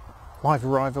 Live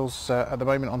arrivals at the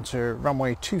moment onto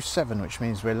runway 27, which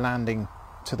means we're landing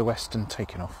to the west and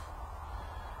taking off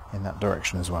in that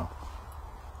direction as well.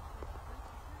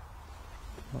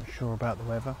 Not sure about the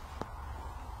weather.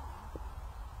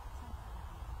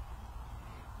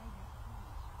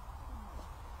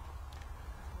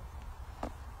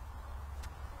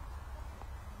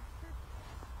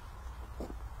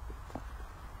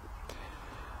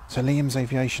 So Liam's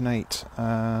Aviation 8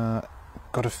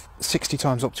 got a 60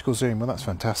 times optical zoom. Well, that's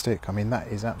fantastic. I mean, that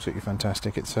is absolutely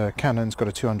fantastic. It's Canon's got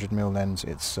a 200mm lens.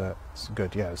 It's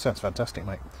good. Yeah, it sounds fantastic,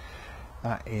 mate.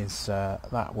 That is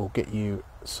that will get you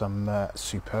some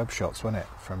superb shots, won't it?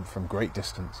 From great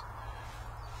distance.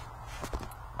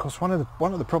 Of course, one of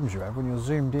the problems you have when you're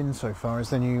zoomed in so far is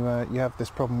then you have this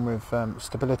problem with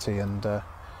stability and.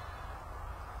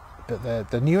 But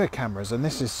the newer cameras, and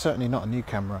this is certainly not a new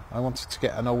camera. I wanted to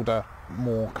get an older,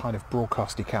 more kind of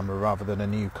broadcasty camera rather than a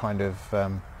new kind of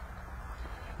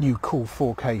new cool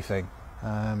 4K thing.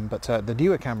 But the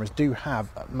newer cameras do have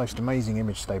most amazing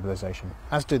image stabilization,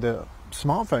 as do the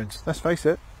smartphones. Let's face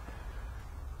it.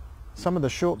 Some of the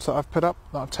shots that I've put up,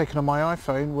 that I've taken on my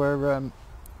iPhone, were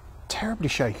terribly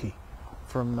shaky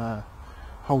from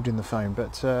holding the phone.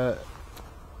 But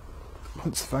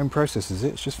once the phone processes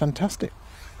it, it's just fantastic.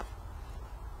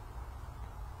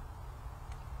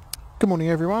 Good morning,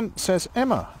 everyone, says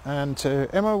Emma, and to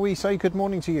Emma we say good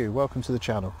morning to you. Welcome to the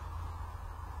channel.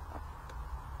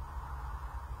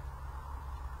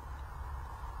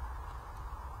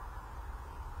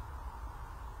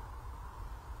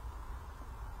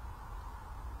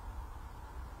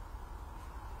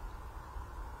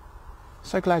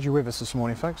 So glad you're with us this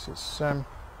morning, folks. It's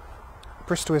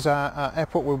Bristol is our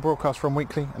airport. We'll broadcast from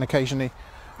weekly and occasionally,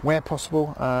 where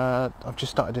possible. I've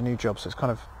just started a new job, so it's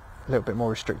kind of a little bit more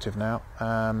restrictive now.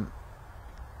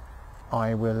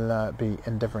 I will be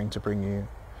endeavouring to bring you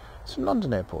some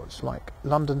London airports, like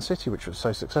London City, which was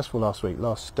so successful last week.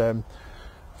 Last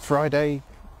Friday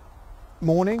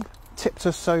morning tipped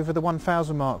us over the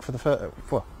 1,000 mark for the first,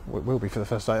 well, it will be for the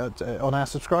first day on our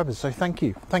subscribers. So thank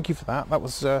you for that. That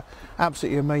was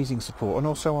absolutely amazing support. And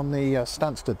also on the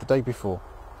Stansted the day before,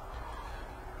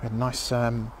 we had a nice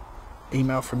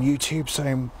email from YouTube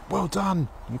saying, "Well done,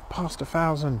 you've passed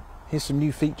 1,000. Here's some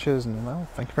new features," and well,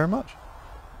 thank you very much.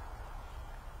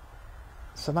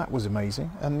 So that was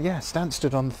amazing. And yeah,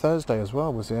 Stansted on Thursday as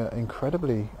well was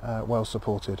incredibly well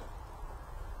supported.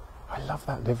 I love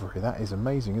that livery. That is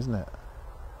amazing, isn't it?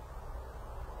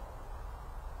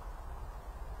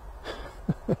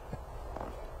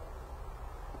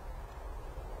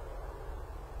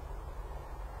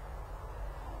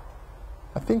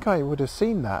 I think I would have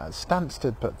seen that at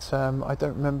Stansted, but I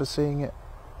don't remember seeing it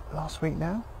last week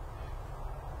now.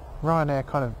 Ryanair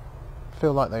kind of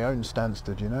feel like they own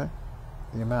Stansted, you know?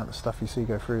 The amount of stuff you see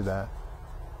go through there.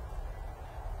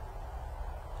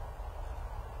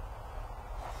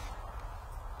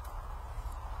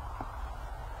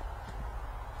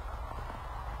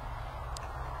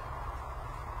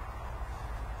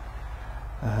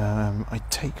 I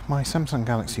take my Samsung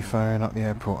Galaxy phone up the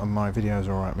airport and my video's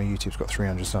alright. My YouTube's got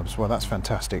 300 subs. Well, that's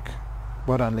fantastic.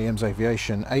 Well done, Liam's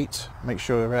Aviation 8. Make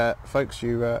sure, folks,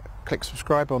 you click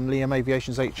subscribe on Liam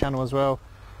Aviation's 8 channel as well.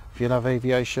 If you love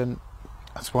aviation,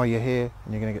 that's why you're here,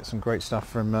 and you're going to get some great stuff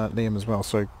from Liam as well.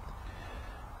 So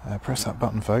press that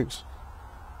button, folks.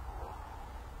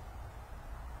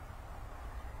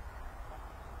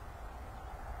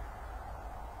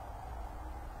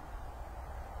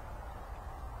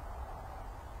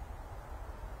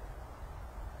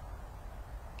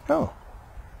 Oh,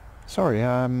 sorry,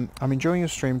 I'm enjoying your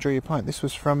stream, enjoy your pint. This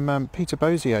was from Peter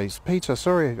Bozier's. Peter,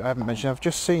 sorry I haven't mentioned, I've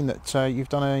just seen that you've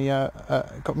done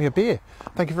got me a beer.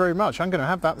 Thank you very much. I'm going to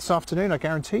have that this afternoon, I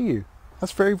guarantee you.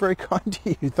 That's very, very kind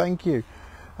of you, thank you.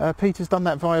 Peter's done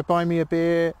that via Buy Me a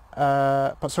Beer,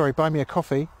 Buy Me a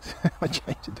Coffee. I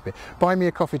changed it to beer.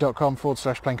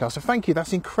 buymeacoffee.com/Planecaster. Thank you,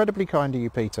 that's incredibly kind of you,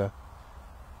 Peter.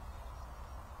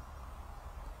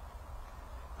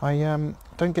 I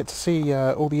don't get to see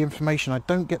all the information. I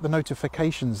don't get the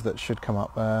notifications that should come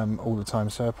up all the time,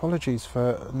 so apologies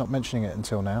for not mentioning it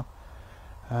until now.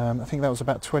 I think that was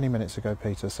about 20 minutes ago,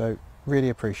 Peter, so really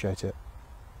appreciate it.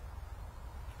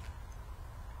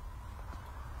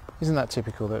 Isn't that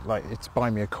typical that, like, it's Buy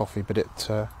Me a Coffee, but it,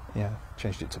 yeah,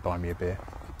 changed it to Buy Me a Beer.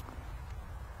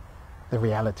 The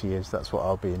reality is that's what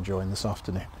I'll be enjoying this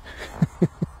afternoon.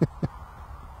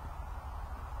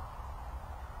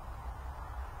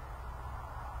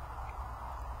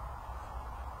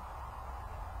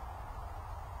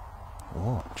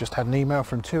 Oh, just had an email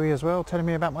from Tui as well telling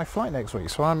me about my flight next week.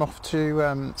 So I'm off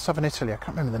to southern Italy. I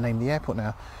can't remember the name of the airport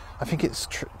now. I think it's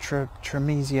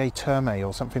Tremisier Terme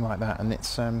or something like that. And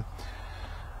it's, I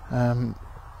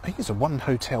think it's a one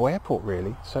hotel airport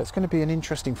really. So it's going to be an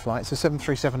interesting flight. It's a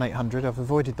 737-800. I've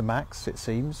avoided the MAX, it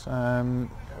seems,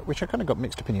 which I kind of got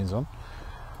mixed opinions on.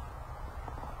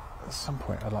 At some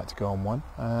point I'd like to go on one.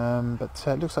 But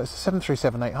it looks like it's a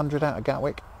 737-800 out of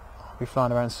Gatwick. I'll be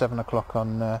flying around 7 o'clock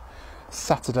on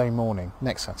Saturday morning,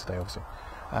 next Saturday obviously,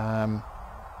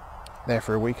 there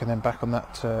for a week and then back on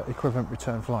that equivalent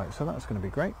return flight, so that's going to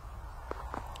be great.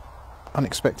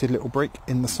 Unexpected little break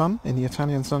in the sun, in the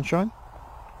Italian sunshine.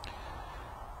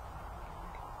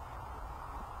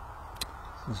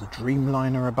 There's a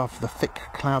Dreamliner above the thick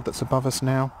cloud that's above us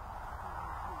now.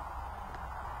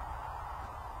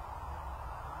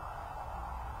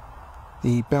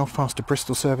 The Belfast to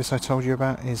Bristol service I told you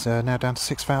about is now down to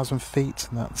 6,000 feet.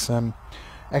 That's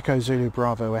Echo Zulu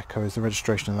Bravo Echo is the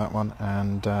registration of that one,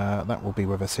 and that will be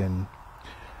with us in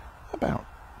about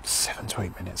 7 to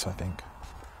 8 minutes, I think.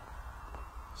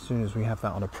 As soon as we have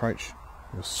that on approach,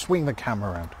 we'll swing the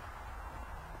camera around.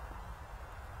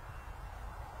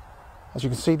 As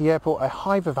you can see, the airport, a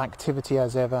hive of activity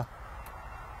as ever.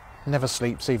 Never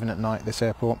sleeps, even at night, this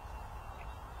airport.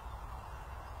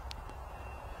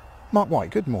 Mark White,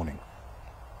 good morning.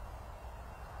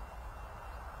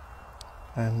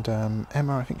 And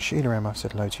Emma, I think Sheila Emma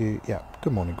said hello to you. Yeah,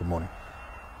 good morning, good morning.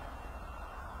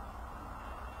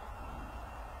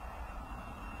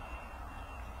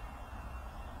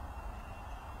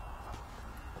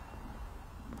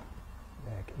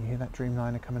 Yeah, can you hear that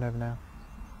Dreamliner coming over now?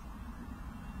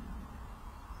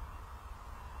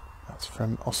 That's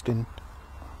from Austin,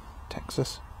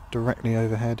 Texas, directly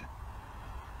overhead.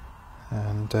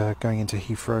 And going into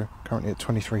Heathrow, currently at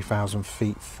 23,000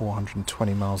 feet,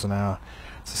 420 miles an hour.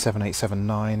 It's a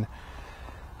 787-9,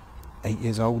 8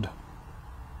 years old.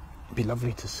 It'd be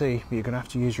lovely to see, but you're going to have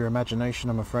to use your imagination,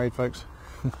 I'm afraid, folks.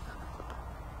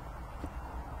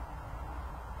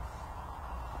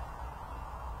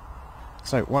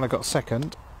 So, while I got a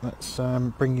second, let's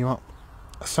bring you up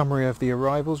a summary of the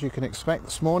arrivals you can expect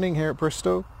this morning here at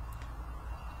Bristol.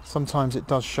 Sometimes it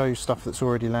does show stuff that's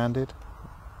already landed.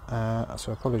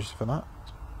 So apologies for that.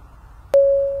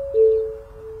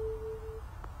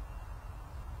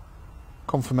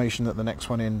 Confirmation that the next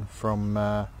one in from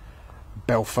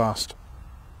Belfast,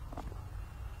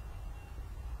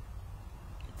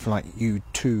 flight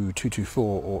U2224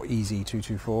 or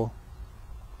EZ224,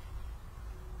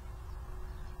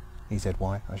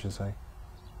 EZY I should say.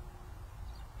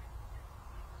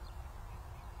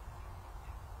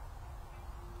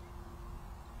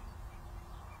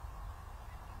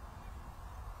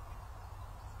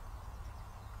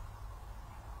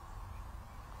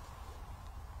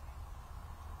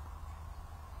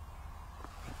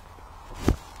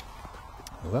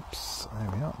 Whoops, there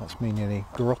we are, that's me nearly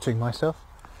garrotting myself.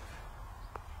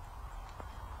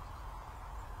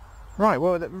 Right,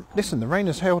 well, listen, the rain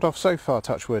has held off so far,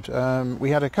 touch wood.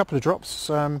 We had a couple of drops,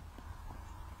 but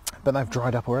they've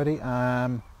dried up already.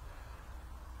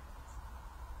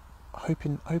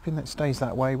 hoping that stays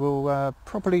that way. We'll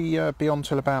probably be on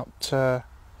till about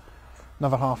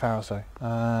another half hour or so,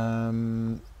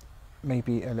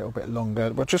 maybe a little bit longer.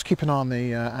 But just keep an eye on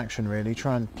the action, really.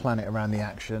 Try and plan it around the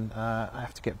action. I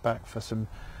have to get back for some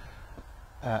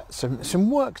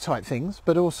work type things,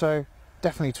 but also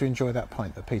definitely to enjoy that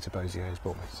pint that Peter Bozier has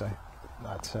bought me. So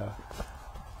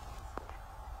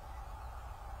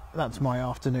that's my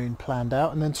afternoon planned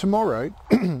out. And then tomorrow,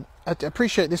 I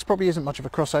appreciate this probably isn't much of a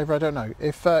crossover, I don't know.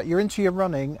 If you're into your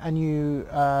running and you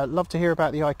love to hear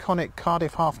about the iconic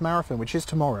Cardiff Half Marathon, which is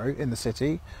tomorrow in the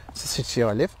city, it's the city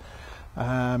I live,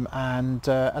 and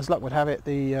as luck would have it,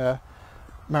 the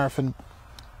marathon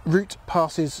route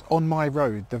passes on my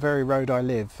road, the very road I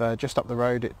live, just up the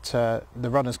road. The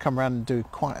runners come around and do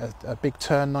quite a big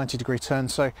turn, 90-degree turn,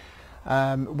 so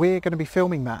we're going to be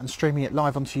filming that and streaming it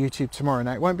live onto YouTube tomorrow.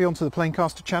 Now, it won't be onto the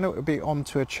Planecaster channel, it'll be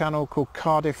onto a channel called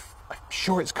Cardiff, I'm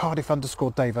sure it's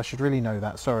Cardiff_Dave, I should really know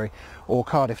that, sorry, or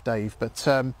Cardiff Dave. But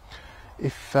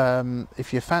if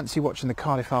you fancy watching the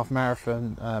Cardiff Half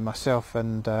Marathon, myself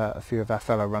and a few of our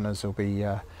fellow runners will be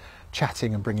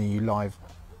chatting and bringing you live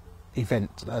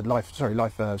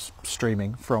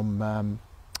streaming from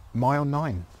mile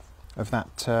 9 of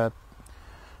that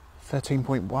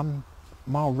 13.1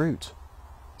 mile route.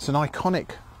 It's an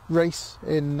iconic race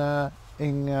in the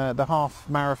half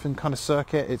marathon kind of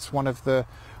circuit. It's one of the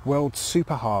world's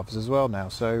super halves as well now,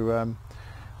 so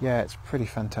yeah, it's pretty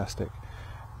fantastic.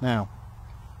 Now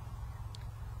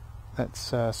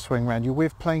let's swing round. You're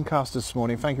with Planecaster this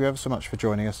morning. Thank you ever so much for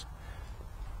joining us.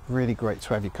 Really great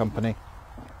to have your company.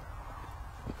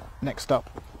 Next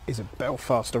up is a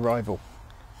Belfast arrival.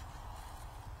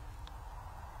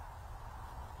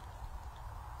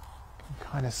 You can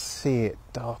kind of see it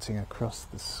darting across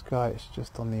the sky. It's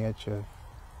just on the edge of...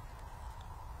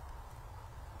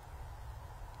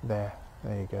 There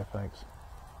you go, folks.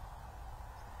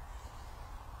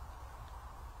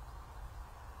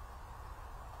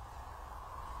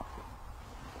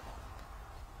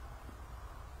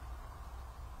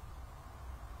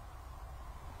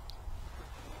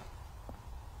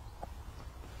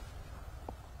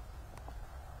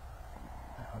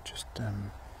 Just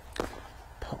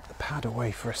pop the pad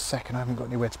away for a second. I haven't got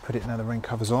anywhere to put it now the rain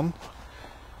cover's on.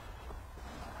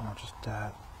 I'll just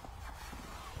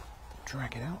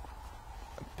drag it out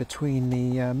between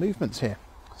the movements here.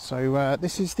 So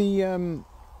this is the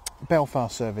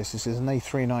Belfast service. This is an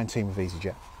A319 with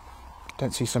EasyJet.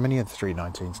 Don't see so many of the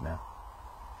 319s now.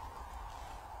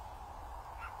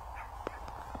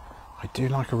 I do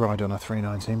like a ride on a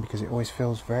 319 because it always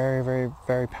feels very, very,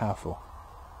 very powerful.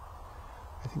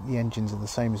 I think the engines are the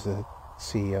same as the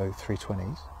CEO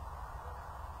 320s,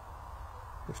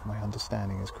 if my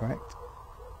understanding is correct.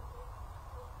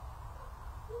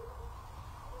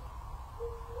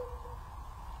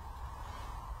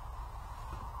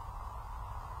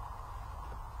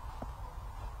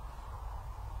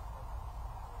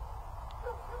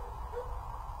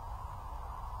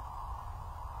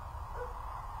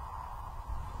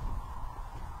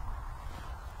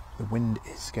 The wind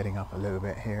is getting up a little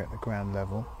bit here at the ground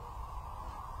level.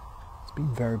 It's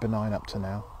been very benign up to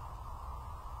now.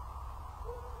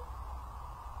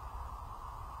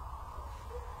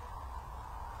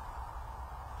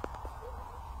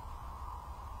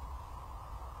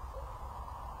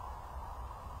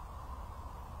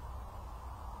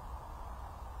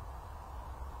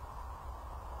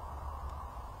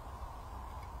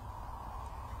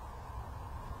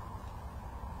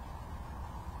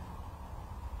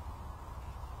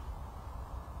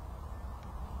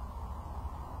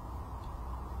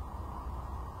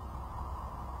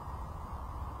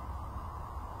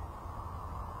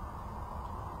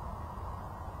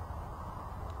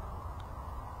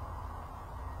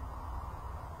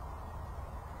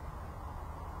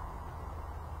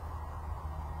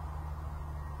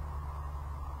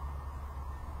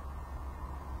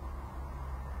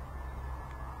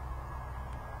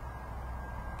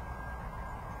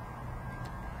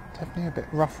 Definitely a bit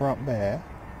rougher up there.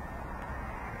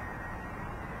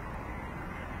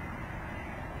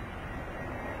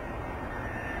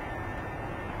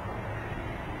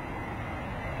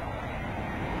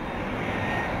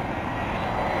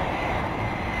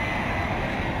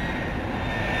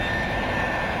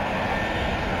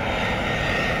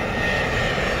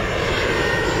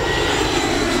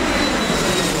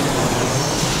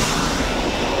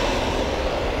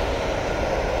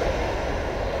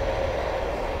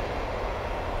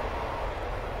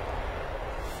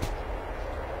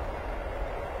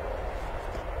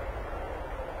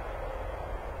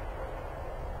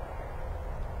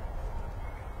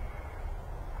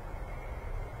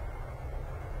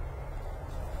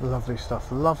 Lovely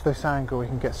stuff. Love this angle. We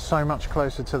can get so much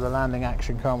closer to the landing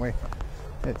action, can't we?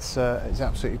 It's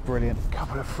absolutely brilliant. A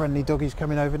couple of friendly doggies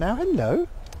coming over now. Hello.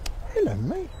 Hello,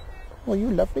 mate. Oh,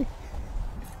 you lovely.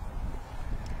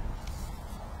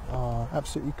 Oh,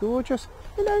 absolutely gorgeous.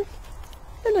 Hello.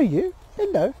 Hello, you.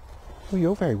 Hello. Oh,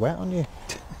 you're very wet, aren't you?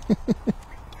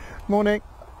 Morning.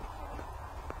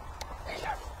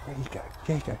 Hello. There you go.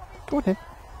 There you go. Go on in.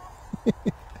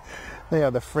 They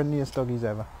are the friendliest doggies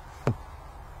ever.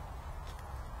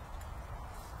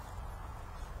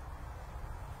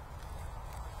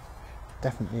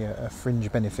 Definitely a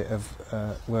fringe benefit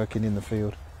of working in the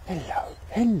field. Hello.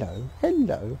 Hello.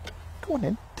 Hello. Go on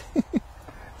in.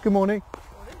 Good morning.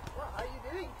 What are you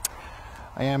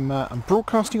doing? I'm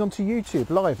broadcasting onto YouTube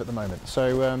live at the moment.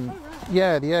 So Right.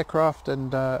 yeah, the aircraft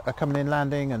and are coming in,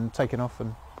 landing and taking off,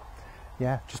 and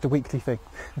yeah, just a weekly thing.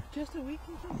 Just a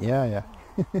weekly thing? Yeah.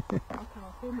 I can't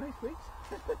film most weeks.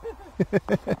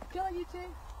 Go on, you two.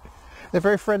 They're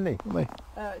very friendly, aren't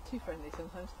they? Too friendly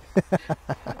sometimes.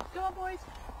 Go on, boys.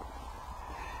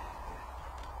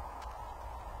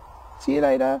 See you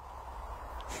later.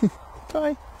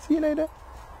 Bye. See you later.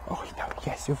 Oh no,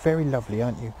 yes, you're very lovely,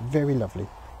 aren't you? Very lovely.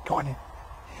 Go on in.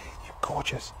 You're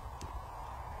gorgeous.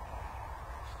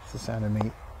 It's the sound of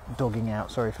me dogging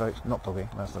out. Sorry, folks, not dogging.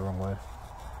 That's the wrong word.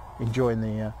 Enjoying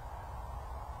the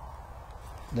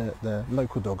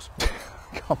local dogs.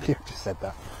 Can't believe I just said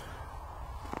that.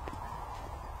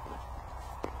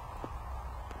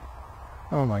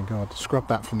 Oh my God! Scrub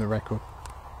that from the record.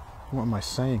 What am I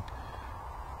saying?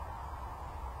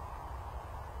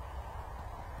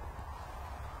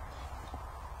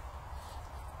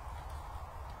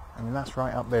 I mean, that's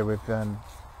right up there with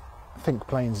Think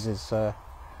Planes'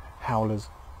 howlers,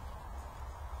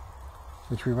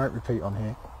 which we won't repeat on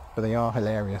here, but they are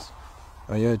hilarious.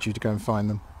 I urge you to go and find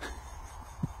them.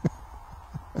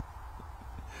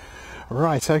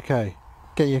 Right, okay,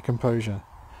 get your composure.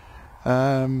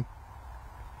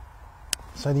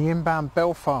 So the inbound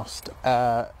Belfast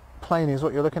plane is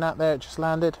what you're looking at there. It just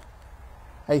landed.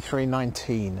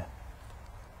 A319.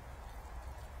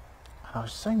 I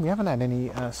was saying we haven't had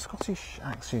any Scottish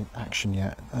action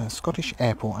yet. Scottish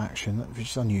airport action,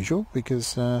 which is unusual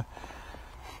because the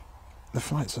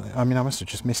flights. I mean, I must have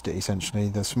just missed it essentially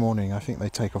this morning. I think they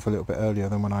take off a little bit earlier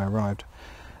than when I arrived.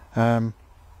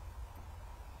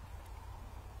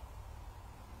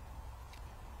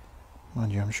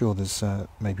 Mind you, I'm sure there's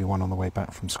maybe one on the way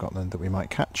back from Scotland that we might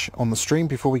catch on the stream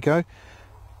before we go.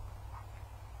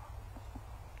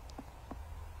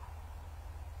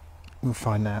 We'll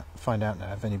find out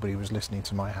now if anybody was listening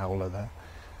to my howler there.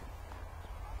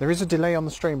 There is a delay on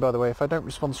the stream, by the way. If I don't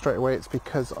respond straight away, it's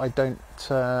because I don't.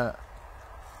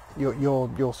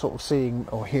 You're sort of seeing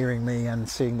or hearing me and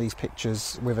seeing these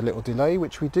pictures with a little delay,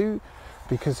 which we do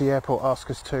because the airport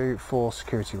asks us to for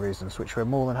security reasons, which we're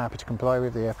more than happy to comply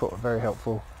with. The airport are very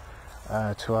helpful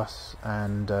to us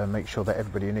and make sure that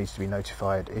everybody who needs to be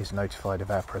notified is notified of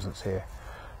our presence here.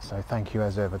 So thank you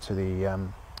as ever to the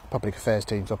Public Affairs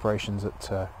teams, operations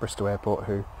at Bristol Airport,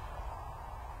 who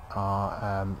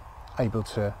are able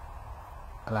to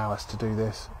allow us to do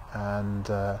this and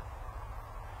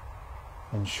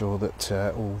ensure that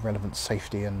all relevant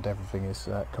safety and everything is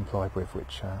complied with,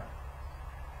 which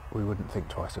we wouldn't think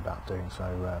twice about doing.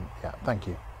 So yeah, thank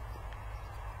you.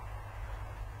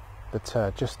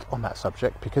 But just on that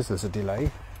subject, because there's a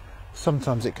delay,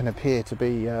 sometimes it can appear to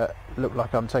be look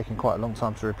like I'm taking quite a long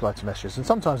time to reply to messages, and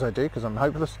sometimes I do because I'm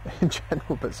hopeless in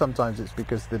general, but sometimes it's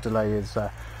because the delay is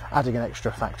adding an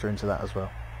extra factor into that as well.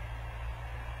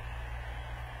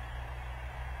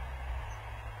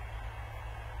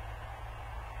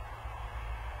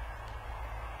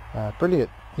 Brilliant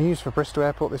news for Bristol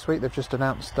Airport this week. They've just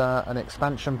announced an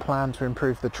expansion plan to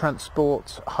improve the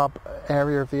transport hub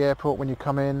area of the airport when you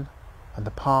come in, and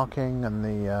the parking and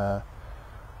the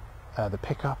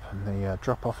pickup and the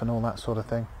drop-off and all that sort of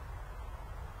thing.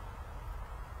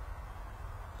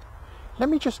 Let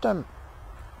me just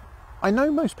I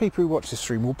know most people who watch this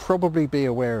stream will probably be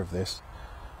aware of this,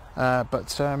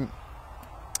 but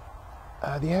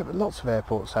lots of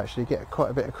airports actually get quite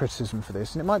a bit of criticism for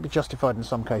this, and it might be justified in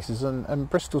some cases, and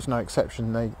Bristol's no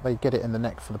exception. They get it in the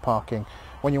neck for the parking.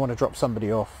 When you want to drop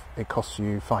somebody off, it costs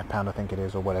you £5, I think it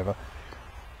is, or whatever.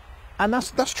 And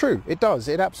that's true. It does.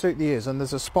 It absolutely is. And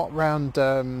there's a spot round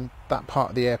that part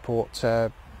of the airport,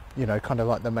 you know, kind of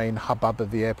like the main hubbub of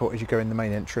the airport. As you go in the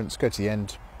main entrance, go to the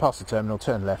end, past the terminal,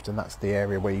 turn left, and that's the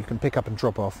area where you can pick up and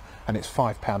drop off. And it's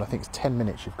 £5. I think it's 10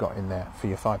 minutes you've got in there for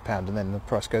your £5, and then the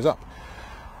price goes up.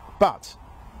 But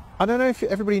I don't know if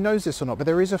everybody knows this or not, but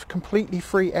there is a completely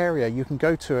free area you can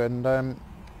go to, and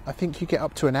I think you get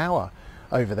up to an hour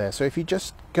over there. So if you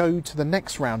just go to the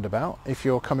next roundabout, if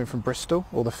you're coming from Bristol,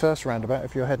 or the first roundabout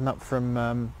if you're heading up from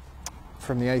the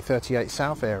A38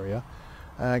 South area,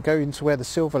 go into where the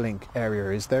Silverlink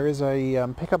area is. There is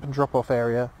a pick-up and drop-off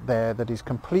area there that is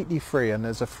completely free, and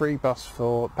there's a free bus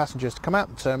for passengers to come out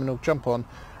the terminal, jump on,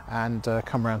 and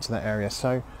come around to that area.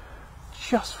 So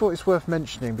just thought it's worth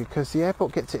mentioning, because the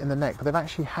airport gets it in the neck, but they've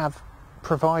actually have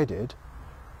provided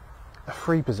a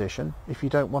free position. If you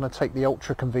don't want to take the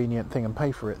ultra convenient thing and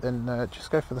pay for it, then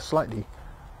just go for the slightly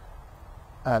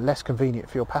less convenient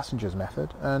for your passengers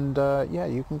method, and yeah,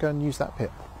 you can go and use that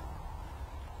pit.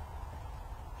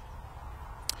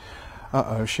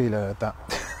 Uh-oh, Sheila heard that.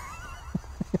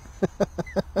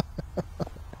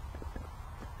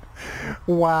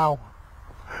 Wow.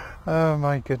 Oh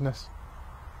my goodness.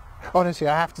 Honestly,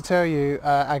 I have to tell you,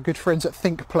 our good friends at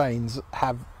Think Planes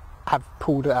have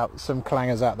pulled out some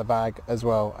clangers out of the bag as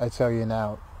well. I tell you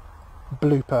now,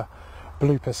 blooper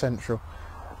central.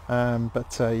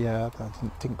 But yeah, I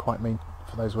didn't quite mean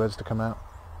for those words to come out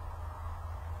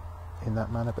in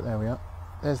that manner, but there we are.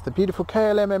 There's the beautiful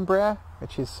KLM Embraer,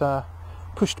 which is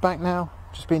pushed back now,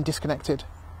 just being disconnected,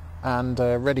 and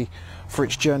ready for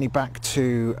its journey back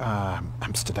to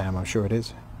Amsterdam, I'm sure it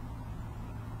is.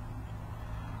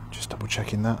 Just double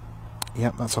checking that.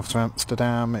 Yep, that's off to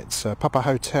Amsterdam. It's Papa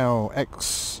Hotel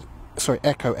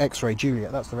Echo X-Ray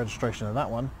Juliet. That's the registration of that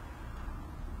one.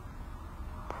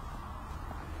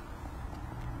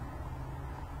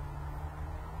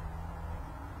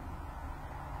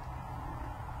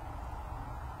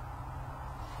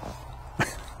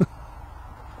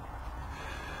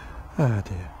 Oh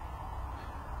dear.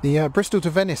 The Bristol to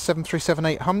Venice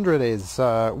 737-800 is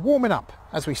warming up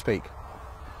as we speak.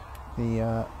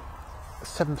 The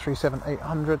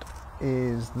 737-800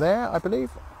 is there, I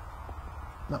believe.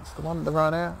 That's the one, the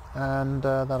Ryanair, and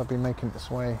that'll be making its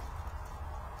way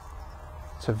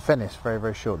to Venice very,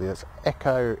 very shortly. That's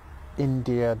Echo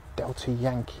India Delta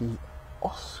Yankee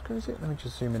Oscar, is it? Let me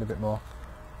just zoom in a bit more.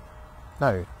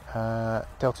 No,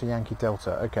 Delta Yankee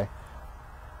Delta, okay.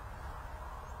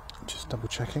 Just double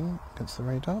checking against the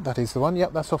radar. That is the one.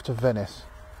 Yep, that's off to Venice.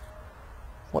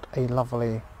 What a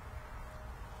lovely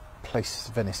place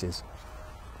Venice is.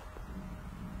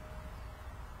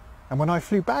 And when I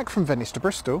flew back from Venice to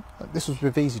Bristol, this was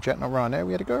with EasyJet, not Ryanair,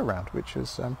 we had a go around, which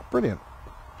was brilliant.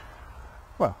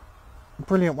 Well,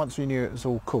 brilliant once we knew it was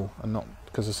all cool and not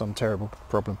because of some terrible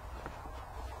problem.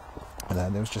 And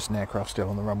then there was just an aircraft still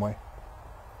on the runway.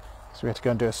 So we had to go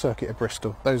and do a circuit of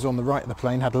Bristol. Those on the right of the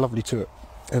plane had a lovely tour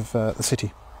of the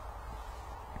city.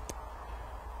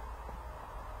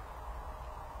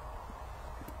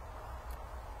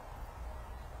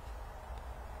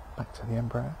 Back to the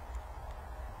Embraer.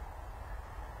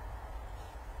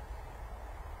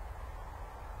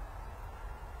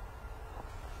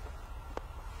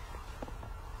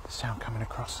 Sound coming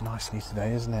across nicely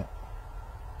today, isn't it?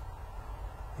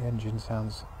 The engine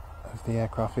sounds of the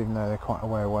aircraft, even though they're quite a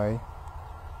way away.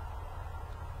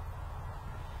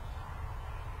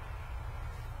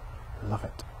 Love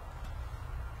it.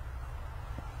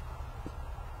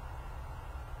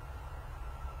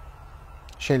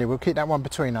 Sheila, we'll keep that one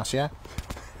between us, yeah?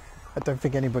 I don't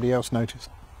think anybody else noticed.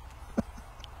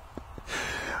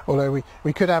 Although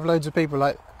we could have loads of people,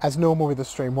 like as normal with the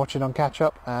stream, watching on catch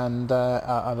up, and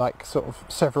are like sort of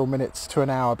several minutes to an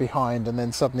hour behind, and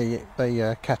then suddenly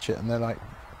they catch it and they're like,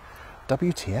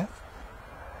 WTF?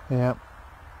 Yeah.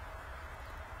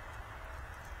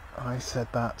 I said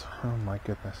that. Oh my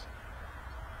goodness.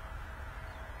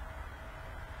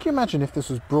 Can you imagine if this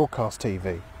was broadcast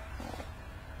TV?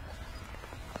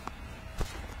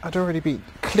 I'd already be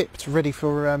clipped, ready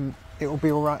for It Will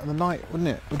Be Alright in the Night, wouldn't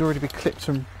it? It would already be clipped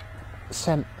and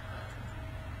sent.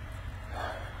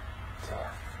 Dear.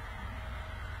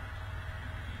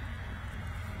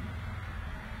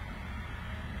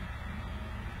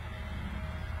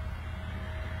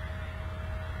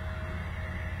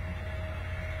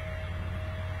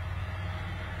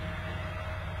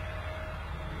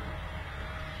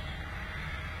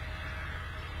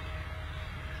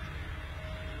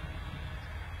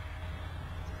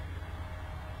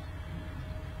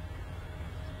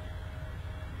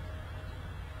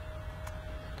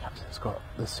 Captain's got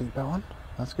the seatbelt on.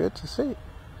 That's good to see.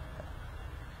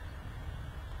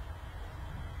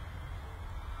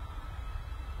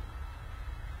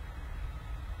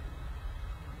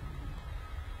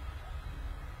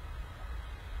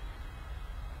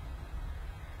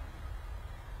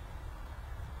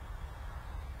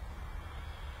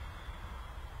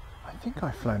 I think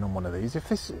I've flown on one of these. If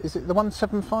this is it, the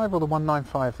 175 or the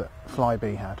 195 that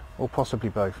Flybe had, or possibly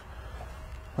both.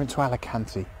 Went to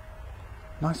Alicante.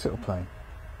 Nice little plane.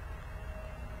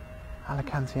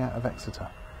 Alicante out of Exeter.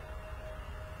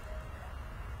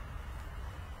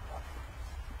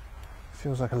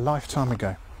 Feels like a lifetime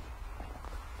ago.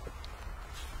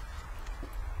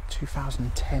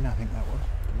 2010, I think that was.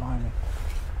 Blimey.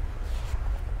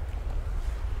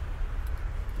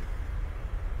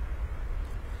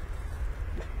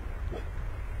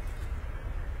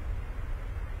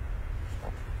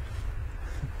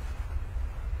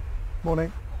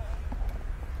 Morning.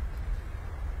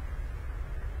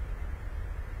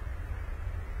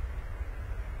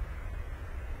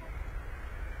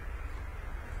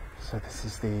 So this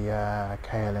is the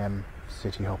KLM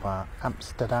City Hopper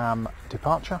Amsterdam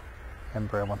departure,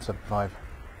 Embraer 175.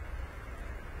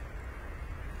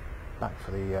 Back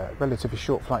for the relatively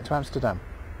short flight to Amsterdam.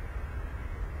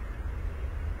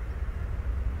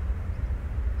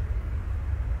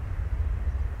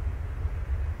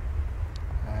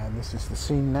 And this is the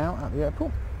scene now at the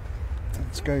airport.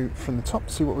 Let's go from the top,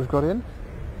 see what we've got in.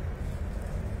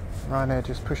 Ryanair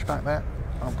just push back there.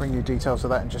 I'll bring you details of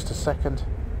that in just a second.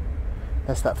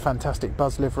 There's that fantastic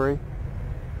Buzz livery.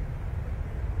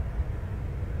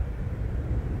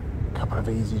 A couple of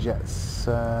EasyJets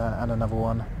and another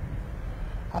one.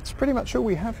 That's pretty much all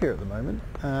we have here at the moment.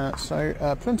 So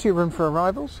plenty of room for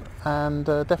arrivals, and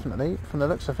definitely, from the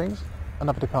looks of things,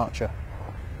 another departure.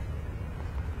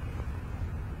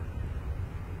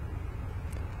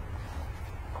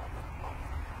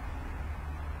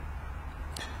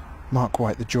 Mark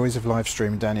White, the joys of live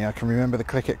streaming, Danny. I can remember the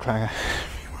clicket clanger.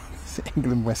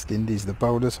 England, West Indies, the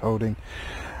bowlers holding.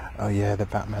 Oh yeah, the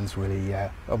Batman's Willie.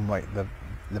 Yeah. Oh wait, the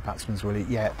batsman's Willie.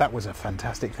 Yeah, that was a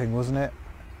fantastic thing, wasn't it?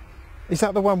 Is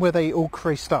that the one where they all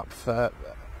creased up for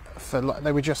like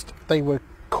they were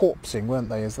corpsing, weren't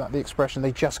they? Is that the expression?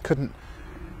 They just couldn't.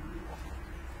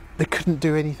 They couldn't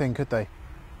do anything, could they?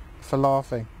 For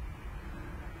laughing.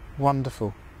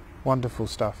 Wonderful, wonderful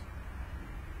stuff.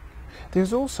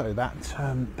 There's also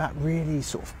that really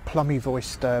sort of plummy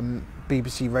voiced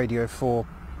BBC Radio 4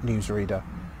 newsreader,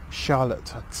 Charlotte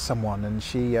had someone, and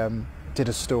she did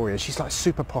a story. She's like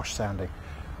super posh sounding,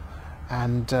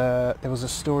 and there was a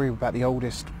story about the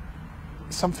oldest,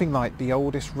 something like the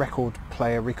oldest record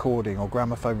player recording or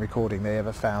gramophone recording they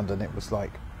ever found, and it was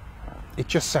like, it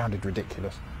just sounded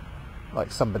ridiculous,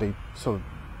 like somebody sort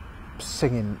of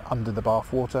singing under the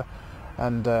bathwater,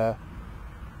 and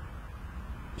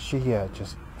she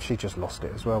just lost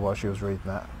it as well while she was reading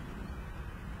that.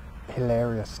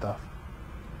 Hilarious stuff.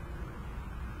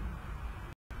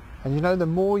 And you know, the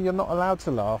more you're not allowed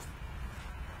to laugh,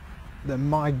 then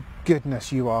my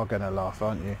goodness, you are going to laugh,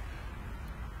 aren't you?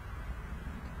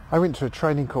 I went to a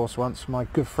training course once, my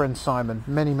good friend Simon,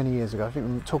 many years ago. I think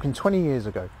we're talking 20 years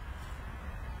ago.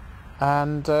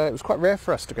 And it was quite rare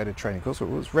for us to go to a training course. It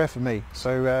was rare for me.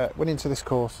 So went into this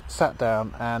course, sat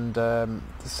down, and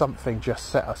something just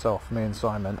set us off, me and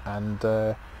Simon.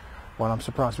 And well, I'm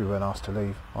surprised we weren't asked to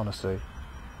leave, honestly.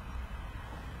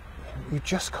 You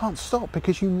just can't stop,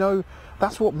 because you know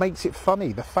that's what makes it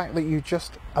funny. The fact that you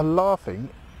just are laughing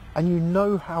and you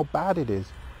know how bad it is.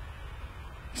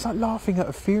 It's like laughing at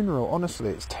a funeral, honestly.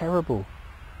 It's terrible.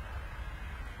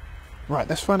 Right,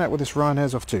 let's find out what this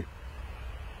Ryanair's off to.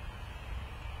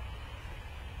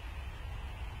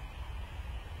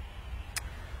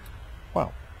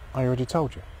 Well, I already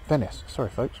told you. Venice. Sorry,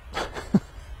 folks.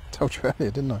 Told you earlier,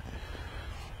 didn't I?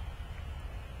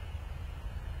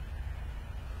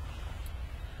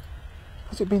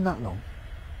 Has it been that long?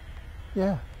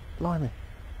 Yeah, blimey.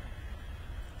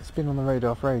 It's been on the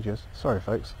radar for ages. Sorry,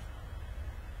 folks.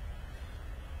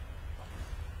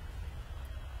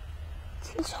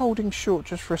 It's holding short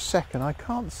just for a second. I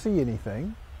can't see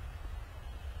anything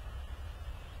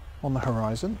on the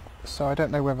horizon, so I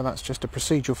don't know whether that's just a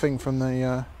procedural thing from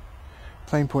the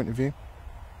plane point of view.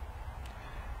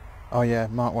 Oh yeah,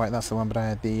 Mark White, that's the one, but I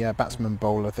had the batsman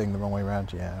bowler thing the wrong way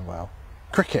around. Yeah, well.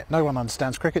 Cricket. No one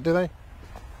understands cricket, do they?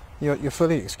 You're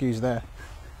fully excused there.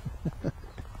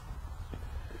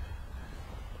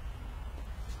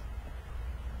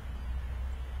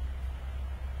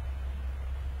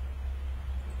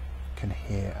 Can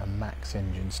hear a Max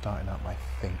engine starting up, I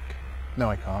think. No,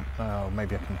 I can't. Oh,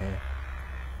 maybe I can hear.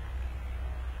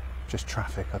 Just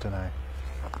traffic, I don't know.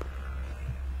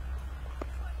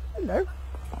 Hello.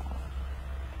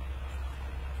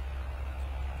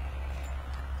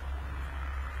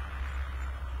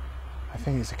 I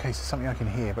think it's a case of something I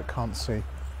can hear but can't see.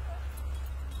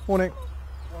 Morning.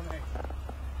 Morning. Are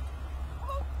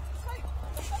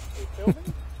you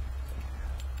filming?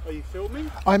 Are you filming?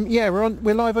 Yeah,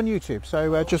 we're live on YouTube,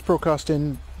 so just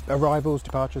broadcasting arrivals,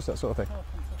 departures, that sort of thing. Oh,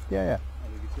 Yeah.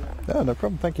 I'll leave you to it. No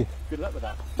problem, thank you. Good luck with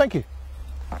that. Thank you.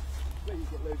 bet you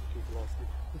get loads of people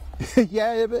asking.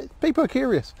 Yeah, but people are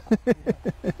curious.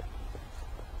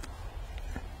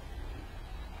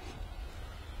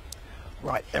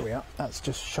 Right, there we are. That's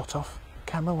just shot off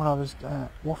camera when I was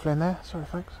waffling there. Sorry,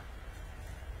 folks.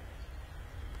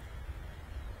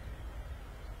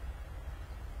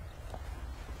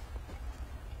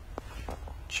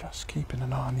 Just keeping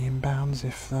an eye on the inbounds,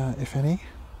 if any.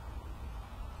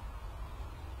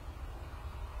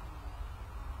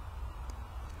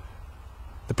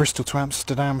 The Bristol to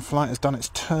Amsterdam flight has done its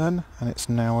turn, and it's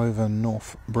now over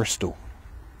North Bristol.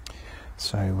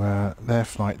 So their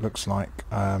flight looks like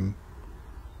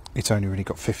it's only really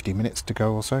got 50 minutes to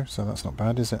go or so that's not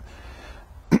bad, is it?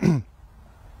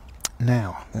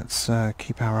 Now, let's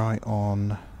keep our eye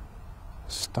on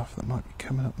stuff that might be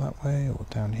coming up that way or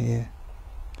down here.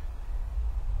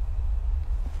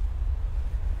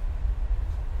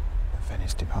 The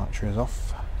Venice departure is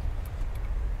off.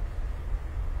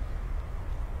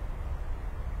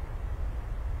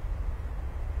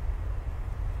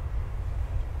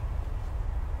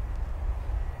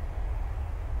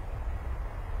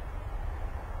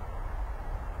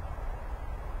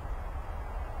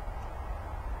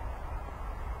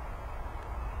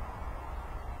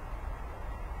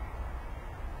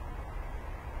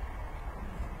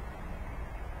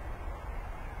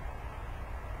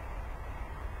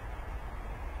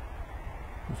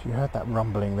 If you heard that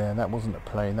rumbling there, that wasn't a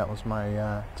plane, that was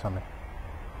my tummy.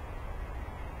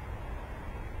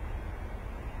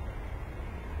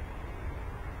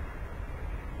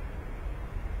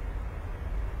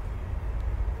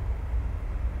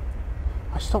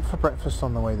 I stopped for breakfast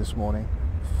on the way this morning.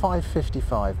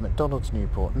 5:55, McDonald's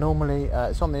Newport. Normally,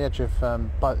 it's on the edge of,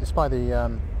 it's by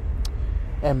the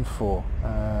M4,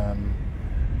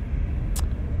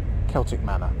 Celtic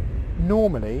Manor.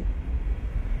 Normally,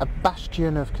 a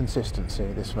bastion of consistency,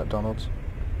 this McDonald's,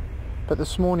 but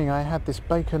this morning I had this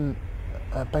bacon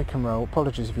roll.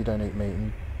 Apologies if you don't eat meat,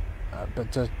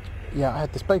 yeah, I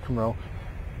had this bacon roll,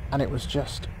 and it was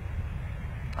just,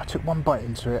 I took one bite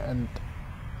into it, and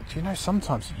do you know,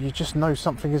 sometimes you just know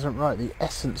something isn't right. The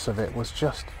essence of it was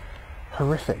just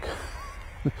horrific.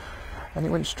 And it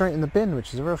went straight in the bin,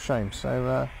 which is a real shame.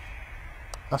 So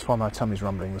that's why my tummy's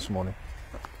rumbling this morning.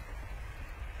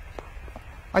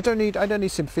 I don't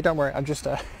need sympathy, don't worry, I'm just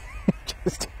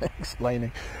just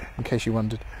explaining, in case you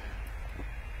wondered.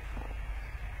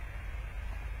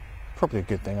 Probably a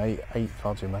good thing, I eat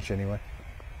far too much anyway.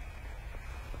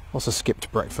 Also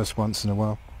skipped breakfast once in a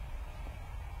while.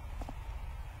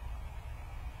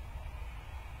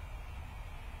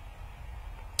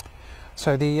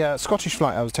 So the Scottish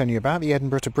flight I was telling you about, the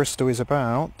Edinburgh to Bristol, is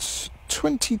about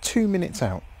 22 minutes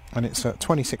out, and it's at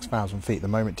 26,000 feet at the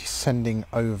moment, descending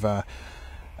over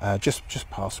just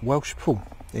past Welsh Pool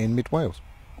in mid Wales,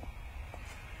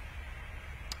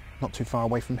 not too far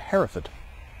away from Hereford.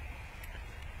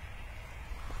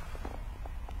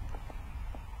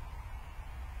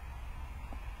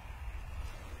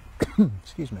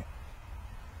 Excuse me.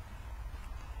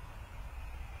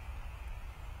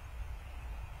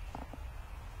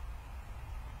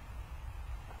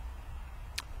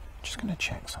 Just going to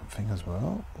check something as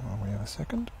well while we have a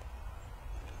second.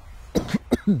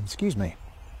 Excuse me.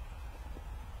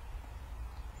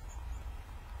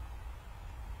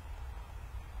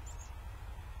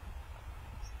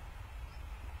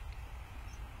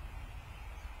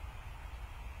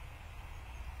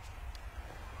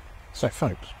 So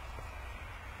folks,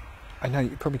 I know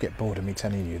you probably get bored of me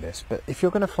telling you this, but if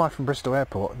you're going to fly from Bristol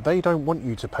Airport, they don't want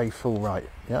you to pay full rate,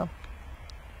 yeah?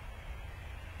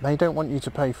 They don't want you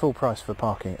to pay full price for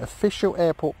parking. Official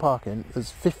airport parking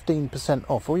is 15%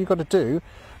 off. All you've got to do,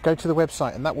 go to the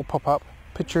website and that will pop up.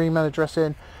 Put your email address in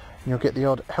and you'll get the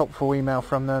odd helpful email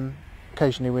from them,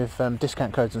 occasionally with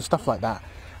discount codes and stuff like that.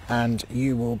 And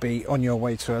you will be on your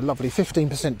way to a lovely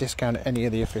 15% discount at any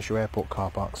of the official airport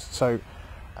car parks. So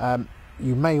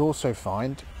you may also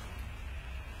find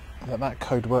that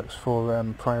code works for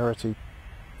priority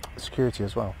security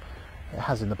as well. It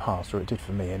has in the past, or it did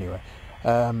for me anyway.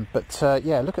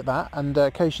 Yeah, look at that, and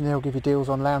occasionally they'll give you deals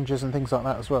on lounges and things like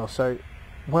that as well. So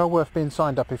well worth being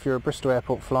signed up if you're a Bristol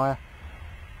Airport flyer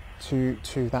to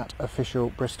that official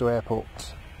Bristol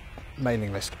Airport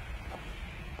mailing list.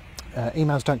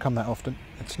 Emails don't come that often.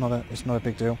 It's not a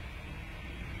big deal.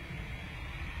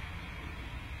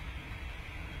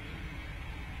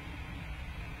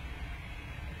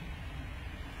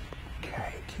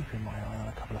 Okay, keeping my eye on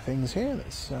a couple of things here.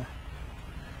 That's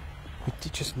we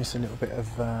did just miss a little bit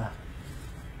of a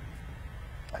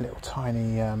little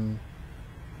tiny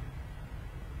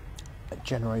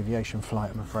general aviation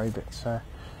flight, I'm afraid, but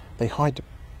they hide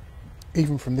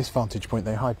Even from this vantage point,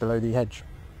 they hide below the edge.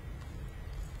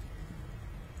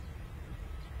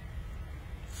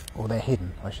 Or they're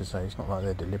hidden, I should say. It's not like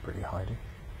they're deliberately hiding.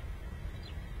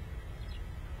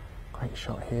 Great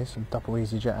shot here, some double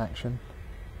EasyJet action.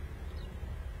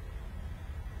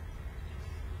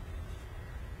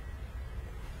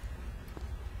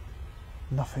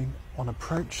 Nothing on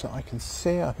approach that I can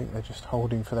see. I think they're just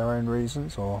holding for their own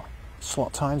reasons, or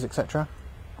slot times, etc.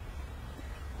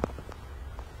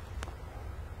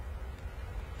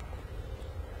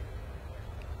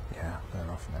 Yeah, they're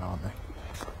off now, aren't they?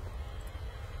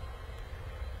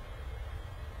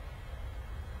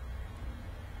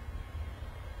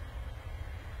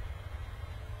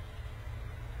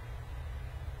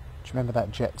 Do you remember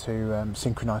that Jet 2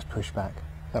 synchronised pushback?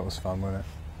 That was fun, wasn't it?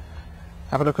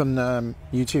 Have a look on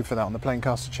YouTube for that, on the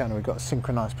Planecaster channel. We've got a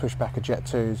synchronised pushback of Jet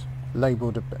 2s,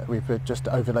 labelled, we've just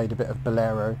overlaid a bit of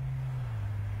Bolero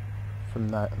from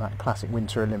that classic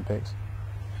Winter Olympics.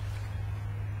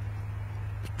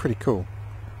 It's pretty cool.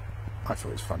 I thought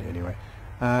it was funny anyway.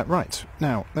 Right,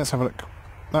 now let's have a look.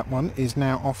 That one is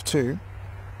now off to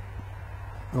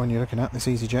the one you're looking at, this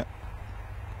EasyJet.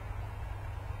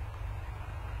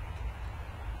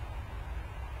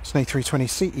 It's an A320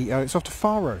 CEO. It's off to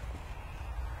Faro.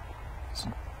 It's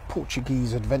a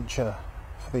Portuguese adventure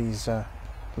for these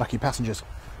lucky passengers.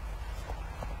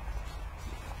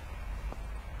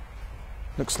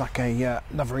 Looks like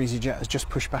another EasyJet has just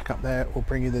pushed back up there. We'll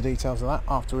bring you the details of that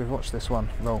after we've watched this one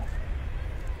roll.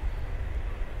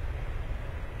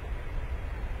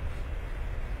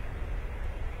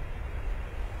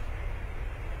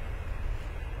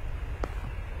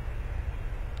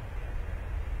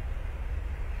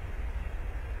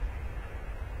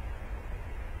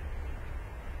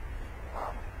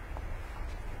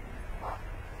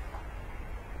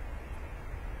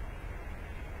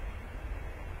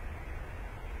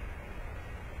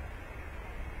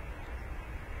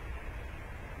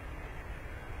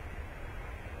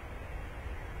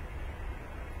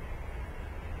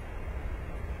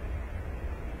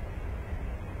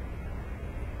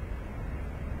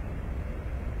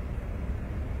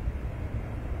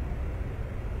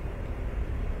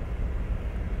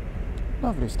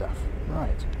 Lovely stuff.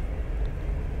 Right.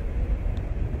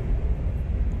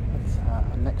 That's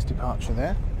our next departure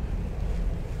there.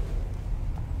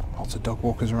 Lots of dog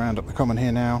walkers around up the common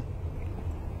here now.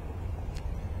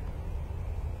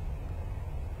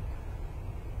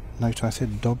 Note I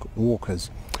said dog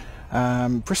walkers.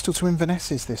 Bristol to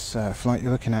Inverness is this flight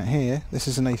you're looking at here. This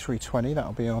is an A320.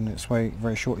 That'll be on its way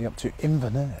very shortly up to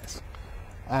Inverness.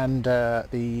 And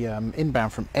the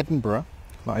inbound from Edinburgh,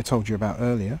 that I told you about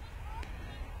earlier,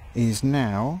 is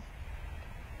now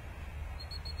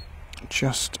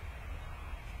just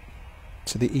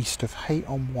to the east of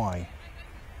Hay-on-Wye,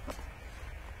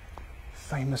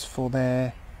 famous for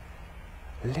their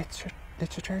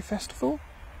literary festival.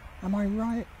 Am I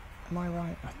right? Am I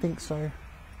right? I think so.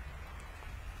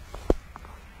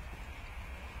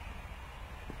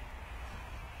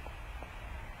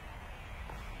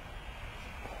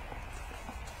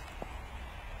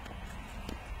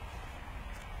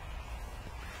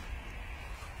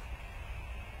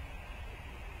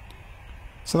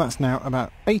 So that's now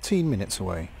about 18 minutes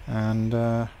away,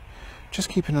 and just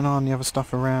keeping an eye on the other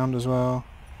stuff around as well.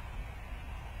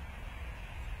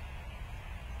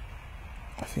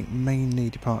 I think mainly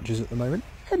departures at the moment.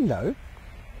 Hello.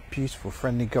 Beautiful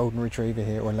friendly golden retriever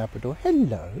here, or Labrador.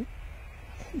 Hello.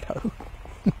 Hello.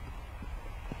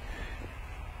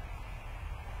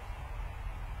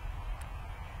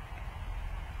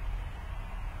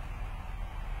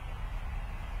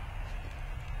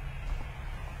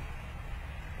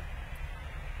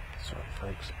 Sorry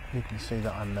folks, you can see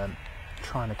that I'm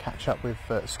trying to catch up with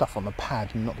stuff on the pad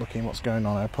and not looking at what's going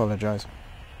on. I apologise.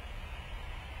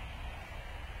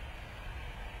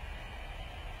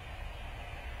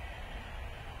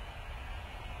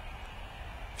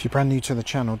 If you're brand new to the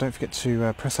channel, don't forget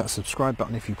to press that subscribe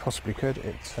button if you possibly could.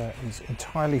 It is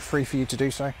entirely free for you to do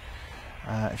so.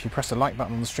 If you press the like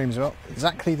button on the stream as well,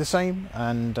 exactly the same,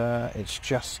 and it's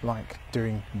just like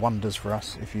doing wonders for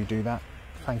us if you do that.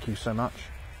 Thank you so much.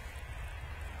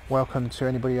 Welcome to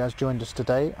anybody who has joined us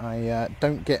today. I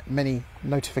don't get many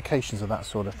notifications of that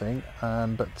sort of thing,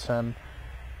 but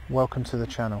welcome to the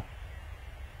channel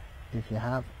if you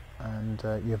have, and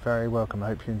you're very welcome. I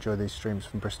hope you enjoy these streams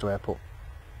from Bristol Airport.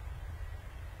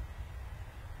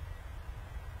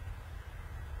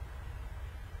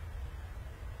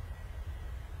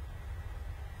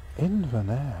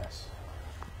 Inverness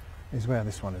is where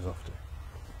this one is off to.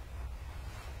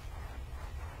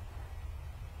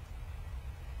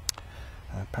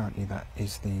 Apparently that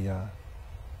is the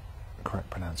correct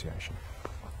pronunciation,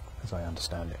 as I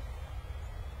understand it.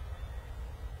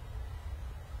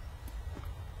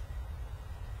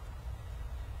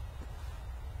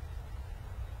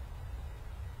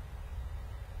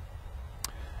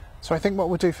 So I think what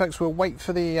we'll do, folks, we'll wait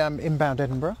for the inbound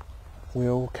Edinburgh.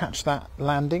 We'll catch that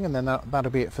landing, and then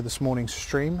that'll be it for this morning's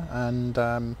stream. And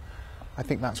I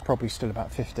think that's probably still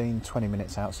about 15-20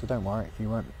 minutes out, so don't worry, you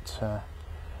won't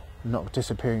not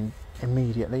disappearing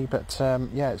immediately. But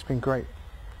yeah, it's been great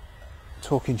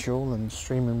talking to you all and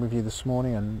streaming with you this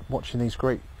morning and watching these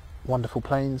great, wonderful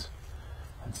planes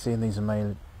and seeing these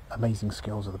amazing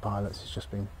skills of the pilots. It's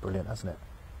just been brilliant, hasn't it?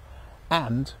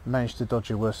 And managed to dodge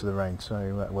the worst of the rain,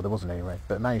 so well, there wasn't any rain,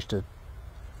 but managed to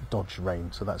dodge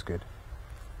rain, so that's good.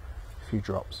 A few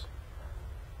drops.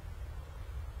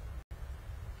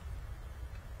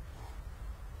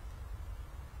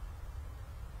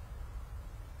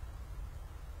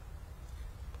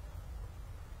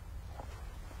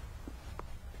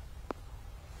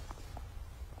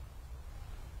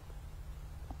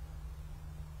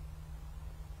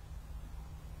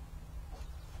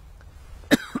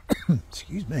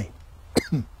 Excuse me.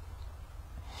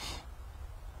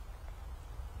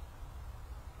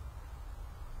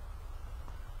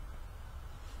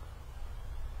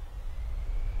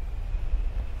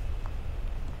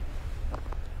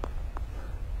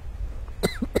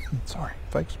 Sorry,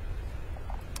 folks.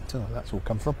 I don't know where that's all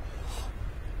come from.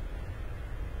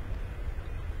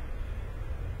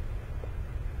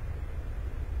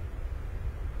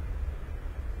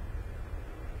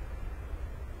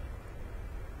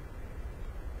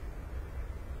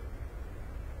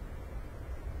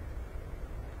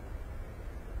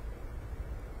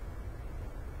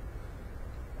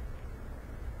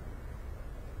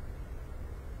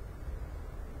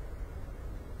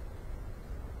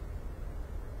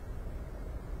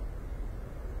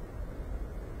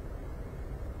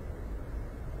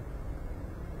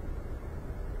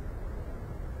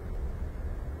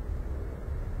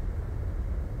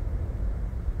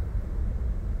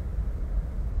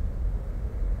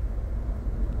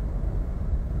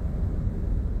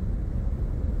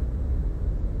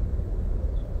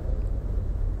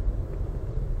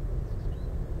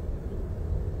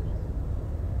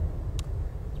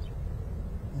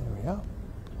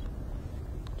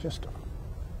 Just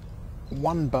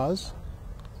one buzz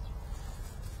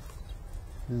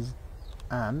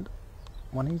and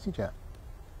one EasyJet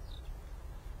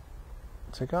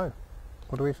to go.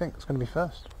 What do we think is going to be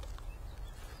first?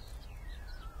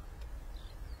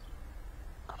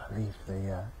 Gotta leave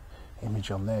the image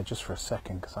on there just for a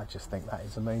second because I just think that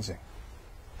is amazing.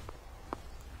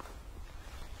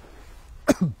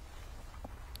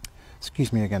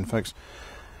 Excuse me again, folks.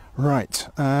 Right.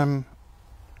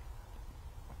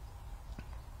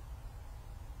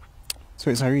 So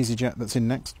it's our EasyJet that's in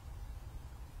next.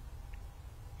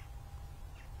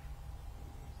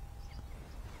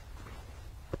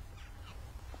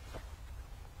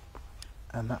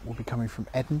 And that will be coming from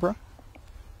Edinburgh.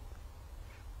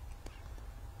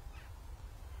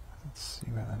 Let's see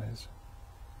where that is.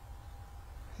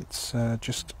 It's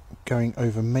just going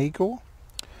over Magor,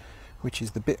 which is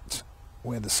the bit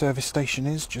where the service station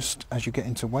is, just as you get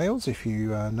into Wales, if you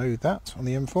know that on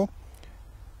the M4.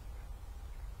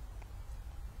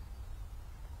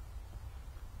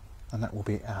 And that will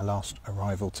be our last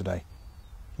arrival today.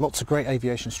 Lots of great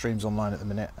aviation streams online at the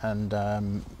minute,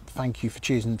 and thank you for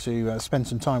choosing to spend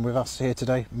some time with us here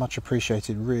today. Much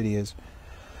appreciated, really is.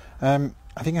 I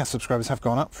think our subscribers have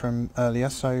gone up from earlier,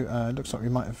 so it looks like we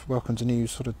might have welcomed a new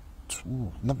sort of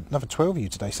another 12 of you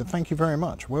today, so thank you very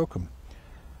much. Welcome.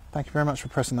 Thank you very much for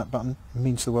pressing that button. It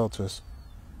means the world to us.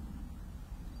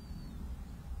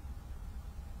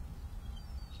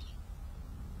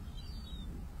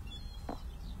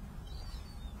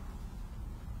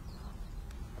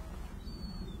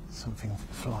 Something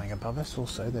flying above us.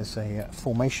 Also, there's a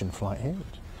formation flight here,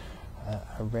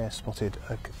 a rare spotted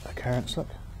occurrence. Look,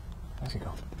 where's he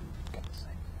gone? Goodness sake.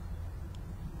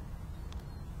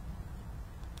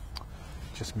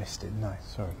 Just missed it. No,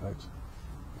 sorry, folks.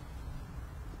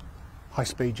 High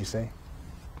speed, you see.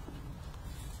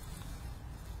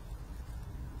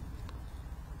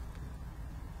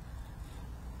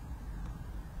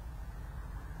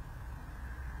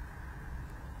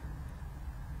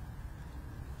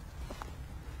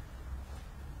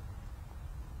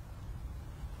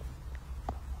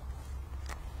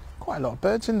 Quite a lot of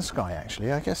birds in the sky,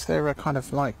 actually. I guess they're kind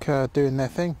of like doing their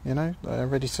thing, you know,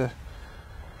 ready to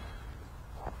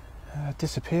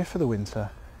disappear for the winter.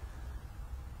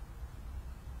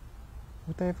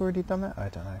 Would they have already done that? I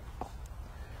don't know.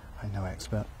 I'm no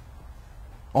expert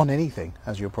on anything,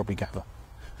 as you'll probably gather.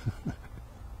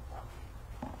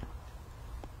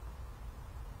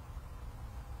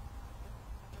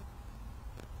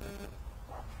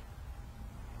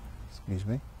 Excuse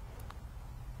me.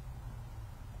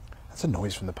 That's a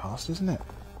noise from the past, isn't it?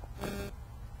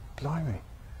 Blimey.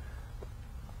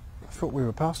 I thought we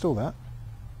were past all that.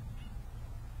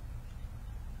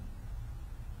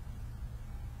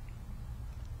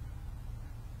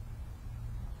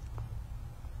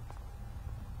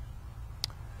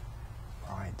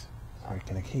 Right, so we're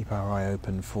going to keep our eye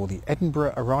open for the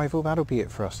Edinburgh arrival. That'll be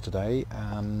it for us today,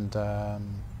 and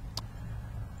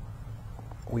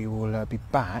we will be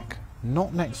back,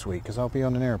 not next week because I'll be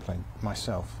on an aeroplane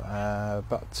myself,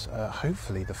 but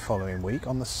hopefully the following week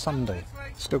on the Sunday.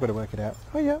 Still got to work it out.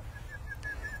 Oh yeah,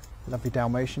 lovely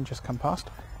Dalmatian just come past.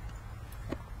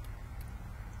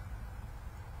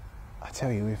 I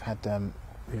tell you, we've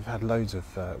had loads of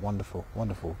wonderful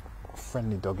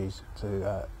friendly doggies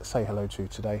to say hello to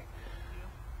today.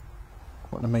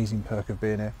 What an amazing perk of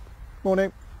being here.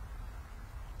 Morning.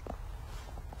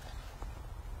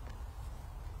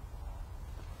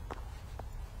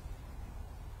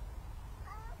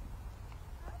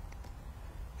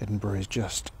 Edinburgh is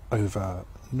just over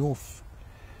north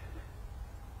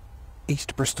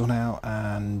east Bristol now,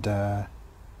 and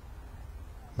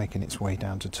making its way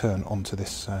down to turn onto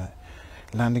this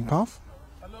landing path.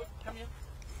 Hello, come here.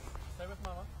 Stay with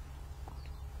Mama.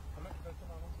 Come here, go to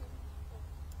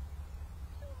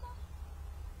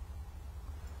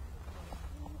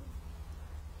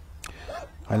Mama.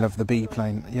 I love the B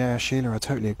plane. Yeah, Sheila, I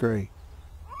totally agree.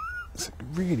 It's a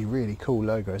really cool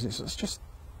logo. It's just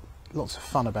lots of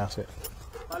fun about it.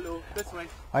 Hello, this way.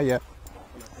 Oh yeah.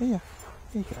 Oh yeah.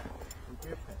 Here you go.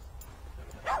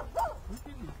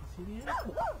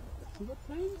 See the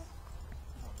planes?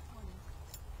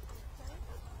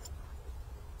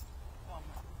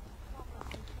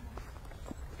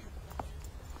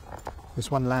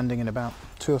 There's one landing in about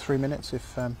 2 or 3 minutes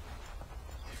if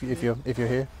you're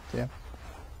here. Yeah.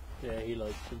 Yeah, he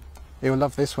likes them. He'll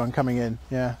love this one coming in.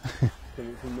 Yeah.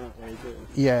 Coming from that way, is it?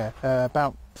 Yeah.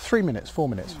 About 3 minutes, 4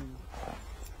 minutes.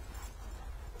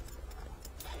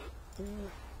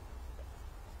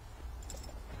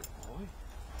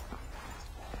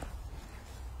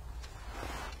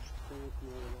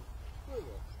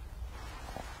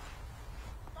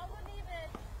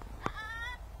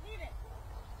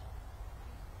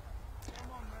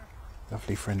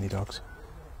 Lovely friendly dogs.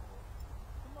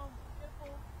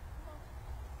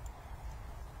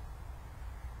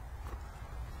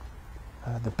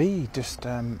 The bee just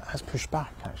has pushed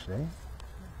back actually,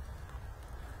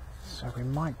 so we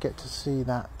might get to see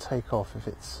that take off if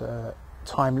it's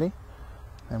timely,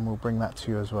 then we'll bring that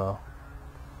to you as well.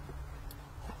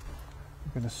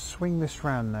 I'm going to swing this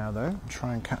round now though and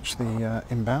try and catch the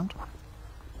inbound.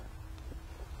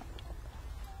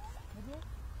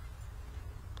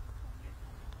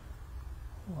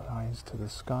 All eyes to the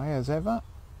sky as ever.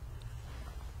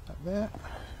 Up there.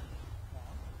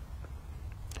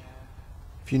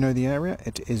 If you know the area,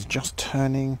 it is just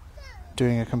turning,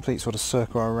 doing a complete sort of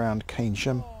circle around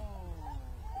Keynsham.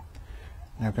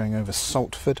 Now going over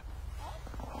Saltford.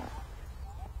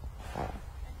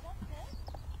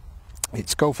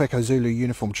 It's Golf Echo Zulu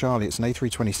Uniform Charlie. It's an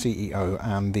A320 CEO,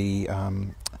 and the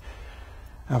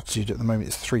altitude at the moment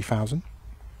is 3,000.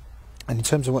 And in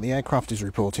terms of what the aircraft is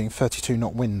reporting, 32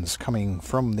 knot winds coming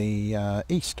from the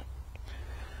east.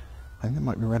 I think that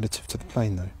might be relative to the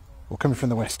plane though. Or coming from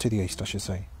the west to the east, I should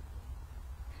say.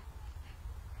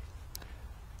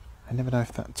 I never know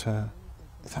if that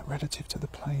is that relative to the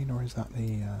plane or is that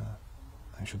the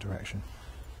actual direction.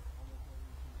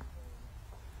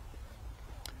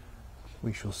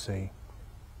 We shall see.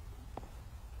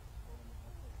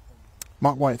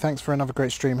 Mark White, thanks for another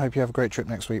great stream. Hope you have a great trip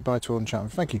next week. Bye to all in chat.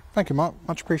 Thank you, Mark.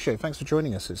 Much appreciated. Thanks for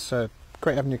joining us. It's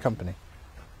great having your company.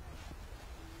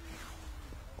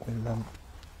 We'll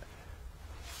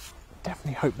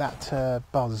definitely hope that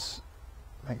buzz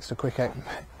makes a quick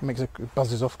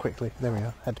buzzes off quickly. There we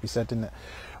are. Had to be said, didn't it?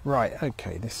 Right.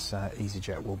 Okay. This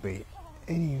EasyJet will be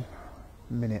any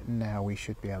minute now. We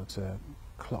should be able to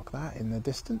clock that in the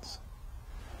distance.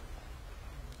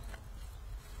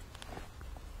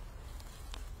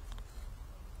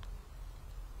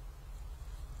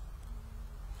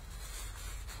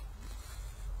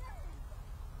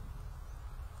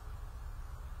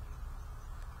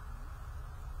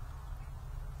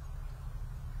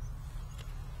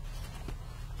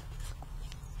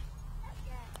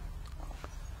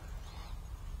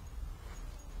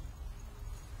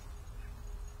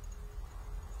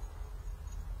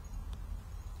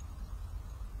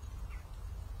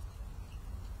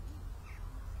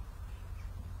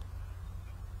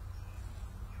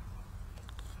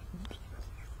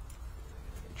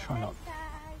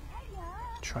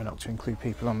 Try not to include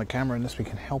people on the camera unless we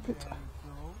can help it.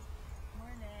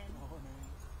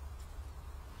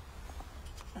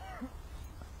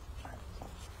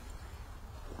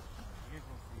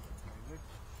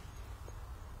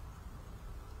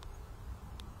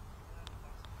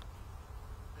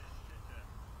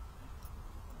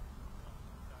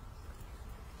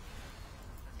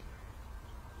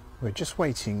 We're just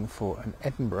waiting for an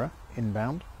Edinburgh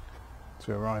inbound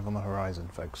to arrive on the horizon,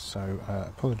 folks, so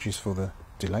apologies for the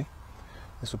delay.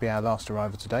 This will be our last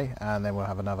arrival today, and then we'll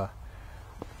have another.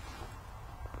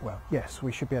 Well, yes,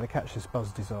 we should be able to catch this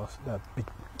buzz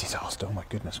disaster, oh my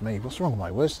goodness me, what's wrong with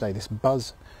my words today? This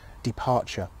buzz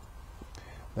departure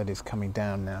that is coming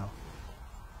down now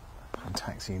and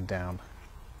taxiing down.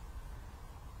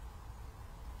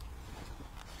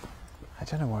 I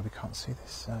don't know why we can't see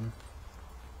this.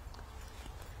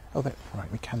 Oh,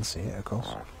 right, we can see it, of course.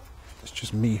 It's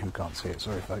just me who can't see it,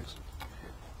 sorry folks.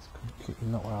 It's completely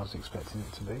not where I was expecting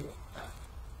it to be.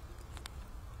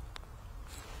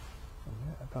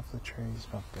 Yeah, above the trees,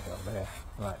 above the hill there.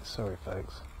 Right, sorry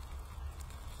folks.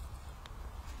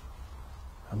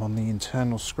 I'm on the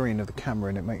internal screen of the camera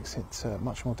and it makes it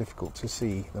much more difficult to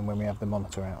see than when we have the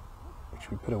monitor out, which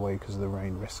we put away because of the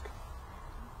rain risk.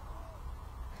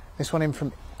 This one in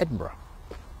from Edinburgh.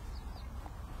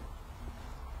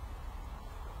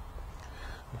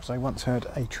 Because I once heard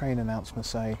a train announcement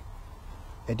say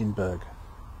Edinburgh.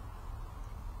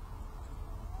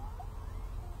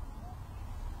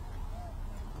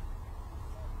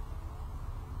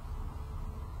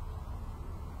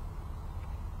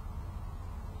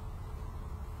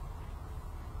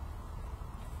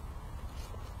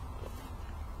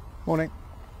 Morning.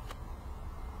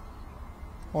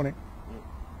 Morning.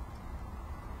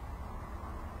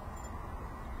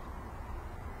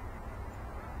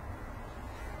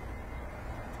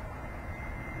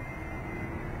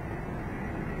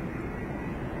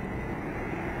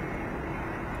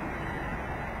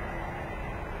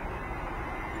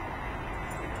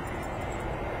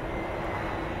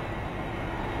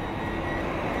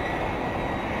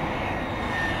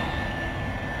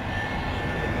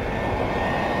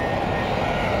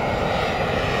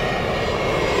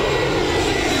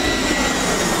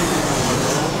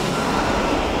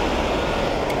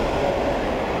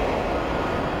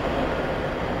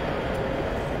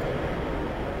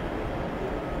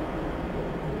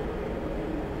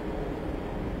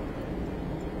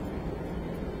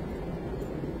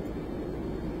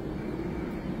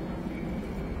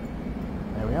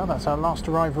 That's our last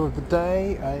arrival of the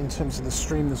day in terms of the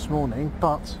stream this morning,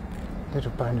 but a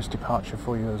little bonus departure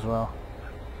for you as well.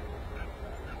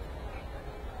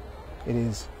 It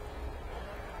is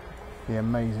the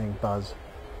amazing Buzz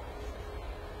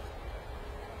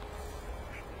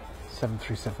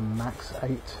 737 MAX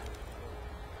 8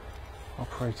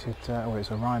 operated, well,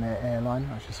 it's a Ryanair airline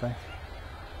I should say.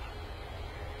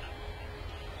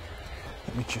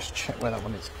 Let me just check where that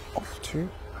one is off to.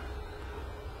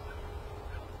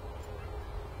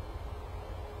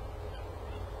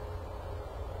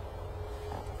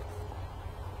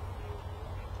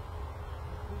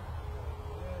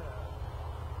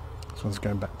 This one's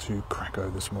going back to Krakow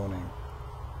this morning.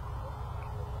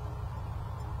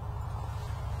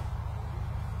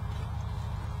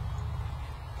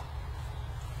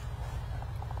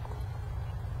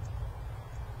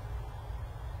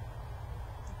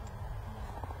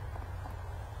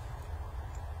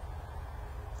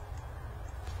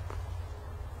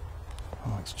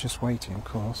 Oh, it's just waiting, of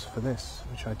course, for this,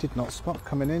 which I did not spot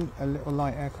coming in, a little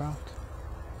light aircraft.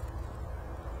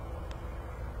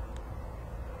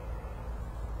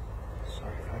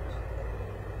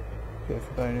 Bit of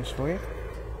a bonus for you.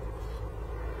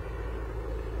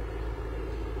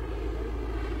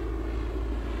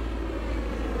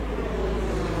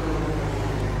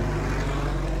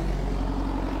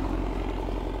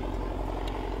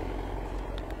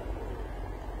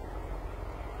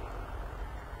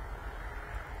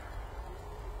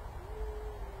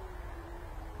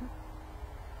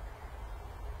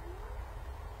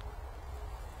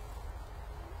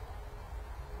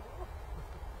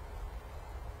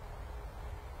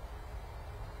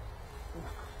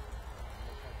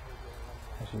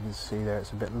 As you can see there,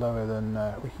 it's a bit lower than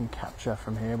we can capture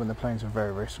from here when the planes are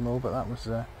very, very small, but that was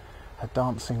a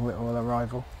dancing little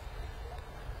arrival.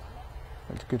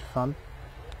 It's good fun.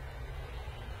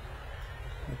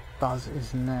 The Buzz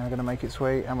is now going to make its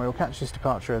way, and we'll catch this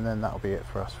departure and then that'll be it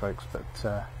for us folks,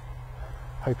 but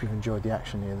hope you've enjoyed the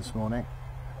action here this morning.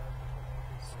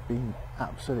 It's been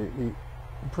absolutely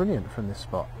brilliant from this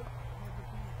spot.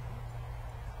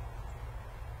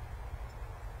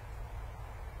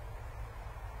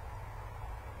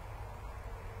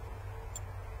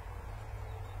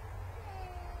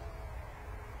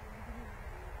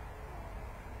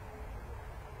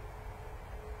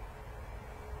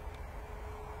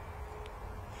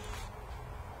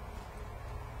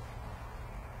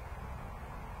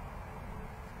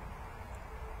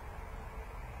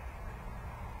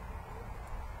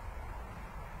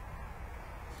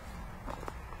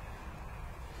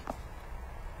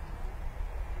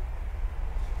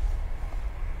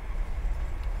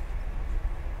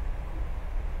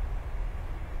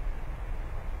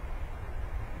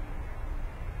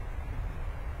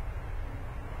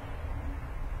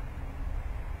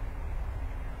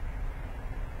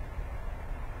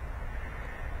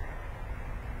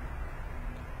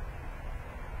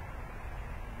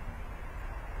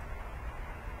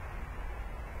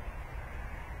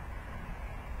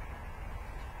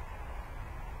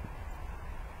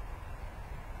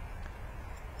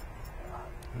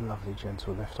 Lovely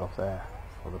gentle lift off there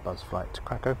for the buzz flight to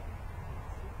Krakow.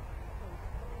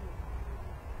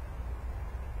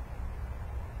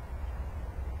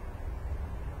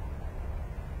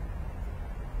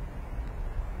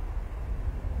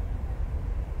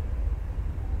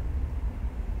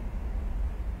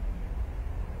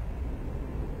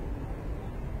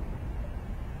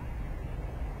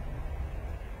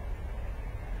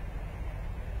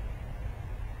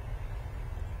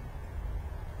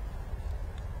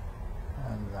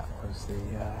 That was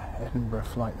the Edinburgh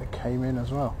flight that came in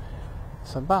as well.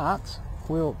 So that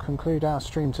will conclude our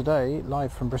stream today,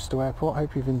 live from Bristol Airport.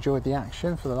 Hope you've enjoyed the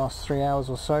action for the last 3 hours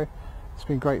or so. It's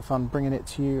been great fun bringing it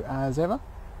to you as ever.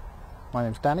 My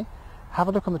name's Danny. Have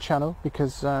a look on the channel,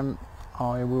 because I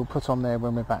will put on there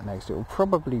when we're back next. It will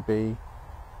probably be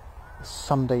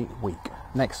Sunday week.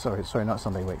 Sorry, not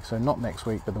Sunday week. So not next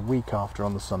week, but the week after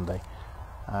on the Sunday,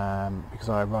 because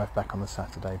I arrive back on the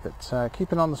Saturday. But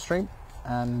keep an eye on the stream,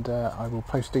 and I will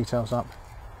post details up,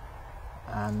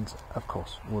 and of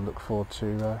course we'll look forward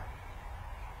to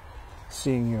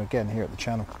seeing you again here at the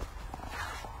channel.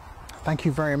 Thank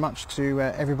you very much to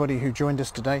everybody who joined us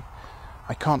today.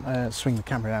 I can't swing the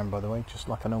camera down, by the way, just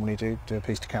like I normally do a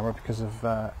piece to camera, because of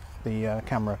the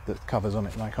camera that covers on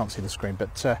it, and I can't see the screen.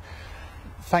 But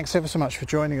thanks ever so much for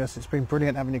joining us. It's been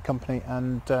brilliant having your company,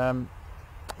 and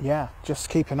yeah, just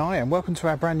keep an eye, and welcome to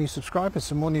our brand new subscribers,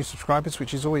 some more new subscribers,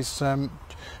 which is always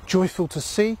joyful to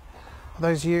see.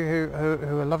 Those of you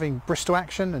who are loving Bristol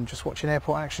action and just watching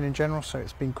airport action in general. So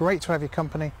it's been great to have your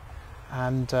company,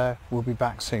 and we'll be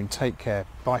back soon. Take care.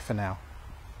 Bye for now.